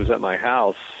 because he was at my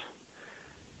house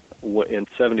in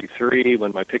 '73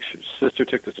 when my sister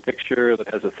took this picture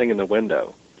that has a thing in the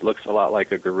window. It looks a lot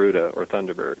like a Garuda or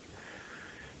Thunderbird.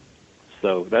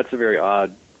 So that's a very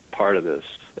odd part of this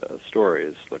story,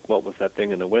 is like, what was that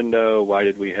thing in the window? Why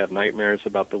did we have nightmares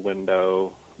about the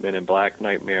window? Men in Black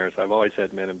nightmares. I've always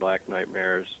had Men in Black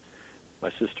nightmares.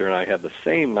 My sister and I have the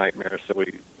same nightmares, so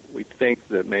we think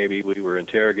that maybe we were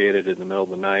interrogated in the middle of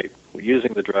the night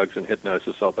using the drugs and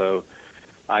hypnosis, although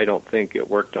I don't think it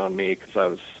worked on me because I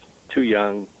was too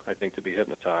young, I think, to be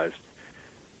hypnotized.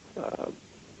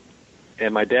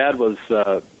 And my dad was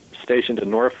stationed in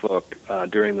Norfolk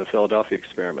during the Philadelphia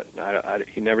experiment.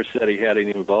 He never said he had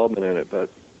any involvement in it, but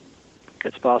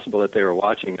it's possible that they were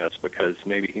watching us because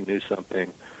maybe he knew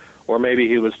something, or maybe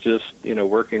he was just,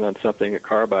 working on something at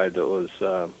Carbide that was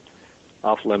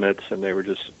off limits, and they were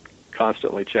just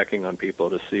constantly checking on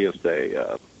people to see if they,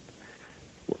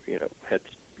 had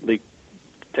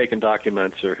taken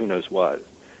documents or who knows what.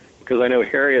 Because I know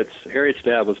Harriet's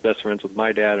dad was best friends with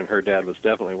my dad, and her dad was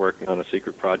definitely working on a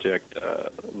secret project,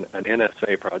 an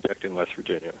NSA project in West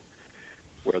Virginia,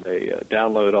 where they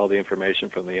download all the information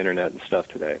from the internet and stuff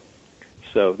today.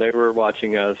 So they were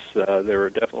watching us. There were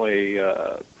definitely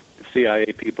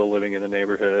CIA people living in the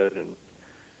neighborhood, and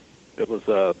it was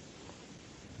a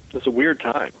weird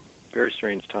time, very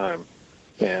strange time.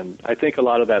 And I think a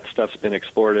lot of that stuff's been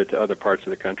exported to other parts of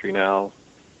the country now.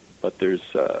 But there's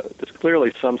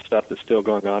clearly some stuff that's still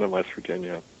going on in West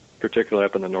Virginia, particularly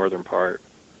up in the northern part,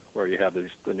 where you have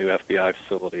the new FBI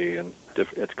facility, and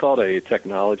it's called a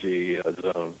technology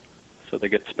zone. So they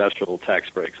get special tax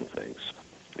breaks and things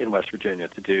in West Virginia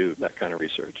to do that kind of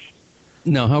research.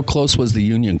 Now, how close was the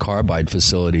Union Carbide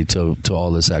facility to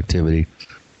all this activity?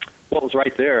 Well, it was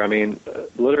right there. I mean,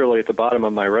 literally at the bottom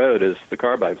of my road is the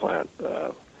carbide plant.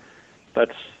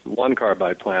 That's one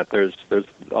carbide plant. There's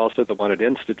also the one at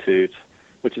Institute,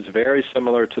 which is very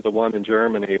similar to the one in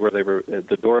Germany, where they were at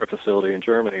the Dora facility in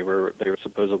Germany, where they were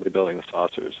supposedly building the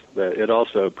saucers. It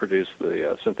also produced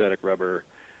the synthetic rubber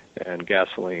and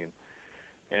gasoline,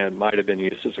 and might have been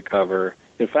used as a cover.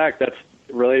 In fact, that's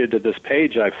related to this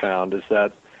page I found, is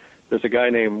that there's a guy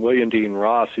named William Dean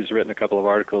Ross who's written a couple of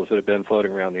articles that have been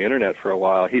floating around the internet for a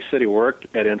while. He said he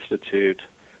worked at Institute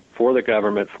for the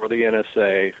government, for the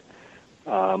NSA,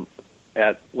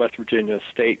 at West Virginia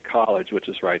State College, which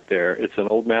is right there. It's an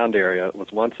old mound area. It was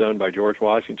once owned by George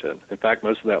Washington. In fact,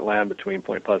 most of that land between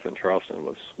Point Pleasant and Charleston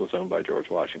was owned by George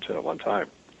Washington at one time.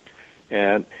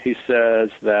 And he says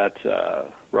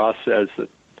that, Ross says that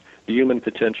the Human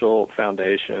Potential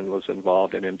Foundation was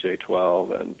involved in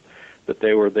MJ-12, and that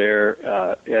they were there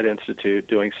at Institute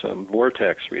doing some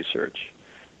vortex research,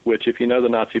 which, if you know the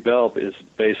Nazi belt, is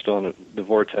based on the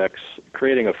vortex,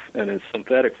 creating a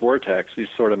synthetic vortex. He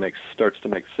sort of starts to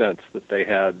make sense that they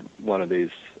had one of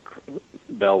these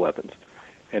Bell weapons.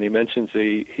 And he mentions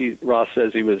Ross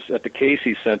says he was at the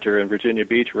Casey Center in Virginia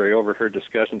Beach, where he overheard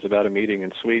discussions about a meeting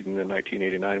in Sweden in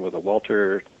 1989 with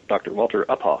Dr. Walter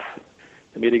Uphoff.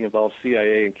 The meeting involved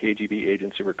CIA and KGB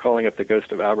agents who were calling up the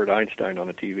ghost of Albert Einstein on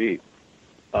a TV.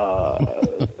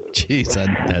 Jeez,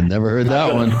 I'd never heard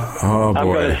that one. Oh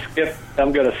boy!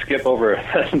 I'm going to skip over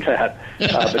that.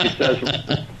 But he says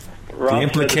the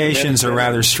implications are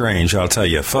rather strange. I'll tell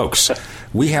you, folks.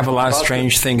 We have a lot of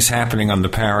strange things happening on the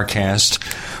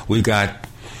Paracast. We've got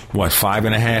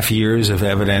 5.5 years of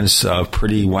evidence of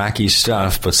pretty wacky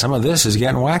stuff, but some of this is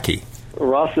getting wacky.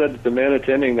 Ross said that the men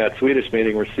attending that Swedish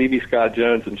meeting were C.B. Scott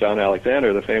Jones and John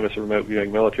Alexander, the famous remote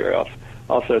viewing military officer.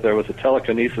 Also, there was a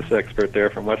telekinesis expert there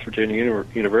from West Virginia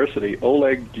University,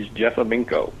 Oleg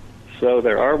Jefamenko. So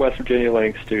there are West Virginia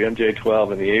links to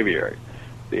MJ-12 and the Aviary.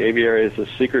 The Aviary is a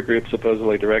secret group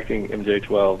supposedly directing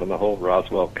MJ-12 and the whole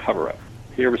Roswell cover-up.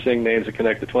 Here we're seeing names that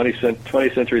connect the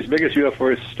 20th century's biggest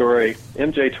UFO story,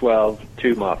 MJ-12,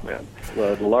 to Mothman.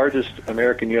 The largest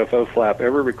American UFO flap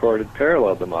ever recorded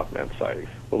paralleled the Mothman sighting.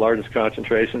 The largest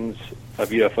concentrations of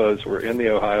UFOs were in the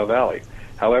Ohio Valley.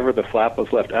 However, the flap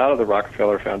was left out of the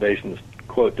Rockefeller Foundation's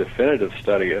quote, definitive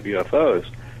study of UFOs,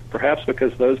 perhaps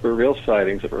because those were real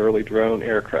sightings of early drone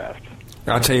aircraft.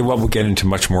 I'll tell you what, we'll get into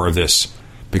much more of this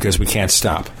because we can't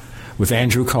stop. With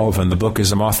Andrew Colvin, the book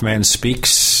is The Mothman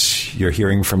Speaks. You're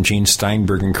hearing from Gene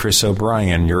Steinberg and Chris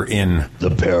O'Brien. You're in the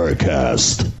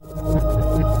Paracast.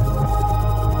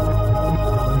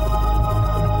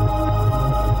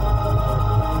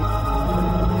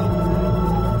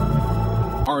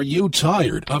 Are you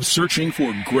tired of searching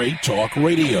for great talk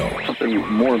radio? Something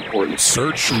more important.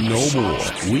 Search no more.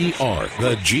 We are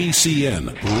the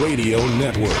GCN Radio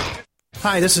Network.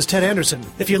 Hi, this is Ted Anderson.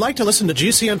 If you'd like to listen to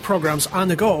GCN programs on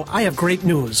the go, I have great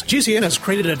news. GCN has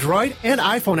created a Droid and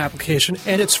iPhone application,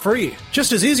 and it's free.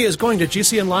 Just as easy as going to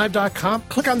GCNlive.com,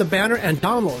 click on the banner, and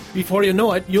download. Before you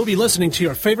know it, you'll be listening to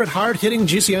your favorite hard-hitting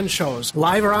GCN shows,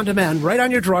 live or on demand, right on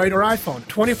your Droid or iPhone,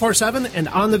 24/7 and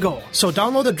on the go. So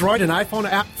download the Droid and iPhone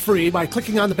app free by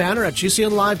clicking on the banner at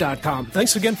GCNlive.com.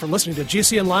 Thanks again for listening to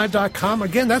GCNlive.com.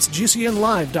 Again, that's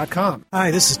GCNlive.com.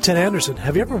 Hi, this is Ted Anderson.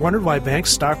 Have you ever wondered why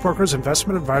banks, stockbrokers,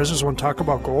 investment advisors won't talk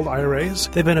about gold IRAs?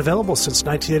 They've been available since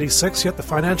 1986, yet the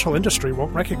financial industry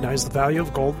won't recognize the value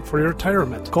of gold for your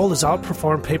retirement. Gold has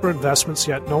outperformed paper investments,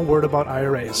 yet no word about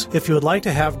IRAs. If you would like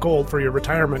to have gold for your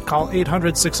retirement, call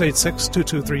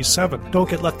 800-686-2237. Don't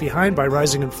get left behind by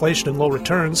rising inflation and low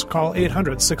returns. Call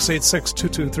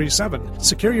 800-686-2237.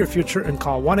 Secure your future and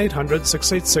call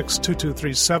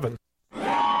 1-800-686-2237.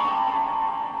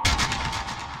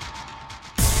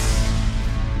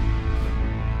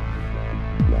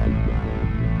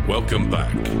 Welcome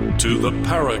back to the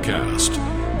Paracast,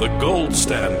 the gold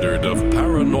standard of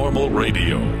paranormal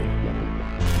radio.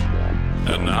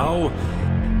 And now,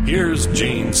 here's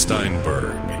Gene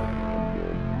Steinberg.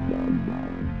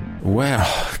 Well,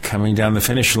 coming down the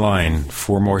finish line,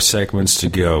 4 more segments to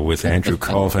go with Andrew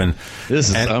Colvin.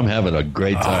 I'm having a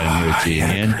great time here,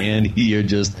 Gene. And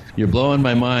you're blowing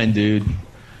my mind, dude.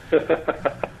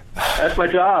 That's my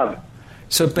job.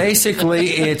 So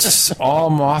basically, it's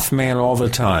all Mothman all the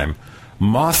time.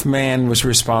 Mothman was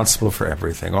responsible for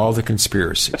everything, all the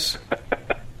conspiracies.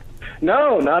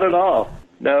 No, not at all.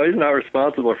 No, he's not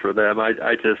responsible for them.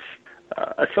 I just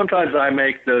sometimes I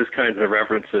make those kinds of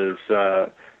references.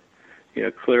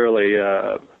 Clearly,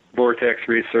 vortex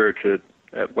research at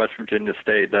West Virginia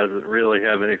State doesn't really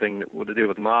have anything to do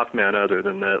with Mothman, other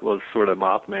than that it was sort of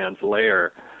Mothman's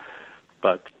lair.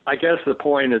 But I guess the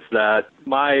point is that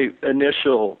my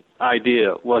initial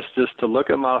idea was just to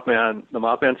look at the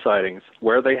Mothman sightings,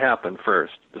 where they happened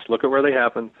first. Just look at where they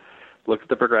happened, look at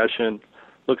the progression,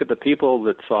 look at the people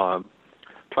that saw them,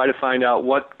 try to find out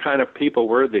what kind of people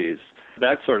were these,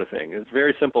 that sort of thing. It's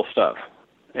very simple stuff.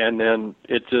 And then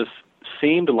it just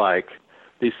seemed like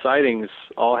these sightings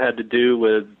all had to do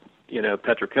with,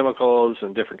 petrochemicals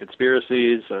and different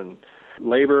conspiracies and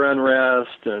labor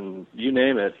unrest and you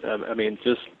name it. I mean,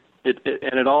 just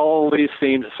it always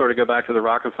seemed to sort of go back to the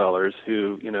Rockefellers,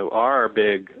 who are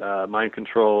big mind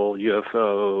control,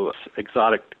 UFO,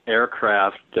 exotic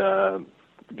aircraft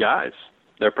guys.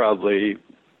 They're probably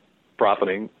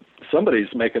profiting.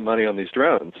 Somebody's making money on these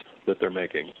drones that they're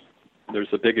making.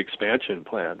 There's a big expansion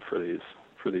plan for these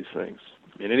things.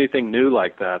 I mean, anything new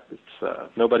like that,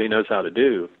 nobody knows how to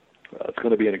do. It's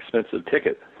going to be an expensive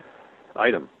ticket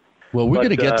item. Well, we're going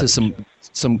to get to some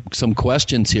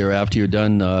questions here after you're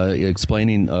done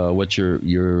explaining what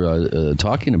you're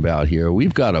talking about here.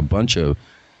 We've got a bunch of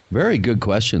very good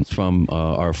questions from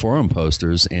our forum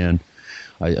posters, and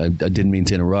I didn't mean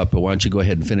to interrupt, but why don't you go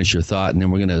ahead and finish your thought, and then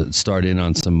we're going to start in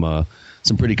on some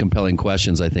pretty compelling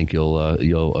questions. I think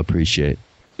you'll appreciate.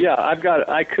 Yeah,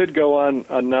 I could go on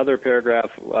another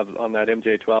paragraph on that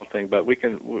MJ12 thing, but we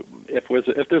can. If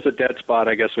there's a dead spot,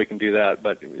 I guess we can do that.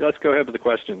 But let's go ahead with the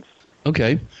questions.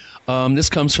 Okay. This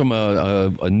comes from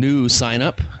a new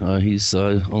sign-up. He's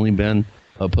only been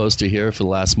a poster here for the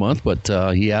last month, but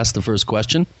he asked the first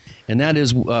question, and that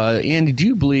is, Andy, do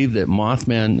you believe that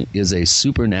Mothman is a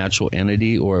supernatural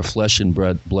entity or a flesh and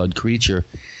blood creature?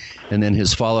 And then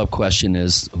his follow-up question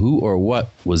is, who or what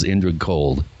was Indrid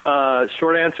Cold?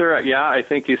 Short answer, yeah, I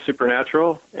think he's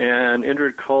supernatural. And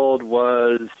Indrid Cold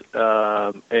was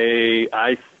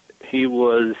he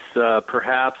was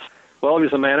perhaps, well, he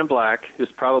was a man in black. He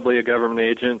was probably a government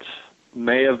agent,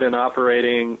 may have been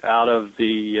operating out of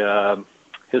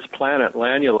his planet,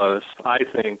 Lanulos, I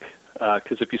think,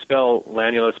 because if you spell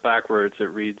Lanulos backwards, it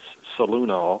reads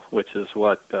Solunal, which is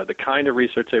what the kind of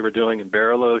research they were doing in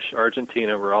Bariloche,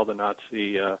 Argentina, where a lot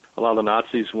of the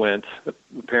Nazis went.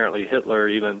 Apparently Hitler,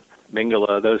 even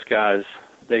Mengele, those guys.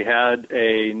 They had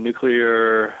a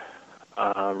nuclear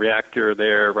reactor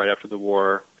there right after the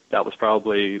war. That was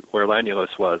probably where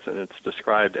Lanulos was, and it's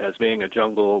described as being a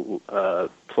jungle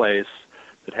place.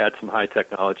 that had some high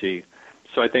technology.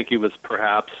 So I think he was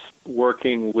perhaps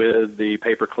working with the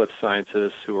paperclip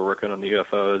scientists who were working on the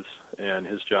UFOs, and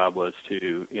his job was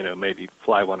to, maybe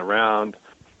fly one around,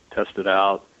 test it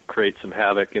out, create some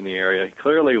havoc in the area. He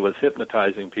clearly was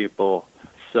hypnotizing people,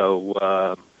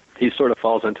 so he sort of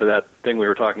falls into that thing we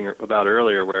were talking about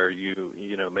earlier, where you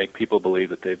make people believe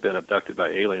that they've been abducted by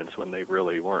aliens when they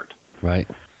really weren't. Right.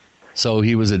 So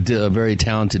he was a very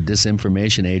talented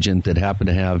disinformation agent that happened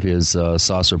to have his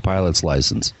saucer pilot's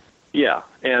license. Yeah,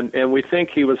 and we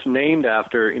think he was named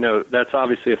after, that's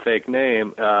obviously a fake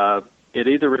name. It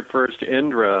either refers to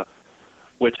Indra,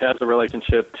 which has a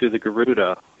relationship to the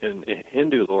Garuda in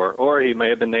Hindu lore, or he may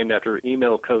have been named after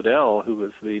Emil Codell, who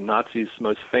was the Nazis'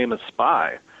 most famous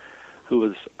spy, who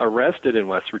was arrested in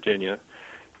West Virginia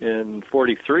in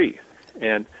 1943.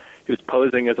 And he was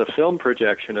posing as a film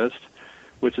projectionist,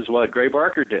 which is what Gray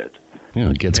Barker did.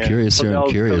 It gets curiouser and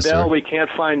curiouser. Codell, we can't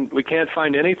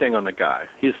find anything on the guy.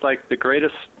 He's like the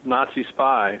greatest Nazi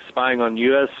spy, spying on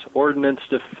U.S. ordnance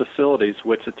facilities,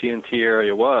 which the TNT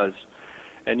area was.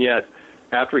 And yet,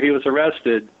 after he was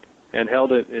arrested and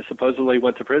supposedly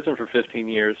went to prison for 15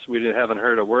 years, we haven't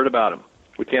heard a word about him.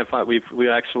 We can't find. We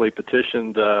actually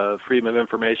petitioned Freedom of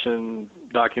Information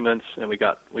documents, and we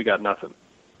got nothing.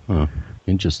 Huh.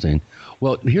 Interesting.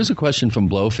 Well, here's a question from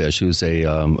Blowfish, who's a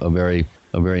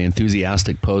very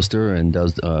enthusiastic poster and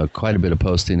does quite a bit of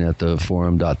posting at the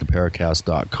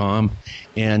forum.theparacast.com.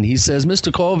 And he says,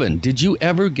 Mr. Colvin, did you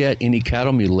ever get any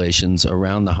cattle mutilations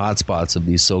around the hotspots of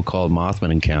these so-called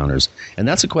Mothman encounters? And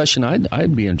that's a question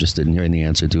I'd be interested in hearing the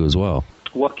answer to as well.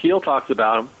 Well, Keel talks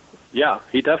about them. Yeah,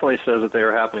 he definitely says that they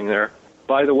were happening there.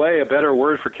 By the way, a better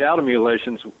word for cattle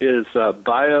mutilations is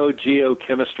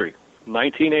biogeochemistry.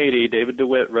 1980, David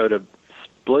DeWitt wrote a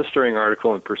blistering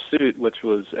article in Pursuit, which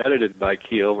was edited by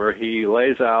Keel, where he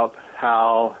lays out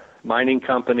how mining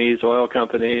companies, oil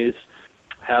companies,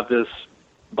 have this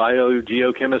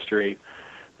biogeochemistry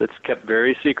that's kept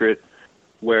very secret,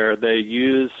 where they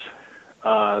use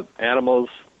animals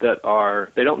that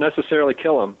they don't necessarily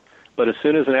kill them, but as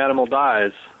soon as an animal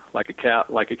dies, like a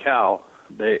cow,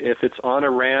 if it's on a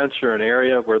ranch or an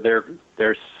area where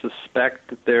they suspect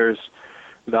that there's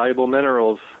valuable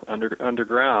minerals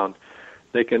underground,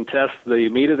 they can test the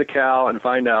meat of the cow and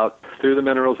find out through the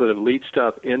minerals that have leached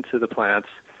up into the plants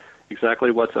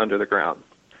exactly what's under the ground.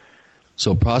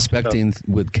 So prospecting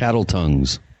with cattle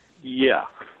tongues. Yeah,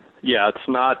 it's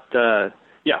not.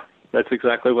 That's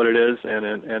exactly what it is,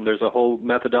 and there's a whole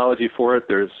methodology for it.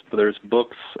 There's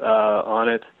books on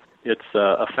it. It's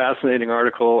a fascinating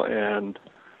article, and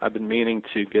I've been meaning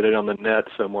to get it on the net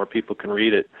so more people can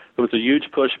read it. There was a huge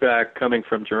pushback coming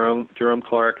from Jerome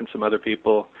Clark and some other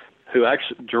people who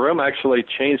Jerome actually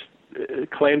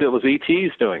claimed it was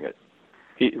ETs doing it.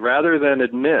 Rather than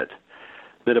admit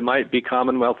that it might be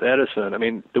Commonwealth Edison. I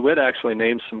mean, DeWitt actually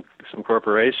named some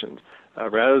corporations.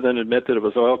 Rather than admit that it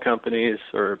was oil companies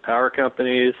or power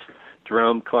companies,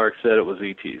 Jerome Clark said it was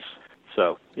ETs.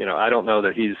 So, I don't know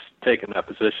that he's taken that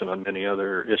position on many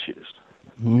other issues.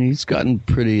 He's gotten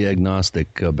pretty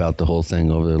agnostic about the whole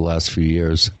thing over the last few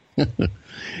years.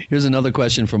 Here's another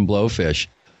question from Blowfish.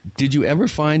 Did you ever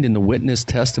find in the witness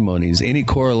testimonies any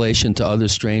correlation to other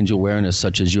strange awareness,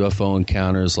 such as UFO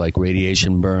encounters like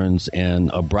radiation burns and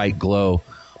a bright glow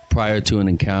prior to an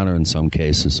encounter in some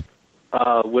cases?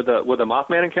 With a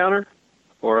Mothman encounter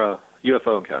or a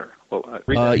UFO encounter?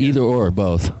 Well, either or,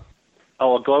 both.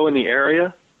 Oh, a glow in the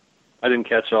area? I didn't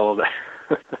catch all of that.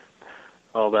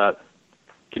 All that.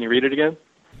 Can you read it again?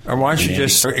 Or why don't you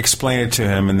just explain it to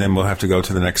him, and then we'll have to go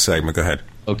to the next segment. Go ahead.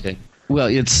 Okay. Well,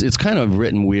 it's kind of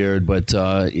written weird, but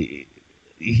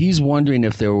he's wondering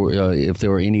if there were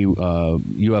any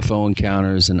UFO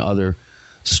encounters and other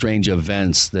strange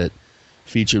events that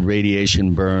featured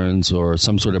radiation burns or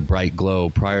some sort of bright glow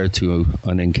prior to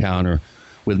an encounter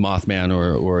with Mothman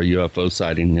or a UFO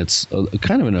sighting. It's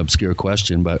kind of an obscure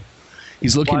question, but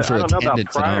he's looking for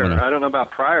attendant phenomena. I don't know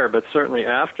about prior, but certainly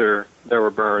after there were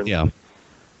burns. Yeah.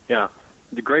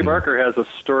 The Gray Barker has a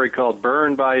story called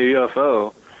 "Burned by a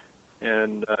UFO,"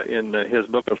 and in his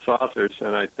book of saucers,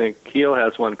 and I think Keel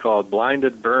has one called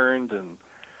 "Blinded, Burned, and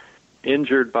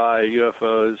Injured by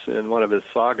UFOs" in one of his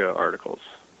saga articles.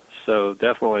 So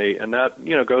definitely, and that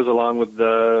goes along with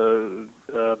the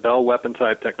Bell weapon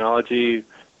type technology,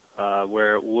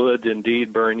 where it would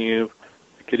indeed burn you.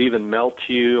 It could even melt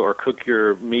you or cook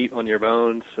your meat on your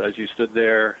bones as you stood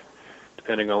there,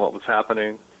 depending on what was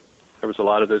happening. There was a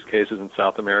lot of those cases in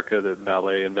South America that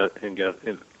Valet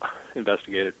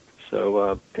investigated.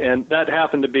 So, and that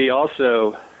happened to be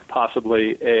also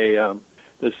possibly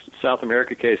this South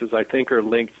America cases, I think, are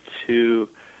linked to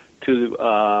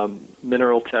to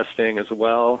mineral testing as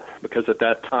well, because at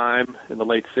that time, in the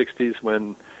late 60s,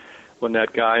 when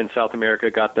that guy in South America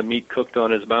got the meat cooked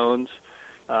on his bones,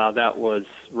 that was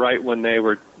right when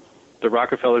the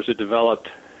Rockefellers had developed,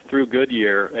 through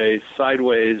Goodyear, a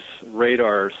sideways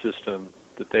radar system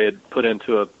that they had put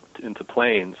into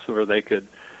planes where they could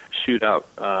shoot out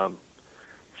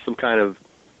some kind of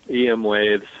EM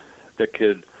waves that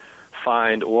could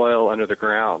find oil under the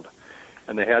ground.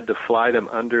 And they had to fly them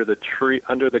under the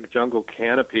jungle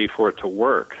canopy for it to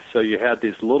work. So you had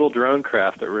these little drone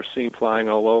craft that were seen flying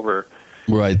all over.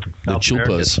 Right, the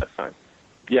chupas.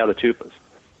 Yeah, the chupas.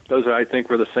 Those, I think,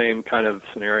 were the same kind of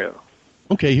scenario.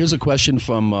 Okay, here's a question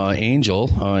from Angelo,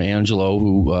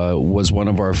 who was one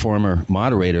of our former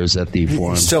moderators at the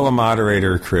forum. He's still a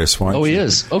moderator, Chris. He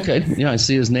is? Okay. Yeah, I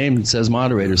see his name. It says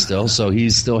moderator still, so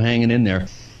he's still hanging in there.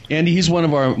 And he's one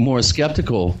of our more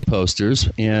skeptical posters,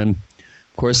 and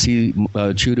of course,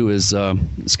 true to his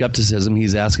skepticism,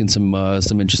 he's asking some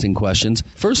interesting questions.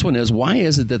 First one is, why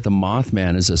is it that the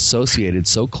Mothman is associated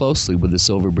so closely with the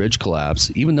Silver Bridge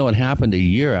collapse, even though it happened a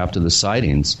year after the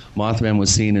sightings? Mothman was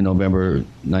seen in November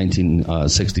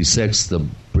 1966. The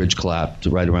bridge collapsed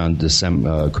right around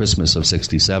Christmas of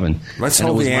 '67. Let's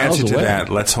hold the answer to that.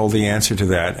 Let's hold the answer to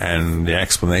that and the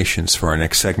explanations for our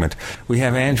next segment. We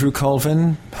have Andrew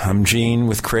Colvin. I'm Gene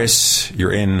with Chris.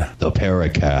 You're in the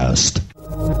Paracast.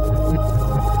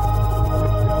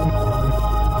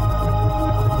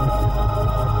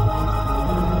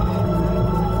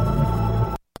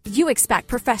 You expect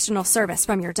professional service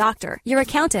from your doctor, your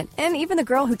accountant, and even the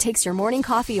girl who takes your morning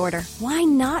coffee order. Why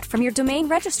not from your domain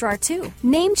registrar, too?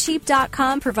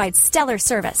 Namecheap.com provides stellar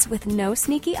service with no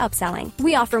sneaky upselling.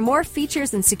 We offer more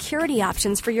features and security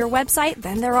options for your website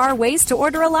than there are ways to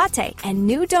order a latte. And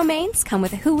new domains come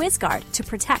with a WhoIsGuard to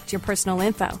protect your personal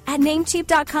info. At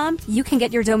Namecheap.com, you can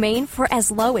get your domain for as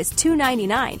low as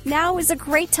 $2.99. Now is a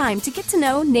great time to get to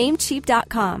know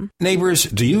Namecheap.com. Neighbors,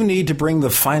 do you need to bring the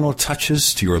final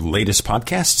touches to your latest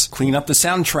podcasts? Clean up the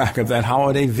soundtrack of that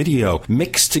holiday video.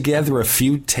 Mix together a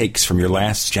few takes from your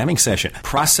last jamming session.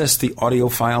 Process the audio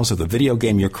files of the video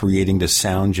game you're creating to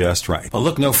sound just right. Well,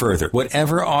 look no further.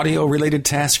 Whatever audio-related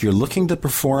task you're looking to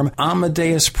perform,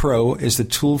 Amadeus Pro is the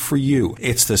tool for you.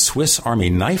 It's the Swiss Army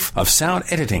knife of sound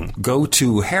editing. Go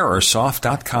to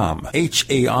HairSoft.com.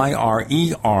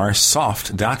 HAIRER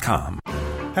soft.com.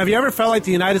 Have you ever felt like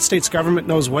the United States government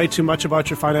knows way too much about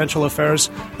your financial affairs?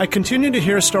 I continue to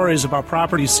hear stories about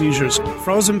property seizures,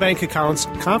 frozen bank accounts,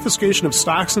 confiscation of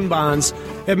stocks and bonds.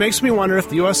 It makes me wonder if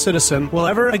the U.S. citizen will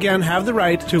ever again have the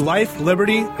right to life,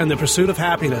 liberty, and the pursuit of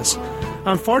happiness.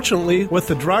 Unfortunately, with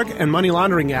the Drug and Money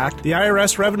Laundering Act, the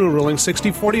IRS Revenue Ruling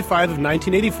 6045 of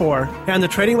 1984, and the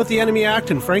Trading with the Enemy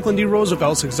Act and Franklin D.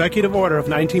 Roosevelt's Executive Order of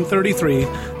 1933,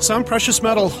 some precious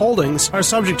metal holdings are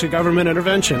subject to government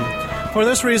intervention. For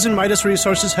this reason, Midas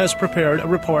Resources has prepared a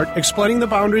report explaining the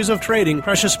boundaries of trading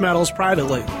precious metals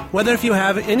privately. Whether if you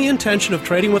have any intention of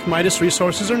trading with Midas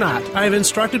Resources or not, I have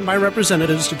instructed my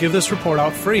representatives to give this report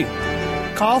out free.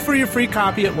 Call for your free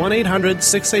copy at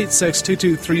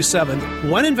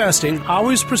 1-800-686-2237. When investing,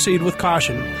 always proceed with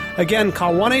caution. Again,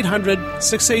 call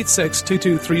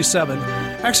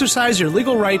 1-800-686-2237. Exercise your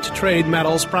legal right to trade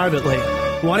metals privately.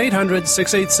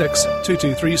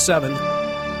 1-800-686-2237.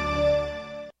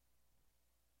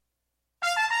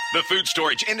 The food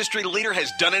storage industry leader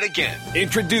has done it again.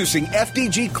 Introducing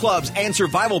FDG clubs and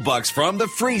survival bucks from the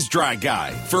Freeze Dry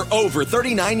Guy. For over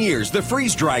 39 years, the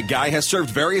Freeze Dry Guy has served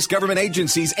various government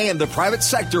agencies and the private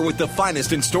sector with the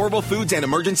finest in storable foods and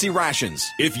emergency rations.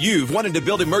 If you've wanted to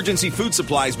build emergency food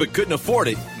supplies but couldn't afford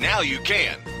it, now you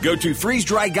can. Go to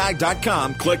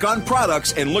freezedryguy.com, click on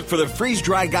products, and look for the Freeze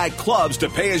Dry Guy clubs to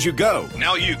pay as you go.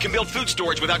 Now you can build food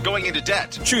storage without going into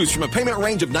debt. Choose from a payment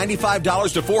range of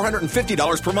 $95 to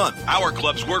 $450 per month. Our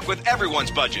clubs work with everyone's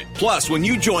budget. Plus, when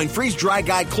you join Freeze Dry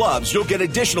Guy clubs, you'll get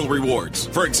additional rewards.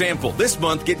 For example, this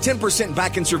month, get 10%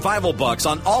 back in survival bucks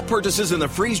on all purchases in the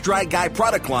Freeze Dry Guy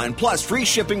product line, plus free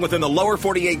shipping within the lower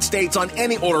 48 states on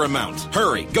any order amount.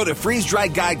 Hurry, go to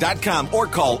freezedryguy.com or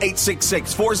call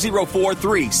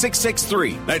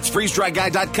 866-404-3663. That's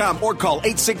freezedryguy.com or call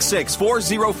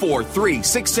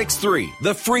 866-404-3663.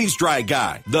 The Freeze Dry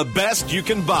Guy, the best you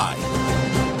can buy.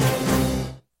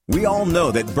 We all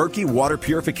know that Berkey Water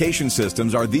Purification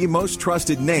Systems are the most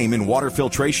trusted name in water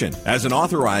filtration. As an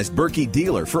authorized Berkey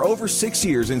dealer for over 6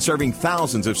 years and serving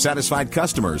thousands of satisfied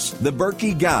customers, the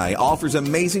Berkey Guy offers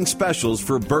amazing specials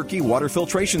for Berkey water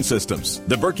filtration systems.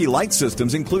 The Berkey Light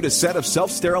systems include a set of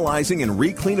self-sterilizing and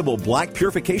recleanable black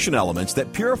purification elements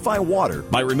that purify water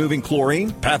by removing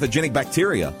chlorine, pathogenic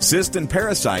bacteria, cysts, and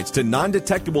parasites to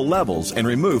non-detectable levels and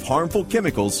remove harmful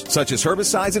chemicals such as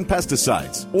herbicides and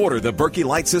pesticides. Order the Berkey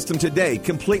Light system today,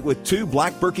 complete with 2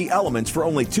 black Berkey elements for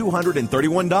only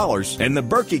 $231, and the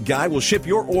Berkey Guy will ship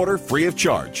your order free of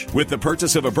charge. With the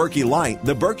purchase of a Berkey Light,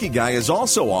 the Berkey Guy is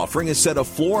also offering a set of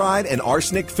fluoride and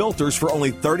arsenic filters for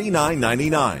only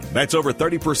 $39.99. That's over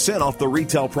 30% off the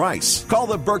retail price. Call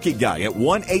the Berkey Guy at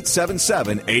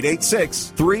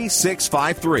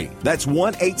 1-877-886-3653. That's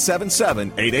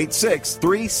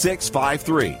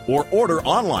 1-877-886-3653. Or order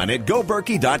online at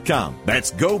goberkey.com.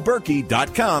 That's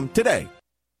goberkey.com today.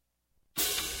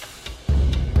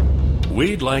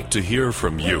 We'd like to hear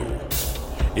from you.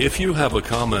 If you have a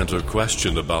comment or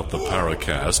question about the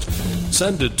Paracast,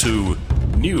 send it to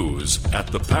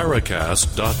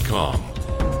news@theparacast.com.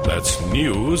 That's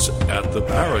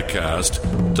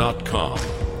news@theparacast.com.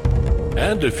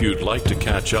 And if you'd like to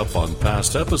catch up on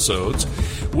past episodes,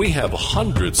 we have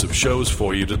hundreds of shows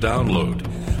for you to download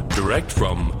direct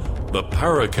from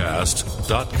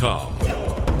theparacast.com.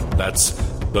 That's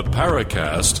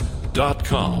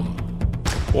theparacast.com.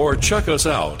 Or check us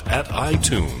out at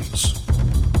iTunes.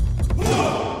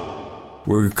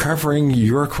 We're covering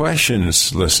your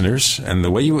questions, listeners, and the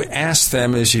way you ask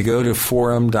them is you go to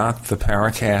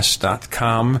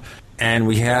forum.theparacast.com, and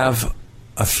we have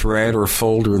a thread or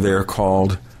folder there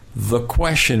called The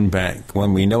Question Bank.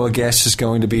 When we know a guest is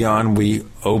going to be on, we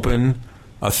open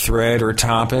a thread or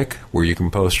topic where you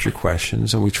can post your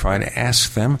questions, and we try to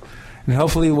ask them, and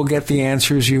hopefully we'll get the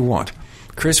answers you want.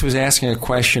 Chris was asking a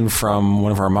question from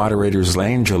one of our moderators,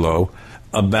 Langelo,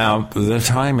 about the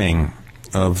timing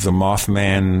of the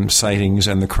Mothman sightings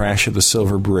and the crash of the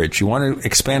Silver Bridge. You want to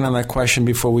expand on that question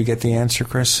before we get the answer,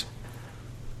 Chris?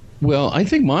 Well, I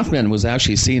think Mothman was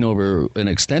actually seen over an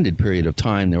extended period of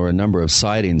time. There were a number of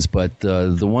sightings, but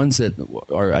the ones that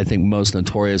are, I think, most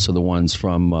notorious are the ones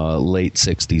from late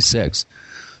 66.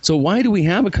 So why do we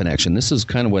have a connection? This is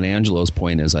kind of what Angelo's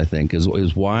point is, I think, is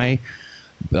why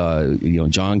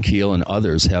John Keel and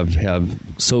others have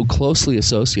so closely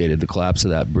associated the collapse of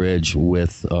that bridge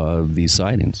with these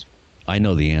sightings. I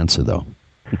know the answer, though,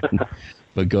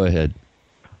 but go ahead.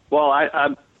 Well,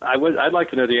 I'd like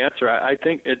to know the answer. I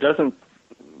think it doesn't.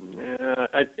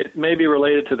 It may be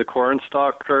related to the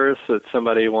cornstalk curse, that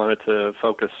somebody wanted to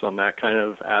focus on that kind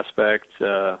of aspect.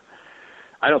 I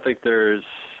don't think there's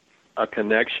a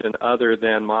connection other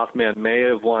than Mothman may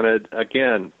have wanted,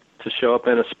 again, to show up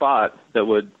in a spot that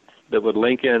would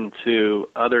link into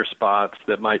other spots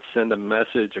that might send a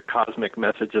message, a cosmic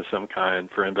message of some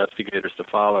kind for investigators to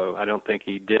follow. I don't think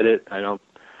he did it. I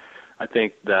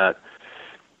think that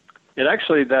it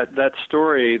actually, that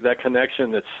story, that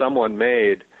connection that someone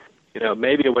made,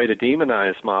 maybe a way to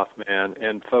demonize Mothman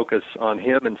and focus on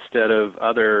him instead of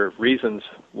other reasons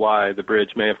why the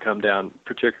bridge may have come down,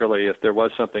 particularly if there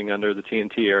was something under the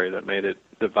TNT area that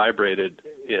vibrated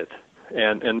it.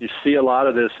 And you see a lot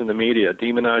of this in the media,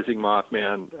 demonizing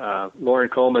Mothman. Lauren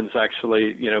Coleman's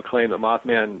actually, claimed that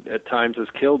Mothman at times has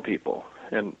killed people,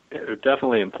 and it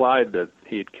definitely implied that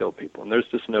he'd killed people. And there's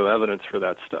just no evidence for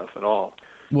that stuff at all.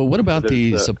 Well, what about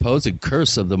the supposed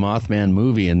curse of the Mothman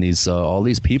movie and these all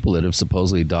these people that have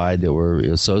supposedly died that were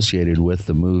associated with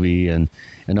the movie and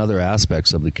other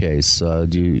aspects of the case? How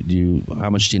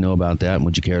much do you know about that, and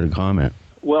would you care to comment?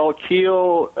 Well,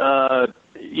 Keel,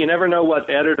 you never know what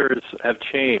editors have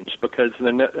changed, because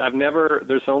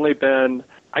there's only been,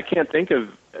 I can't think of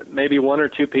maybe 1 or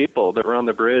 2 people that were on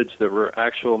the bridge that were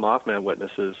actual Mothman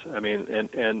witnesses. I mean,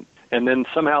 and then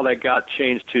somehow that got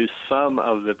changed to some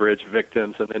of the bridge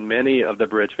victims and then many of the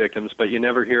bridge victims, but you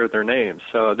never hear their names.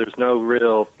 So there's no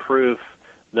real proof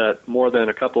that more than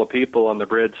a couple of people on the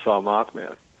bridge saw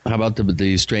Mothman. How about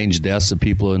the strange deaths of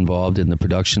people involved in the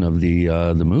production of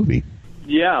the movie?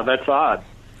 Yeah, that's odd.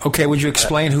 Okay, would you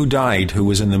explain who died, who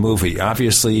was in the movie?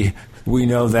 Obviously, we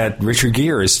know that Richard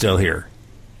Gere is still here.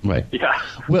 Right. Yeah.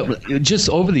 Well, just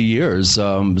over the years,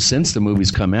 since the movie's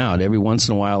come out, every once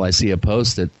in a while I see a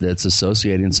post that's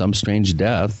associating some strange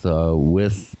death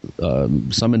with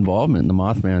some involvement in the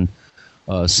Mothman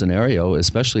scenario,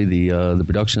 especially the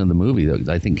production of the movie that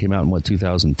I think came out in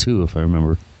 2002, if I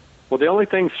remember. Well, the only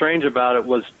thing strange about it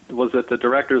was that the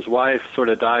director's wife sort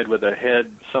of died with a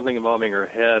head, something involving her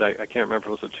head. I can't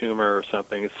remember if it was a tumor or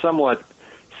something. It's somewhat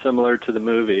similar to the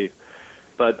movie.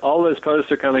 But all those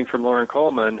posts are coming from Lauren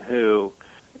Coleman, who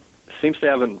seems to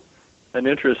have an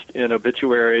interest in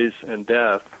obituaries and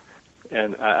death,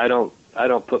 and I don't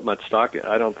put much stock in.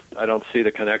 I don't see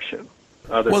the connection.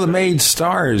 Well, the main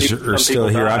stars are still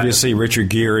here. Obviously, Richard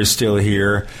Gere is still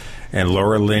here, and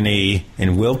Laura Linney,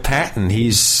 and Will Patton.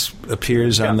 He's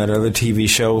appears on that other TV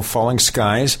show, Falling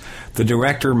Skies. The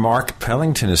director, Mark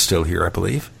Pellington, is still here, I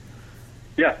believe.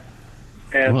 Yeah.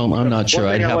 And well, I'm not sure.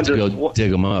 I'd have to go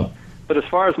dig him up. But as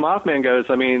far as Mothman goes,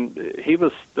 I mean, he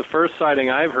was the first sighting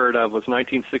I've heard of was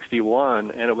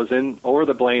 1961, and it was over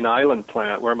the Blaine Island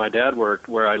plant where my dad worked,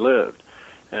 where I lived.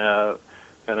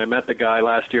 And I met the guy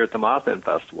last year at the Mothman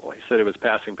Festival. He said he was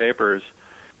passing papers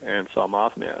and saw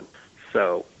Mothman.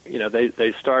 So, you know,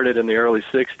 they started in the early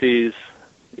 60s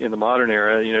in the modern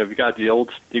era. You know,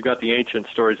 you've got the ancient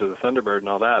stories of the Thunderbird and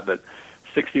all that, but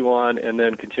 61 and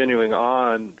then continuing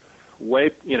on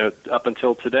way, you know, up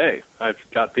until today. I've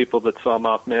got people that saw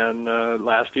Mothman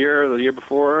last year, the year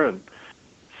before, and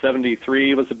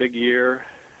 73 was a big year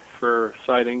for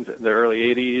sightings in the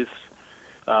early 80s.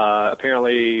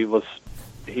 Apparently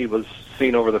he was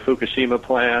seen over the Fukushima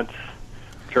plant,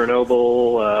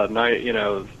 Chernobyl, you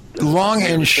know. Long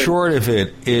and short of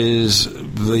it is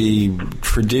the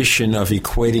tradition of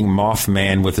equating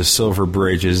Mothman with the Silver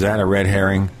Bridge. Is that a red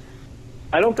herring?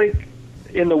 I don't think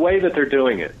in the way that they're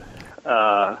doing it.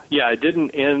 It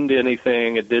didn't end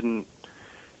anything. It didn't.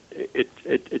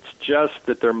 It's just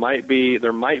that there might be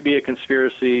a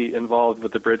conspiracy involved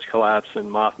with the bridge collapse, and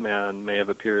Mothman may have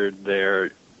appeared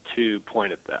there to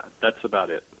point at that. That's about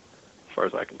it, as far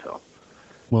as I can tell.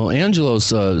 Well,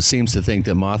 Angelos seems to think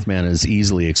that Mothman is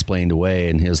easily explained away,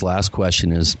 and his last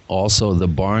question is also the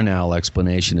barn owl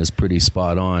explanation is pretty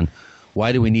spot on.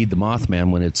 Why do we need the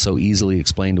Mothman when it's so easily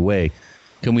explained away?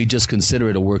 Can we just consider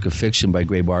it a work of fiction by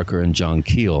Gray Barker and John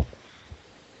Keel?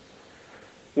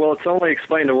 Well, it's only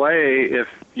explained away if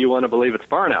you want to believe it's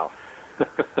barn owl.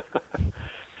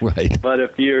 Right. But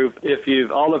if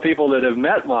you've all the people that have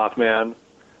met Mothman,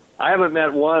 I haven't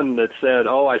met one that said,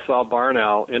 "Oh, I saw barn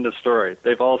owl," end of story.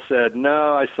 They've all said,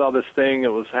 "No, I saw this thing.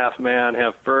 It was half man,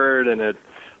 half bird, and it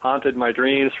haunted my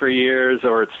dreams for years,"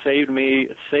 or "It saved me.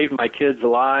 It saved my kids'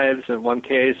 lives." In one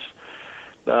case,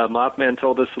 Mothman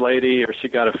told this lady, or she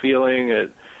got a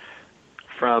feeling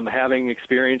from having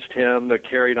experienced him that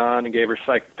carried on and gave her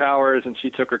psychic powers, and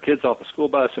she took her kids off the school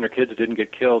bus, and her kids didn't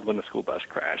get killed when the school bus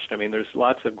crashed. I mean, there's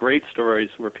lots of great stories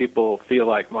where people feel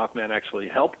like Mothman actually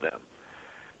helped them.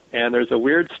 And there's a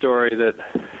weird story that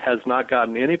has not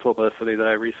gotten any publicity that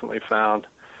I recently found,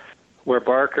 where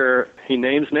Barker, he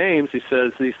names names. He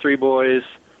says these three boys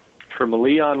from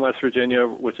Leon, West Virginia,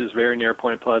 which is very near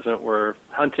Point Pleasant, were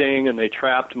hunting, and they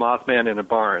trapped Mothman in a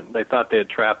barn. They thought they had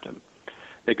trapped him.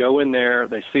 They go in there.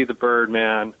 They see the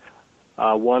Birdman.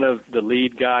 One of the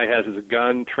lead guy has his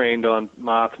gun trained on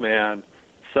Mothman.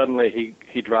 Suddenly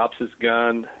he drops his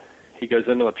gun. He goes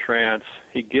into a trance.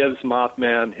 He gives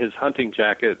Mothman his hunting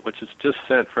jacket, which is just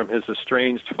sent from his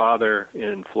estranged father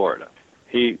in Florida.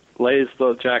 He lays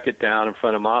the jacket down in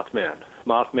front of Mothman.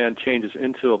 Mothman changes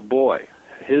into a boy,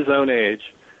 his own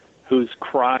age, who's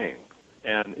crying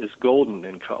and is golden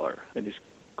in color, and he's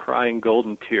crying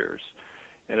golden tears.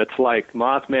 And it's like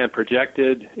Mothman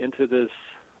projected into this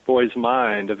boy's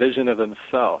mind a vision of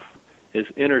himself. His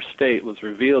inner state was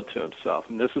revealed to himself,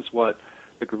 and this is what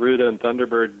the Garuda and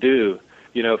Thunderbird do.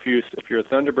 You know, if you're a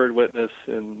Thunderbird witness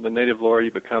in the native lore, you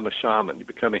become a shaman. You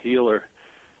become a healer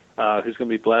who's going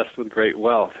to be blessed with great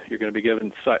wealth. You're going to be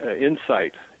given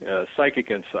insight,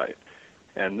 psychic insight.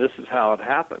 And this is how it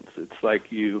happens. It's like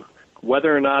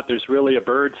whether or not there's really a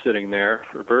bird sitting there,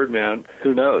 or Birdman,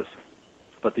 who knows?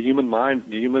 But the human mind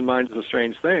is a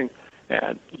strange thing,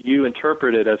 and you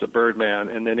interpret it as a Birdman,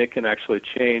 and then it can actually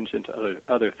change into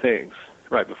other things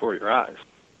right before your eyes.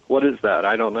 What is that?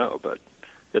 I don't know, but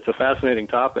it's a fascinating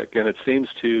topic, and it seems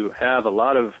to have a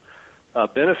lot of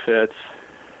benefits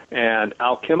and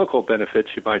alchemical benefits,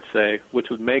 you might say, which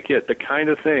would make it the kind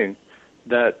of thing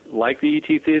that, like the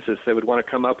ET thesis, they would want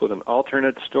to come up with an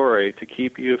alternate story to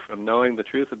keep you from knowing the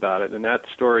truth about it, and that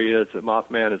story is that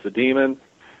Mothman is a demon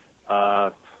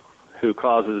who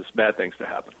causes bad things to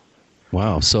happen.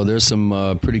 Wow, so there's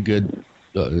some pretty good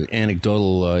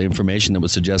anecdotal information that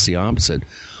would suggest the opposite.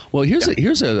 Well,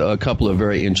 here's a couple of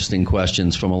very interesting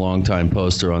questions from a longtime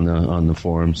poster on the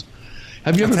forums.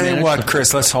 Have you ever? I'll tell you what,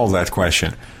 Chris, let's hold that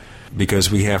question because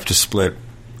we have to split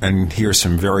and hear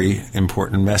some very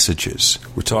important messages.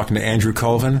 We're talking to Andrew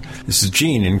Colvin. This is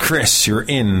Gene and Chris. You're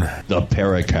in the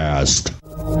Paracast.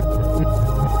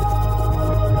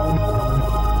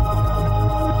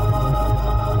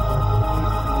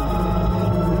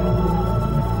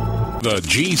 The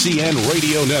GCN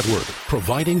Radio Network,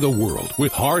 providing the world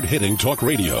with hard-hitting talk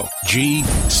radio.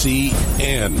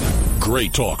 GCN.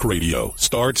 Great talk radio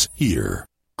starts here.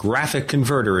 Graphic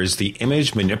Converter is the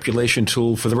image manipulation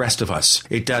tool for the rest of us.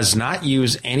 It does not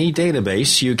use any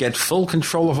database. You get full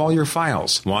control of all your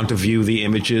files. Want to view the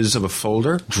images of a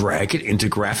folder? Drag it into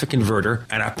Graphic Converter,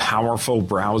 and a powerful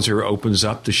browser opens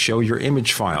up to show your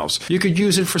image files. You could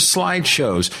use it for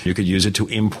slideshows. You could use it to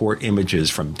import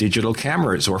images from digital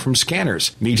cameras or from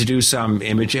scanners. Need to do some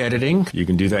image editing? You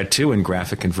can do that too in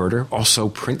Graphic Converter. Also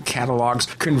print catalogs.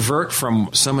 Convert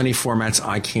from so many formats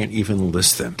I can't even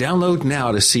list them. Download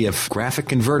now to see if Graphic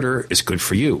Converter is good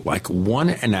for you, like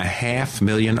 1.5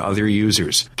 million other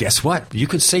users. Guess what? You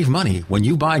could save money when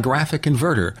you buy Graphic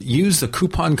Converter. Use the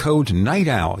coupon code Night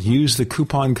Owl. Use the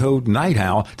coupon code Night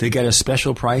Owl to get a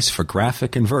special price for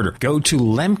Graphic Converter. Go to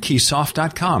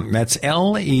lemkesoft.com. That's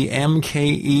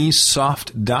LEMKE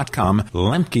soft.com.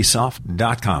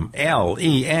 Lemkesoft.com.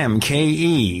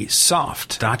 LEMKE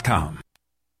soft.com.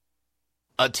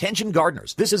 Attention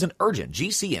gardeners, this is an urgent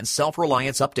GCN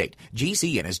self-reliance update.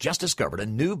 GCN has just discovered a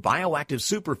new bioactive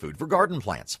superfood for garden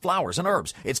plants, flowers, and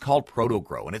herbs. It's called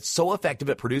ProtoGrow, and it's so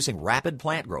effective at producing rapid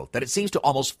plant growth that it seems to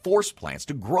almost force plants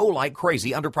to grow like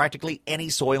crazy under practically any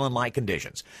soil and light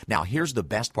conditions. Now, here's the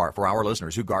best part for our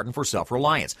listeners who garden for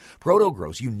self-reliance.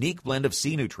 ProtoGrow's unique blend of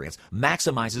C nutrients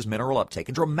maximizes mineral uptake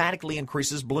and dramatically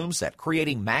increases bloom set,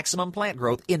 creating maximum plant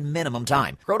growth in minimum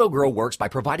time. ProtoGrow works by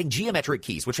providing geometric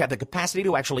keys which have the capacity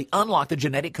to actually unlock the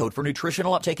genetic code for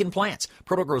nutritional uptake in plants.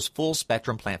 ProtoGrow's full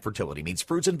spectrum plant fertility means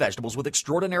fruits and vegetables with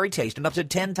extraordinary taste and up to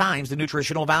 10 times the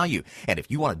nutritional value. And if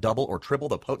you want to double or triple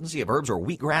the potency of herbs or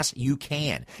wheatgrass, you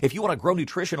can. If you want to grow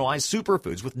nutritionalized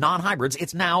superfoods with non-hybrids,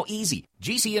 it's now easy.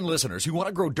 GCN listeners who want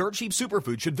to grow dirt cheap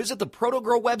superfoods should visit the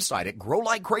ProtoGrow website at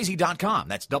growlikecrazy.com.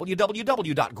 That's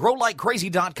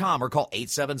www.growlikecrazy.com or call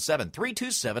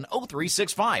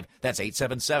 877-327-0365. That's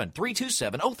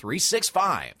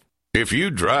 877-327-0365. If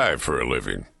you drive for a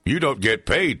living, you don't get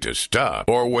paid to stop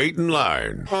or wait in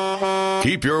line.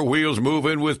 Keep your wheels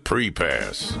moving with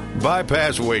pre-pass.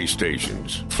 Bypass way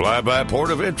stations. Fly by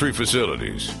port of entry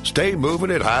facilities. Stay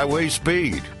moving at highway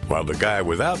speed while the guy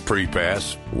without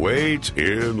pre-pass waits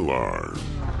in line.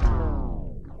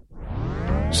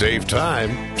 Save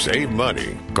time, save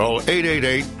money. Call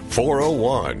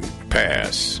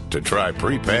 888-401-PASS to try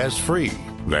pre-pass free.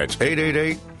 That's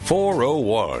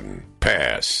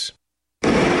 888-401-PASS.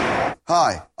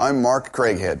 Hi, I'm Mark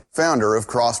Craighead, founder of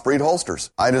Crossbreed Holsters.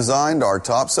 I designed our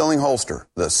top-selling holster,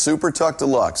 the Super Tuck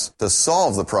Deluxe, to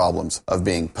solve the problems of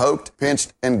being poked,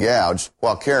 pinched, and gouged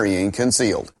while carrying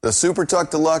concealed. The Super Tuck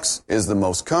Deluxe is the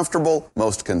most comfortable,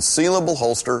 most concealable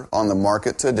holster on the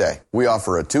market today. We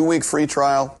offer a 2-week free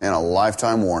trial and a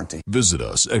lifetime warranty. Visit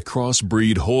us at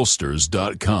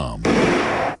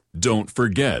crossbreedholsters.com. Don't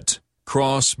forget,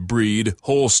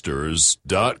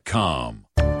 crossbreedholsters.com.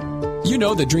 You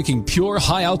know that drinking pure,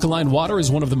 high-alkaline water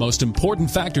is one of the most important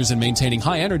factors in maintaining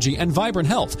high energy and vibrant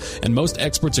health, and most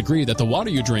experts agree that the water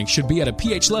you drink should be at a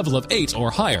pH level of 8 or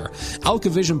higher.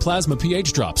 AlkaVision Plasma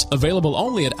pH Drops, available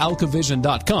only at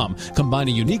alkavision.com, combine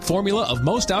a unique formula of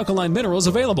most alkaline minerals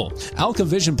available.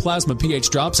 AlkaVision Plasma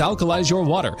pH Drops alkalize your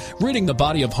water, ridding the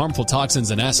body of harmful toxins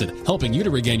and acid, helping you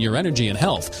to regain your energy and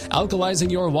health.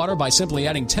 Alkalizing your water by simply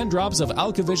adding 10 drops of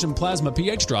AlkaVision Plasma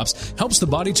pH Drops helps the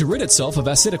body to rid itself of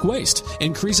acidic waste,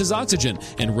 increases oxygen,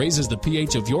 and raises the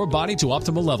pH of your body to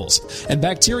optimal levels. And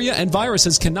bacteria and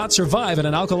viruses cannot survive in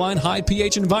an alkaline high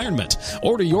pH environment.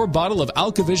 Order your bottle of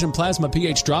AlkaVision Plasma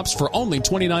pH Drops for only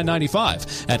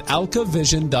 $29.95 at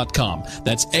alkavision.com.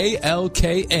 That's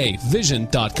ALKA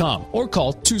vision.com, or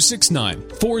call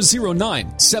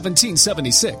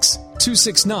 269-409-1776.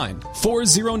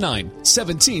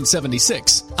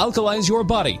 269-409-1776. Alkalize your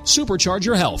body. Supercharge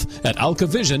your health at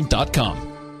alkavision.com.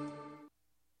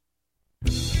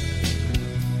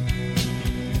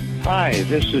 Hi,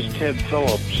 this is Ted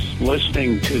Phillips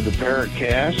listening to the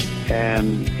Paracast,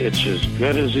 and it's as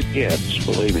good as it gets,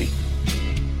 believe me.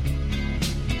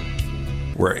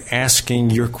 We're asking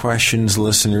your questions,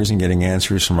 listeners, and getting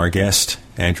answers from our guest,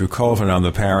 Andrew Colvin, on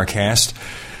the Paracast.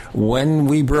 When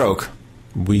we broke,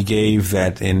 we gave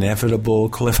that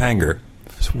inevitable cliffhanger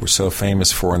we're so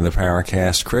famous for in the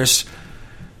Paracast. Chris,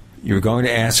 you're going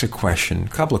to ask a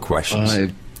couple of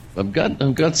questions. I've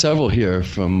got several here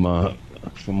from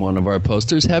one of our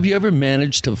posters. Have you ever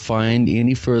managed to find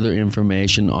any further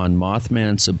information on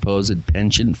Mothman's supposed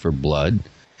penchant for blood?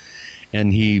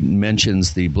 And he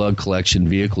mentions the blood collection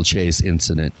vehicle chase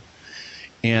incident.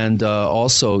 And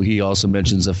he also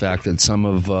mentions the fact that some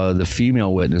of the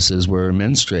female witnesses were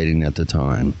menstruating at the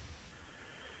time.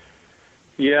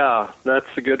 Yeah, that's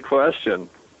a good question.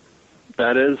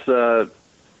 that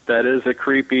is a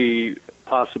creepy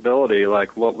possibility.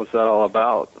 Like, what was that all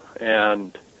about?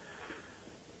 And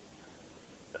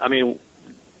I mean,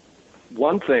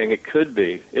 one thing it could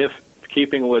be, if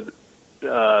keeping with,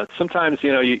 sometimes,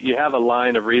 you have a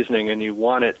line of reasoning and you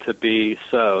want it to be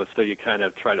so you kind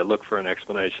of try to look for an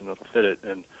explanation that'll fit it.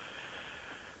 And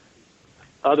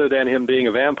other than him being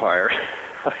a vampire,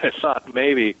 I thought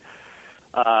maybe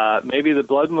the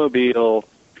Bloodmobile,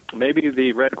 maybe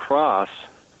the Red Cross,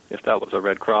 if that was a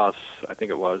Red Cross, I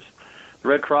think it was. The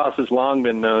Red Cross has long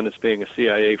been known as being a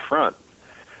CIA front.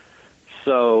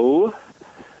 So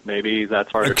maybe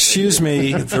that's part of it. Excuse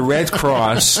me, the Red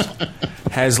Cross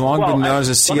has long been known as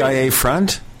a CIA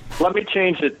front? Let me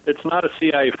change it. It's not a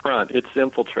CIA front. It's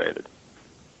infiltrated.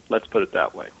 Let's put it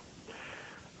that way.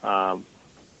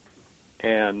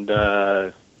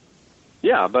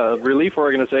 But relief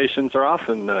organizations are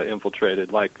often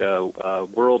infiltrated. Like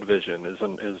World Vision is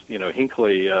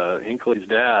Hinckley's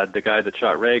dad, the guy that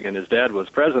shot Reagan. His dad was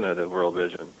president of World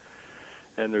Vision,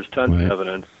 and there's tons of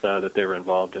evidence that they were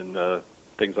involved in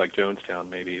things like Jonestown.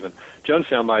 Maybe even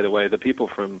Jonestown. By the way, the people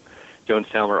from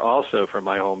Jonestown were also from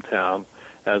my hometown,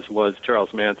 as was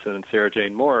Charles Manson and Sarah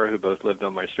Jane Moore, who both lived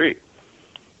on my street.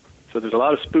 So there's a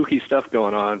lot of spooky stuff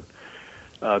going on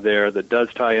there that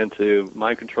does tie into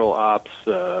mind control ops,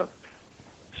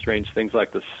 strange things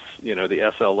like this, the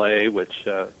SLA, which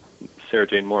Sarah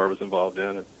Jane Moore was involved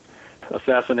in, and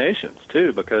assassinations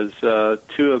too, because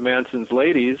two of Manson's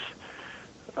ladies,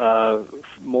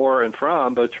 Moore and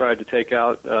Fromm, both tried to take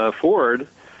out Ford,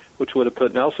 which would have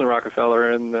put Nelson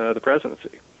Rockefeller in the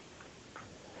presidency.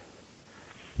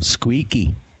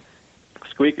 Squeaky.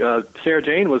 Sarah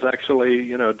Jane was actually,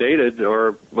 dated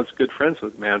or was good friends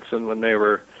with Manson when they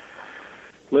were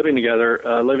living together,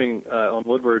 on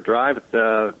Woodward Drive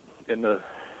in the,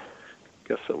 I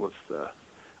guess it was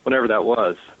whenever that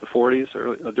was, the 40s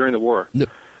or during the war. The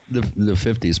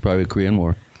 50s, probably Korean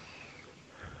War,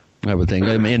 I would think.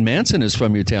 And Manson is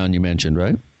from your town, you mentioned,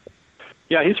 right?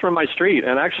 Yeah, he's from my street,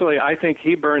 and actually, I think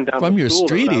he burned down from the your school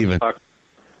street even.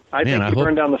 I think he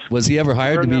burned down the school. Was he ever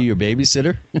hired to be your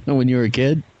babysitter when you were a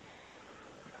kid?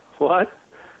 What?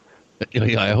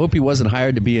 I hope he wasn't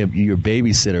hired to be your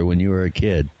babysitter when you were a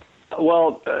kid.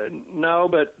 Well, no,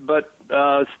 but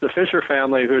it's the Fisher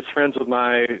family, who's friends with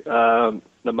my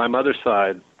mother's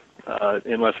side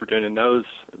in West Virginia, knows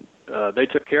they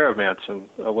took care of Manson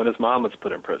when his mom was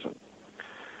put in prison.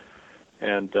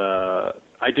 And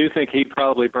I do think he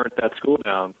probably burnt that school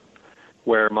down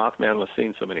where Mothman was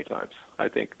seen so many times. I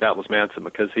think that was Manson,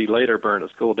 because he later burned a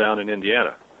school down in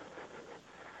Indiana.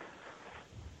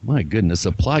 My goodness,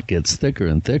 the plot gets thicker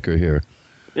and thicker here.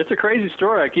 It's a crazy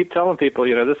story. I keep telling people,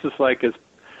 this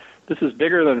is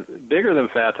bigger than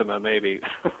Fatima, maybe.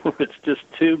 It's just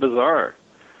too bizarre,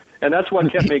 and that's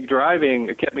what kept me driving.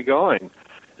 It kept me going.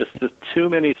 It's just too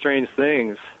many strange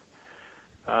things.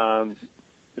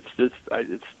 It's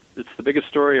the biggest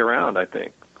story around, I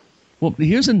think. Well,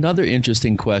 here's another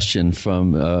interesting question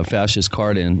from Fascist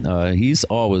Cardin. He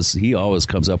always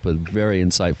comes up with very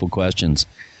insightful questions.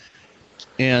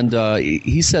 And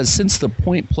he says, since the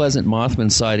Point Pleasant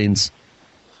Mothman sightings,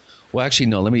 well, actually,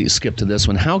 no, let me skip to this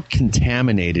one. How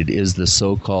contaminated is the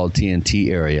so-called TNT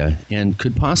area? And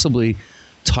could possibly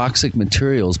toxic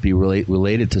materials be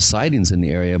related to sightings in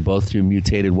the area, both through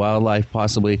mutated wildlife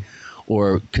possibly,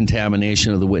 or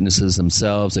contamination of the witnesses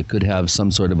themselves that could have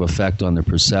some sort of effect on their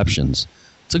perceptions?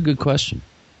 It's a good question.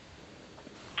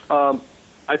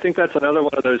 I think that's another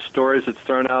one of those stories that's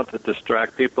thrown out to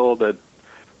distract people, that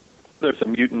there's a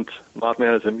mutant,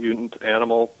 Mothman is a mutant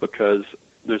animal, because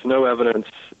there's no evidence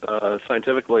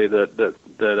scientifically that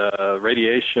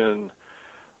radiation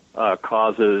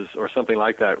causes, or something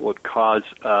like that would cause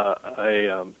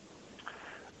a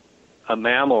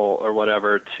mammal or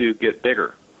whatever to get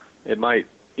bigger. It might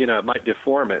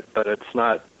deform it, but it's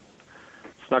not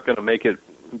going to make it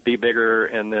be bigger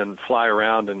and then fly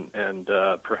around and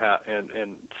perhaps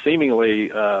seemingly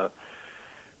go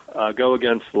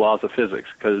against the laws of physics,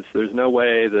 because there's no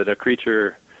way that a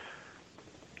creature,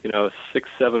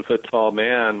 6-7 foot tall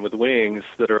man with wings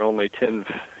that are only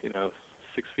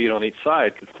 6 feet on each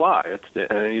side could fly.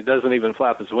 And he doesn't even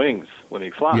flap his wings when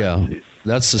he flies. Yeah,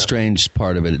 that's the strange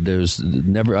part of it.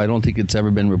 I don't think it's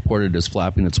ever been reported as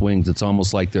flapping its wings. It's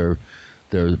almost like they're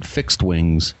fixed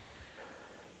wings.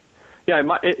 Yeah,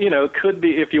 it could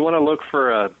be, if you want to look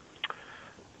for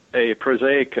a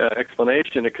prosaic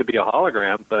explanation, it could be a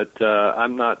hologram, but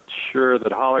I'm not sure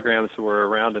that holograms were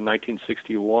around in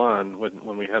 1961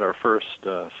 when we had our first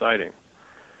sighting.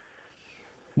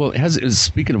 Well,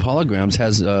 speaking of holograms,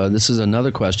 this is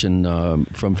another question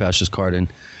from Fascist Cardin.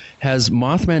 Has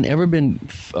Mothman ever been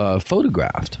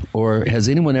photographed, or has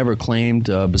anyone ever claimed,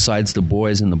 besides the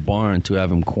boys in the barn, to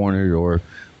have him cornered or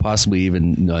possibly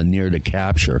even near to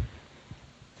capture?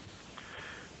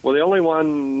 Well, the only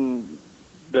one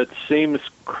that seems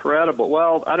credible,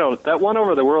 well, I don't, that one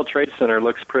over the World Trade Center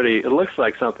looks it looks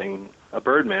like something, a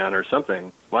Birdman or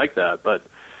something like that, but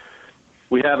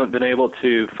we haven't been able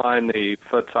to find the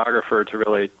photographer to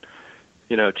really,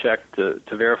 check to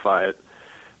verify it.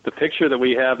 The picture that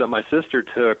we have that my sister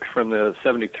took from the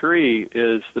 73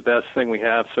 is the best thing we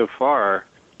have so far,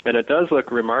 and it does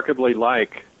look remarkably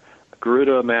like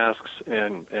Garuda masks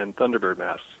and Thunderbird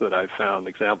masks that I've found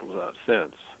examples of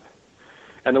since.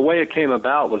 And the way it came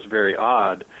about was very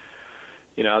odd.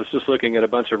 I was just looking at a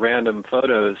bunch of random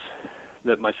photos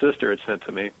that my sister had sent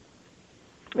to me,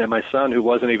 and my son, who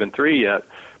wasn't even 3 yet,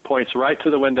 points right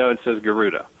to the window and says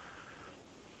Garuda.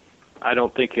 I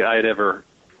don't think I had ever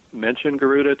mentioned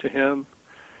Garuda to him.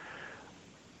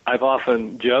 I've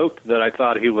often joked that I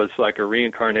thought he was like a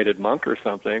reincarnated monk or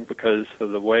something because of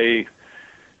the way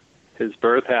his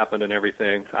birth happened and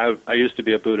everything. I used to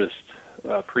be a Buddhist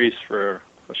priest for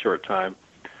a short time,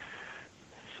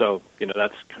 so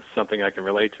that's something I can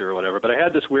relate to or whatever. But I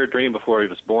had this weird dream before he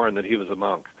was born that he was a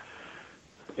monk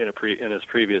in his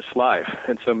previous life,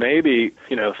 and so maybe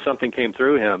something came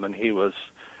through him and he was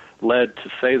led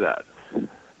to say that.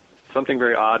 Something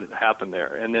very odd happened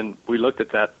there. And then we looked at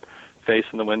that face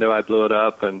in the window. I blew it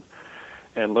up and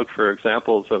looked for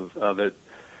examples of it.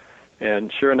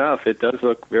 And sure enough, it does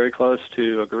look very close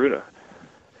to a Garuda,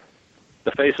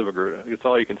 the face of a Garuda. It's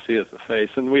all you can see is the face.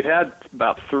 And we've had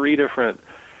about 3 different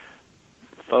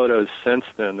photos since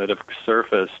then that have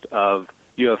surfaced of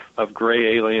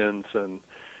gray aliens and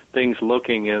things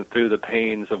looking in through the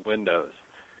panes of windows,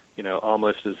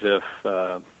 almost as if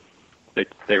they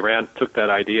took that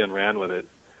idea and ran with it,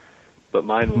 but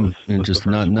mine was. And just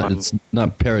it's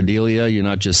not pareidolia. You're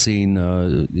not just seeing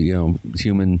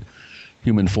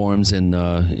human forms in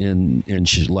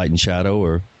light and shadow,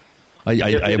 or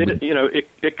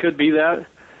it could be that.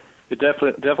 It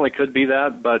definitely could be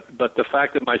that, but the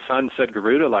fact that my son said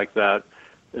Garuda like that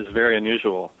is very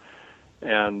unusual,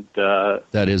 and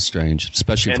that is strange,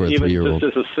 especially for a 3-year-old.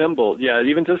 Just as a symbol,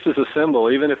 even just as a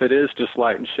symbol, even if it is just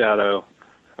light and shadow.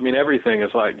 I mean, everything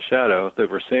is light and shadow that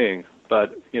we're seeing,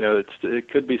 but it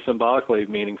could be symbolically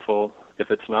meaningful if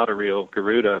it's not a real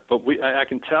Garuda. But I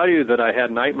can tell you that I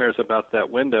had nightmares about that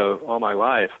window all my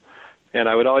life, and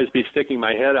I would always be sticking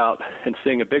my head out and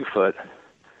seeing a Bigfoot.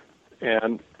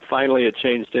 And finally, it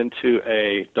changed into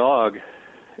a dog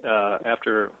when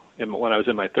I was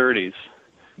in my 30s.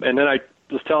 And then I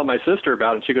was telling my sister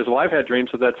about it, and she goes, "Well, I've had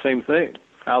dreams of that same thing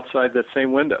outside that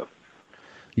same window."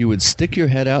 You would stick your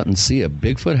head out and see a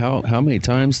Bigfoot? How many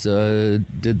times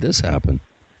did this happen?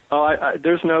 Oh,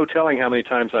 there's no telling how many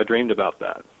times I dreamed about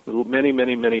that. Many,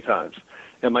 many, many times.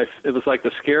 And it was like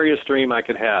the scariest dream I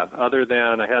could have, other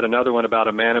than I had another one about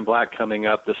a man in black coming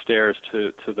up the stairs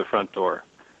to the front door.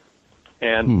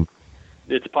 And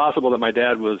it's possible that my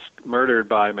dad was murdered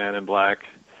by a man in black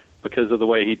because of the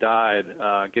way he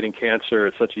died, getting cancer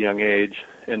at such a young age,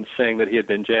 and saying that he had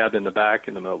been jabbed in the back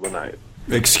in the middle of the night.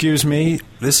 Excuse me,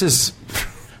 this is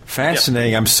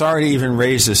fascinating. I'm sorry to even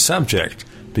raise this subject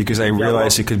because I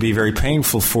realize it could be very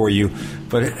painful for you.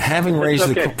 But having raised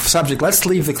the subject, let's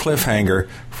leave the cliffhanger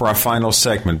for our final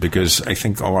segment because I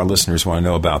think all our listeners want to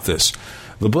know about this.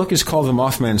 The book is called The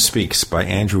Mothman Speaks by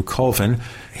Andrew Colvin.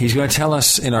 He's going to tell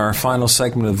us in our final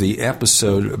segment of the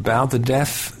episode about the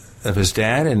death of his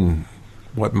dad and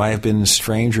what might have been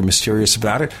strange or mysterious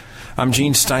about it. I'm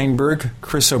Gene Steinberg.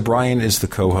 Chris O'Brien is the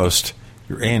co-host.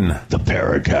 You're in the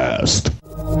Paracast.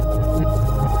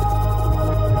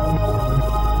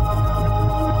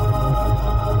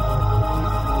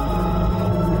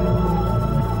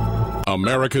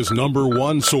 America's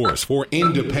 #1 source for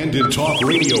independent talk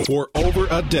radio for over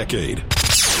a decade.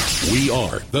 We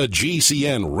are the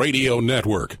GCN Radio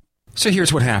Network. So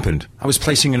here's what happened. I was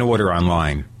placing an order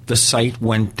online. The site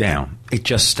went down. It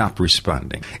just stopped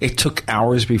responding. It took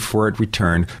hours before it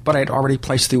returned, but I'd already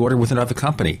placed the order with another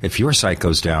company. If your site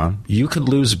goes down, you could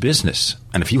lose business.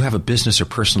 And if you have a business or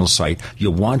personal site,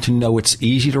 you'll want to know it's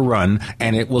easy to run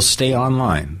and it will stay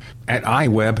online. At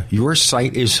iWeb, your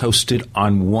site is hosted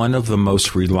on one of the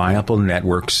most reliable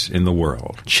networks in the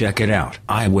world. Check it out.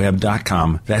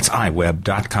 iWeb.com. That's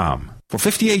iWeb.com. For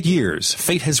 58 years,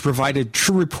 Fate has provided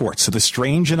true reports of the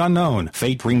strange and unknown.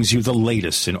 Fate brings you the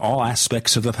latest in all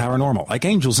aspects of the paranormal, like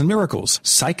angels and miracles,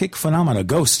 psychic phenomena,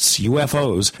 ghosts,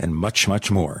 UFOs, and much,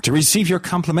 much more. To receive your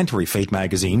complimentary Fate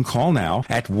magazine, call now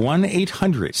at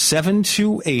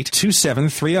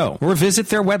 1-800-728-2730 or visit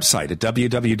their website at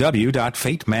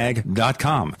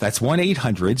www.fatemag.com. That's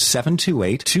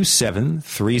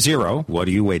 1-800-728-2730. What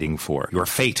are you waiting for? Your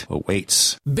fate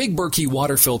awaits. Big Berkey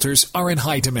water filters are in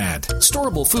high demand.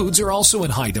 Storable foods are also in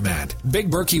high demand.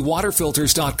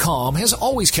 BigBerkeyWaterFilters.com has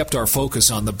always kept our focus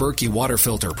on the Berkey water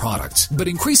filter products, but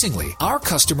increasingly, our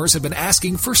customers have been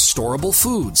asking for storable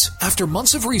foods. After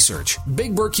months of research,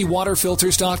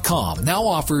 BigBerkeyWaterFilters.com now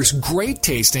offers great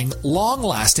tasting,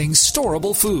 long-lasting,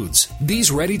 storable foods.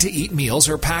 These ready-to-eat meals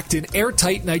are packed in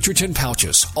airtight nitrogen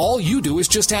pouches. All you do is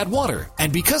just add water,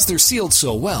 and because they're sealed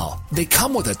so well, they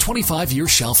come with a 25-year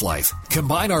shelf life.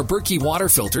 Combine our Berkey water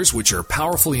filters, which are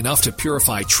powerful enough to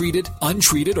purify treated,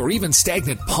 untreated, or even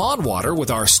stagnant pond water with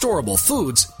our storable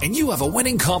foods, and you have a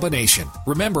winning combination.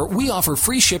 Remember, we offer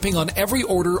free shipping on every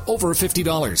order over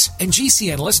 $50, and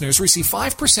GCN listeners receive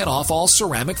 5% off all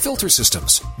ceramic filter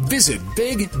systems. Visit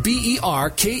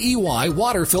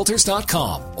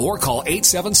BigBerkeyWaterFilters.com or call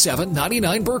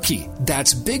 877-99-BERKEY.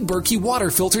 That's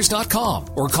BigBerkeyWaterFilters.com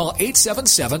or call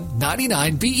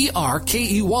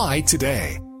 877-99-BERKEY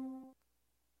today.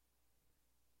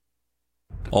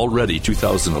 Already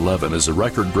 2011 is a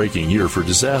record-breaking year for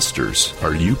disasters.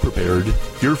 Are you prepared?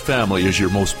 Your family is your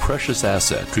most precious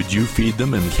asset. Could you feed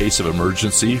them in case of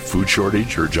emergency, food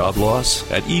shortage, or job loss?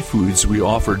 At eFoods, we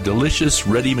offer delicious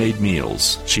ready-made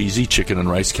meals. Cheesy chicken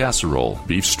and rice casserole,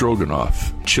 beef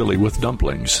stroganoff, chili with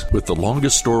dumplings, with the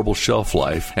longest storable shelf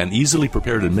life and easily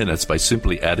prepared in minutes by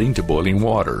simply adding to boiling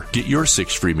water. Get your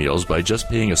 6 free meals by just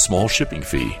paying a small shipping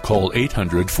fee. Call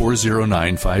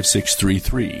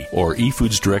 800-409-5633 or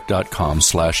efoodsdirect.com/Alex.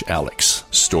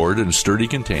 Stored in sturdy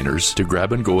containers to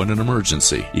grab and go in an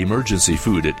emergency. Emergency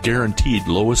food at guaranteed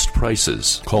lowest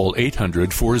prices. Call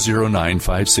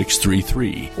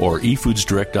 800-409-5633 or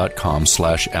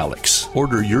efoodsdirect.com/Alex.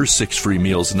 Order your 6 free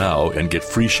meals now and get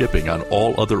free shipping on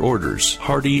all other orders.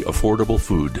 Hearty, affordable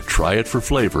food. Try it for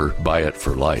flavor, buy it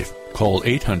for life. Call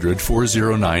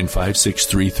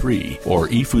 800-409-5633 or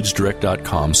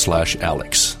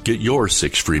efoodsdirect.com/Alex. Get your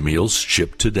 6 free meals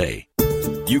shipped today.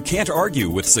 You can't argue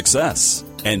with success.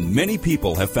 And many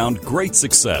people have found great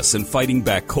success in fighting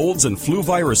back colds and flu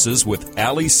viruses with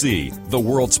Ali C, the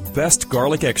world's best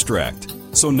garlic extract.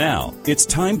 So now, it's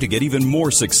time to get even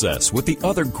more success with the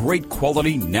other great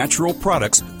quality natural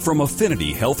products from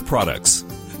Affinity Health Products.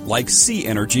 Like Sea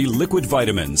Energy Liquid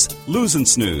Vitamins, Lose and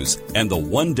Snooze, and the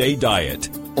One Day Diet.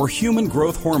 Or Human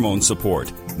Growth Hormone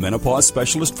Support, Menopause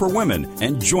Specialist for Women,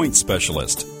 and Joint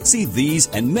Specialist. See these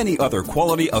and many other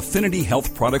quality Affinity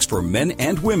Health products for men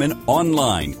and women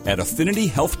online at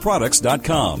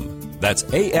affinityhealthproducts.com. That's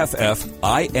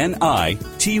AFFINITY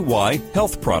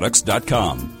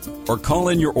healthproducts.com. Or call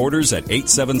in your orders at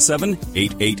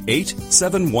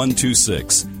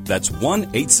 877-888-7126. That's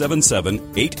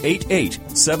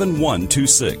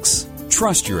 1-877-888-7126.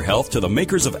 Trust your health to the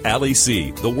makers of Ali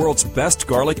C, the world's best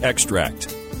garlic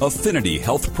extract. Affinity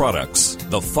Health Products,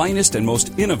 the finest and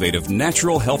most innovative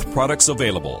natural health products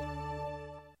available.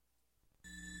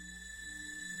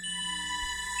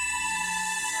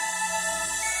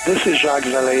 This is Jacques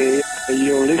Vallée.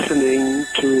 You're listening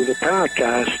to the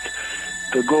Paracast,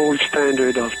 the gold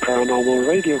standard of paranormal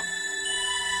radio.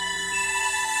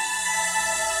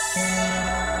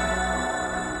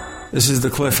 This is the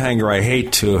cliffhanger I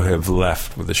hate to have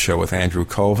left with the show with Andrew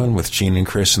Colvin, with Gene and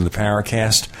Chris in the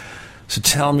Paracast. So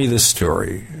tell me the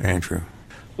story, Andrew.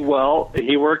 Well,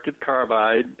 he worked at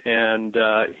Carbide, and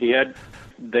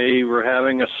they were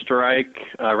having a strike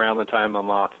around the time of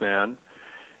Mothman,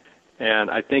 and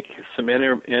I think some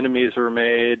enemies were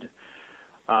made.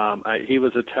 He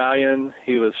was Italian.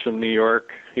 He was from New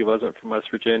York. He wasn't from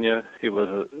West Virginia. He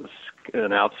was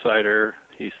an outsider.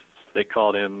 They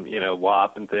called him,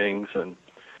 WAP and things, and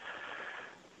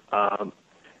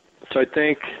so I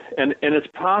think, and it's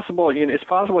possible, it's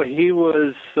possible he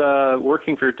was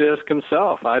working for DISC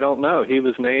himself. I don't know. He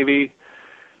was Navy.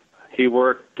 He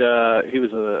worked. He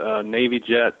was a Navy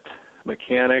jet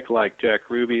mechanic, like Jack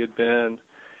Ruby had been.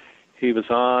 He was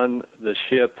on the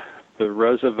ship, the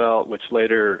Roosevelt, which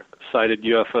later sighted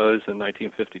UFOs in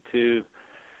 1952.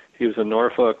 He was in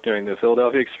Norfolk during the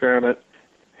Philadelphia experiment.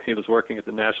 He was working at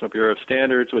the National Bureau of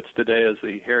Standards, which today is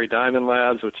the Harry Diamond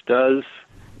Labs, which does,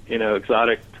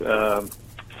 exotic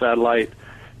satellite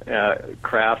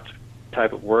craft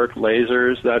type of work,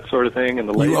 lasers, that sort of thing. And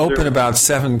the You open about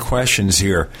 7 questions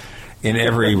here in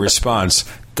every response.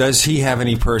 Does he have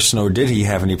any personal, or did he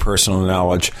have any personal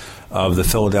knowledge of the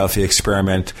Philadelphia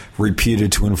experiment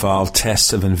reputed to involve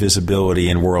tests of invisibility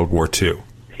in World War II?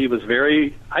 He was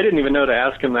I didn't even know to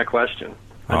ask him that question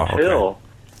until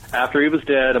after he was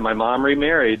dead and my mom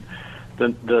remarried.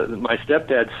 My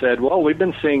stepdad said, well, we've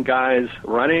been seeing guys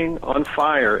running on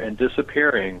fire and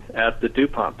disappearing at the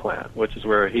DuPont plant, which is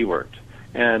where he worked.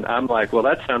 And I'm like, well,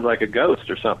 that sounds like a ghost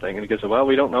or something. And he goes, well,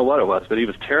 we don't know what it was. But he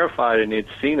was terrified, and he'd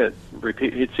seen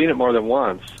it more than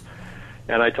once.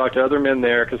 And I talked to other men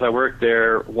there because I worked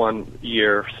there 1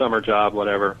 year, summer job,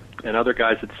 whatever, and other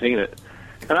guys had seen it.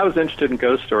 And I was interested in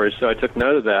ghost stories, so I took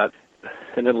note of that.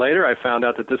 And then later I found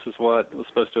out that this is what was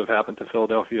supposed to have happened to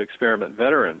Philadelphia experiment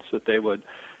veterans, that they would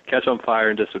catch on fire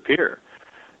and disappear.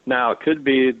 Now, it could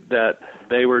be that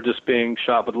they were just being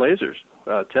shot with lasers.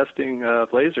 Testing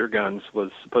of laser guns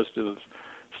was supposed to have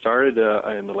started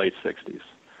in the late 60s.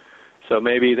 So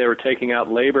maybe they were taking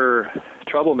out labor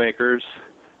troublemakers,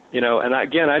 and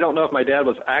again, I don't know if my dad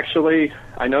was actually,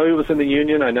 I know he was in the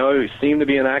union, I know he seemed to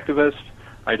be an activist.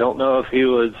 I don't know if he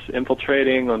was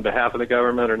infiltrating on behalf of the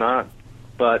government or not,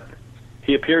 but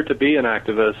he appeared to be an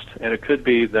activist, and it could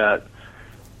be that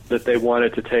they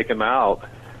wanted to take him out,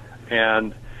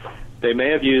 and they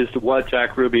may have used what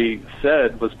Jack Ruby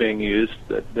said was being used,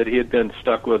 that he had been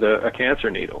stuck with a cancer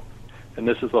needle. And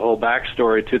this is the whole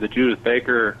backstory to the Judith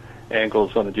Baker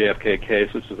angles on the JFK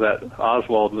case, which is that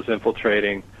Oswald was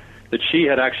infiltrating, that she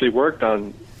had actually worked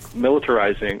on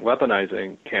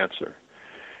weaponizing cancer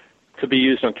to be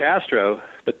used on Castro,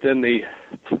 but then the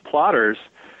plotters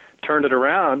turned it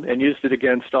around and used it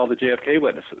against all the JFK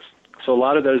witnesses. So a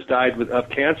lot of those died of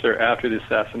cancer after the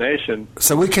assassination.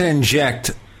 So we can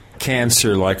inject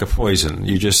cancer like a poison.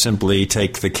 You just simply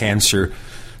take the cancer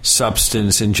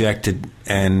substance, inject it,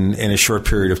 and in a short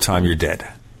period of time you're dead.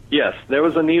 Yes, there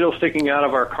was a needle sticking out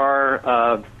of our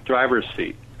car driver's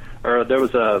seat, or there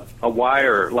was a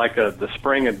wire, like the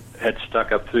spring had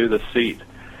stuck up through the seat,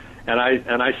 and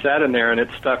I sat in there and it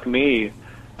stuck me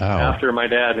after my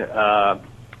dad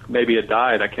maybe had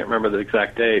died. I can't remember the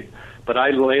exact date. But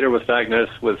I later was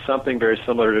diagnosed with something very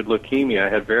similar to leukemia. I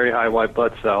had very high white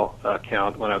blood cell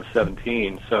count when I was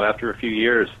 17. So after a few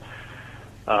years,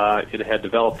 it had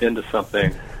developed into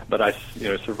something, but I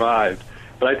survived.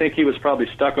 But I think he was probably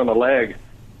stuck on the leg.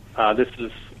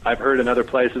 I've heard in other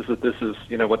places that this is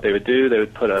what they would do. They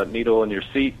would put a needle in your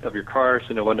seat of your car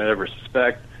so no one would ever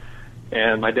suspect.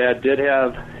 And my dad did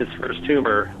have his first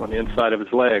tumor on the inside of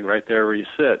his leg, right there where you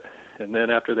sit. And then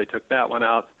after they took that one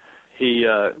out, he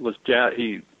was jabbed.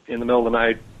 He, in the middle of the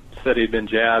night, said he'd been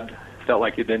jabbed, felt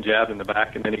like he'd been jabbed in the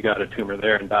back, and then he got a tumor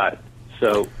there and died.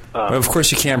 So, well, of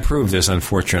course, you can't prove this,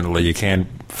 unfortunately. You can't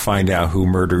find out who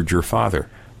murdered your father.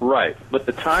 Right. But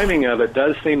the timing of it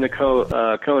does seem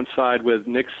to coincide with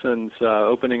Nixon's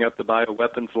opening up the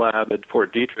bioweapons lab at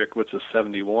Fort Detrick, which was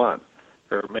 71,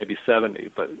 or maybe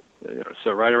 70. But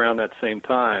so right around that same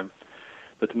time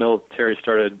that the military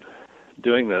started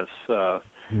doing this.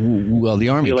 Well, the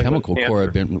Army Chemical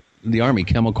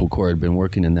Corps had been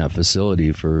working in that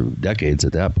facility for decades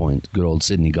at that point. Good old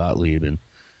Sidney Gottlieb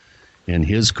and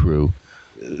his crew.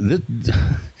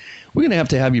 We're going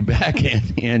to have you back,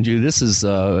 Andrew. This is,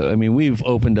 we've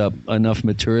opened up enough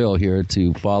material here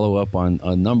to follow up on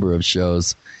a number of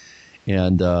shows,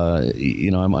 and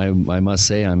I must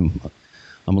say I'm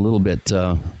a little bit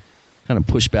kind of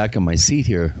pushed back on my seat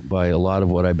here by a lot of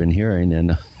what I've been hearing,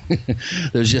 and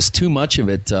there's just too much of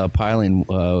it piling,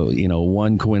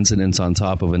 one coincidence on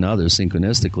top of another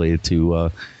synchronistically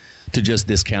to just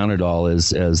discount it all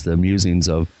as the musings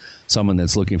of someone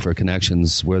that's looking for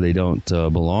connections where they don't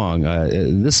belong.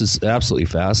 This is absolutely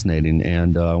fascinating,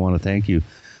 and I want to thank you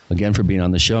again for being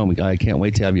on the show. And I can't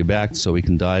wait to have you back so we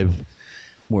can dive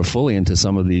more fully into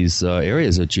some of these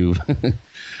areas that you've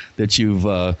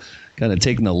kind of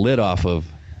taken the lid off of.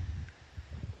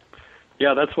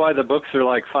 Yeah, that's why the books are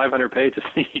like 500 pages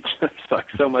each. There's like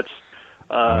so much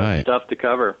stuff to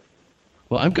cover.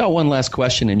 Well, I've got one last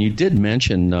question, and you did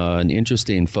mention an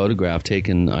interesting photograph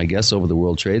taken, I guess, over the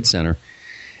World Trade Center.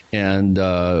 And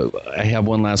I have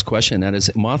one last question. That is,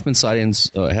 Mothman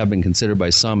sightings have been considered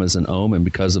by some as an omen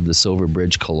because of the Silver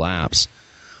Bridge collapse.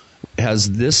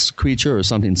 Has this creature or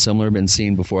something similar been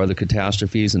seen before other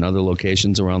catastrophes in other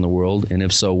locations around the world? And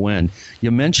if so, when?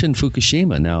 You mentioned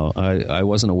Fukushima. Now, I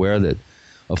wasn't aware that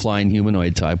a flying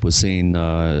humanoid type was seen,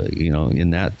 in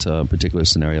that particular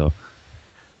scenario.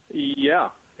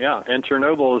 Yeah, and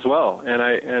Chernobyl as well.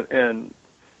 And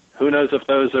who knows if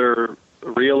those are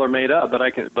real or made up?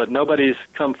 But nobody's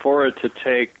come forward to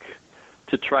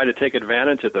try to take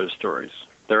advantage of those stories.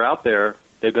 They're out there.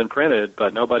 They've been printed,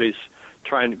 but nobody's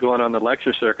going on the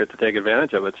lecture circuit to take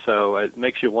advantage of it. So it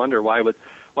makes you wonder, why would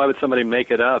somebody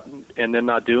make it up and then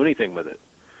not do anything with it?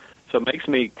 So it makes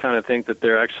me kind of think that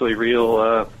they're actually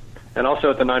real. And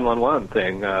also at the 911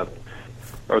 thing,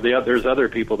 there's other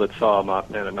people that saw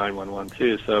Mothman at 911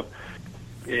 too. So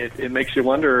it makes you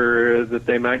wonder that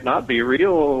they might not be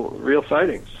real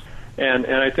sightings. And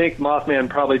I think Mothman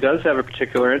probably does have a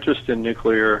particular interest in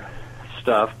nuclear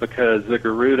stuff, because the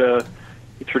Garuda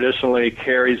traditionally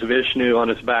carries Vishnu on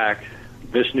his back,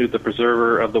 Vishnu, the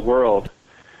preserver of the world.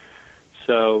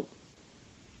 So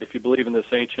if you believe in this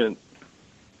ancient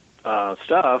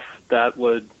stuff,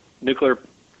 nuclear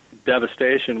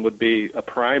devastation would be a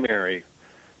primary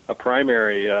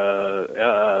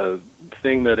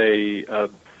thing that a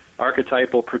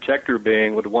archetypal protector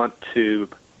being would want to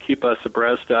keep us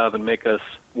abreast of and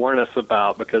warn us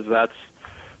about, because that's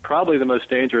probably the most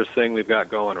dangerous thing we've got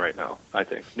going right now. I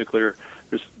think nuclear.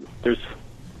 There's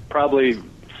probably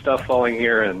stuff falling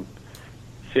here in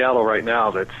Seattle right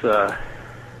now that's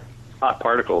hot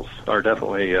particles are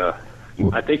definitely.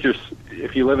 I think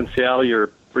if you live in Seattle,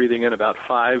 you're breathing in about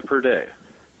 5 per day.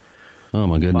 Oh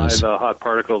my goodness! 5 hot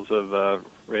particles of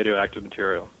radioactive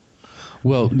material.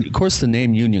 Well, of course, the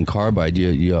name Union Carbide,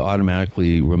 you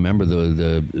automatically remember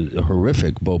the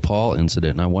horrific Bhopal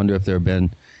incident, and I wonder if there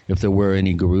were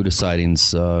any Garuda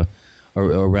sightings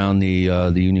around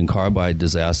the Union Carbide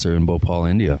disaster in Bhopal,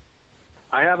 India.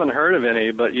 I haven't heard of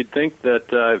any, but you'd think that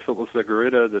if it was the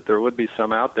Garuda, that there would be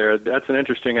some out there. That's an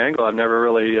interesting angle I've never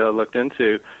really looked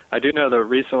into. I do know that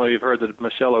recently you've heard that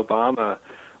Michelle Obama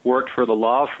worked for the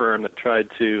law firm that tried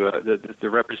to that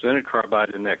represented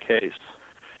Carbide in that case.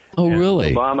 Oh, and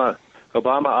really? Obama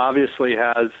obviously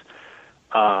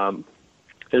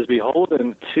is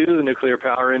beholden to the nuclear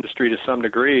power industry to some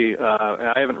degree.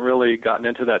 I haven't really gotten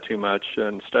into that too much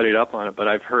and studied up on it, but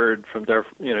I've heard from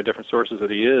different sources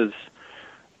that he is,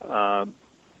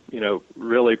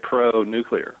 really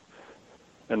pro-nuclear,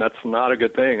 and that's not a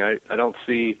good thing. I don't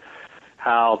see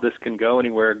how this can go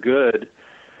anywhere good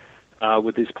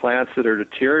with these plants that are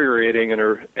deteriorating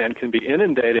and can be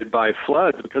inundated by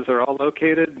floods, because they're all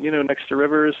located, next to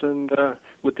rivers and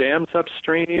with dams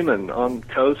upstream and on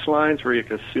coastlines where a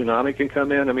tsunami can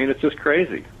come in. I mean, it's just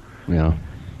crazy. Yeah.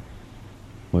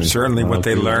 Certainly what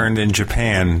they learned in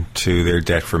Japan to their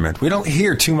detriment. We don't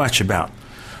hear too much about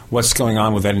what's going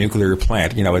on with that nuclear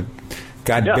plant. It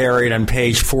got buried on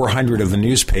page 400 of the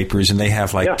newspapers, and they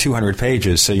have 200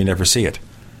 pages, so you never see it.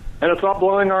 And it's all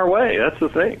blowing our way. That's the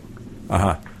thing.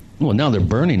 Uh-huh. Well, now they're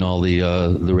burning all the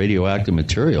radioactive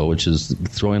material, which is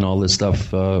throwing all this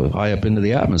stuff high up into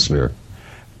the atmosphere.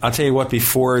 I'll tell you what,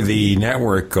 before the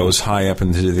network goes high up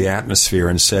into the atmosphere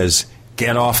and says,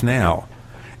 get off now,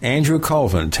 Andrew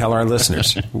Colvin, tell our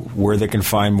listeners where they can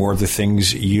find more of the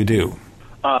things you do.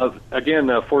 Again,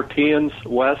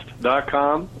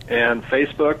 Forteanswest.com and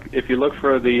Facebook. If you look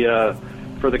for the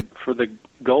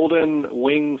golden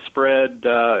wing spread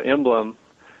emblem,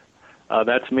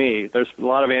 that's me. There's a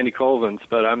lot of Andy Colvins,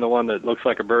 but I'm the one that looks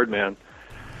like a Birdman.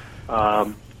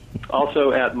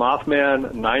 Also at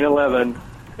Mothman911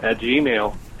 at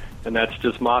Gmail, and that's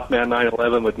just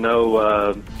Mothman911 with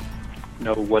no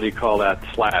what do you call that,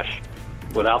 slash,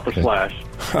 without the slash.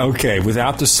 Okay,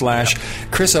 without the slash.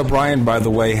 Chris O'Brien, by the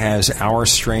way, has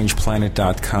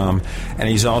OurStrangePlanet.com, and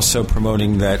he's also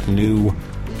promoting that new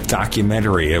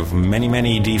documentary of many,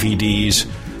 many DVDs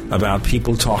about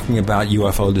people talking about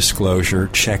UFO disclosure.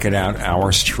 Check it out,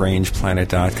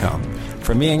 OurStrangePlanet.com.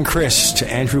 From me and Chris to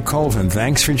Andrew Colvin,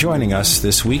 thanks for joining us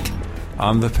this week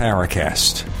on the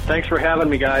Paracast. Thanks for having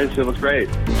me, guys. It was great.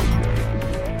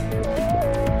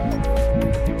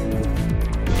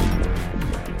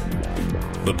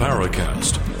 The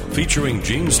Paracast, featuring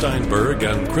Gene Steinberg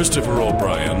and Christopher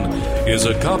O'Brien, is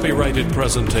a copyrighted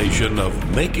presentation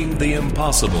of Making the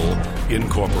Impossible,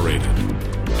 Incorporated.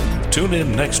 Tune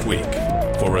in next week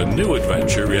for a new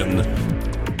adventure in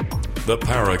The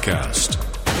Paracast.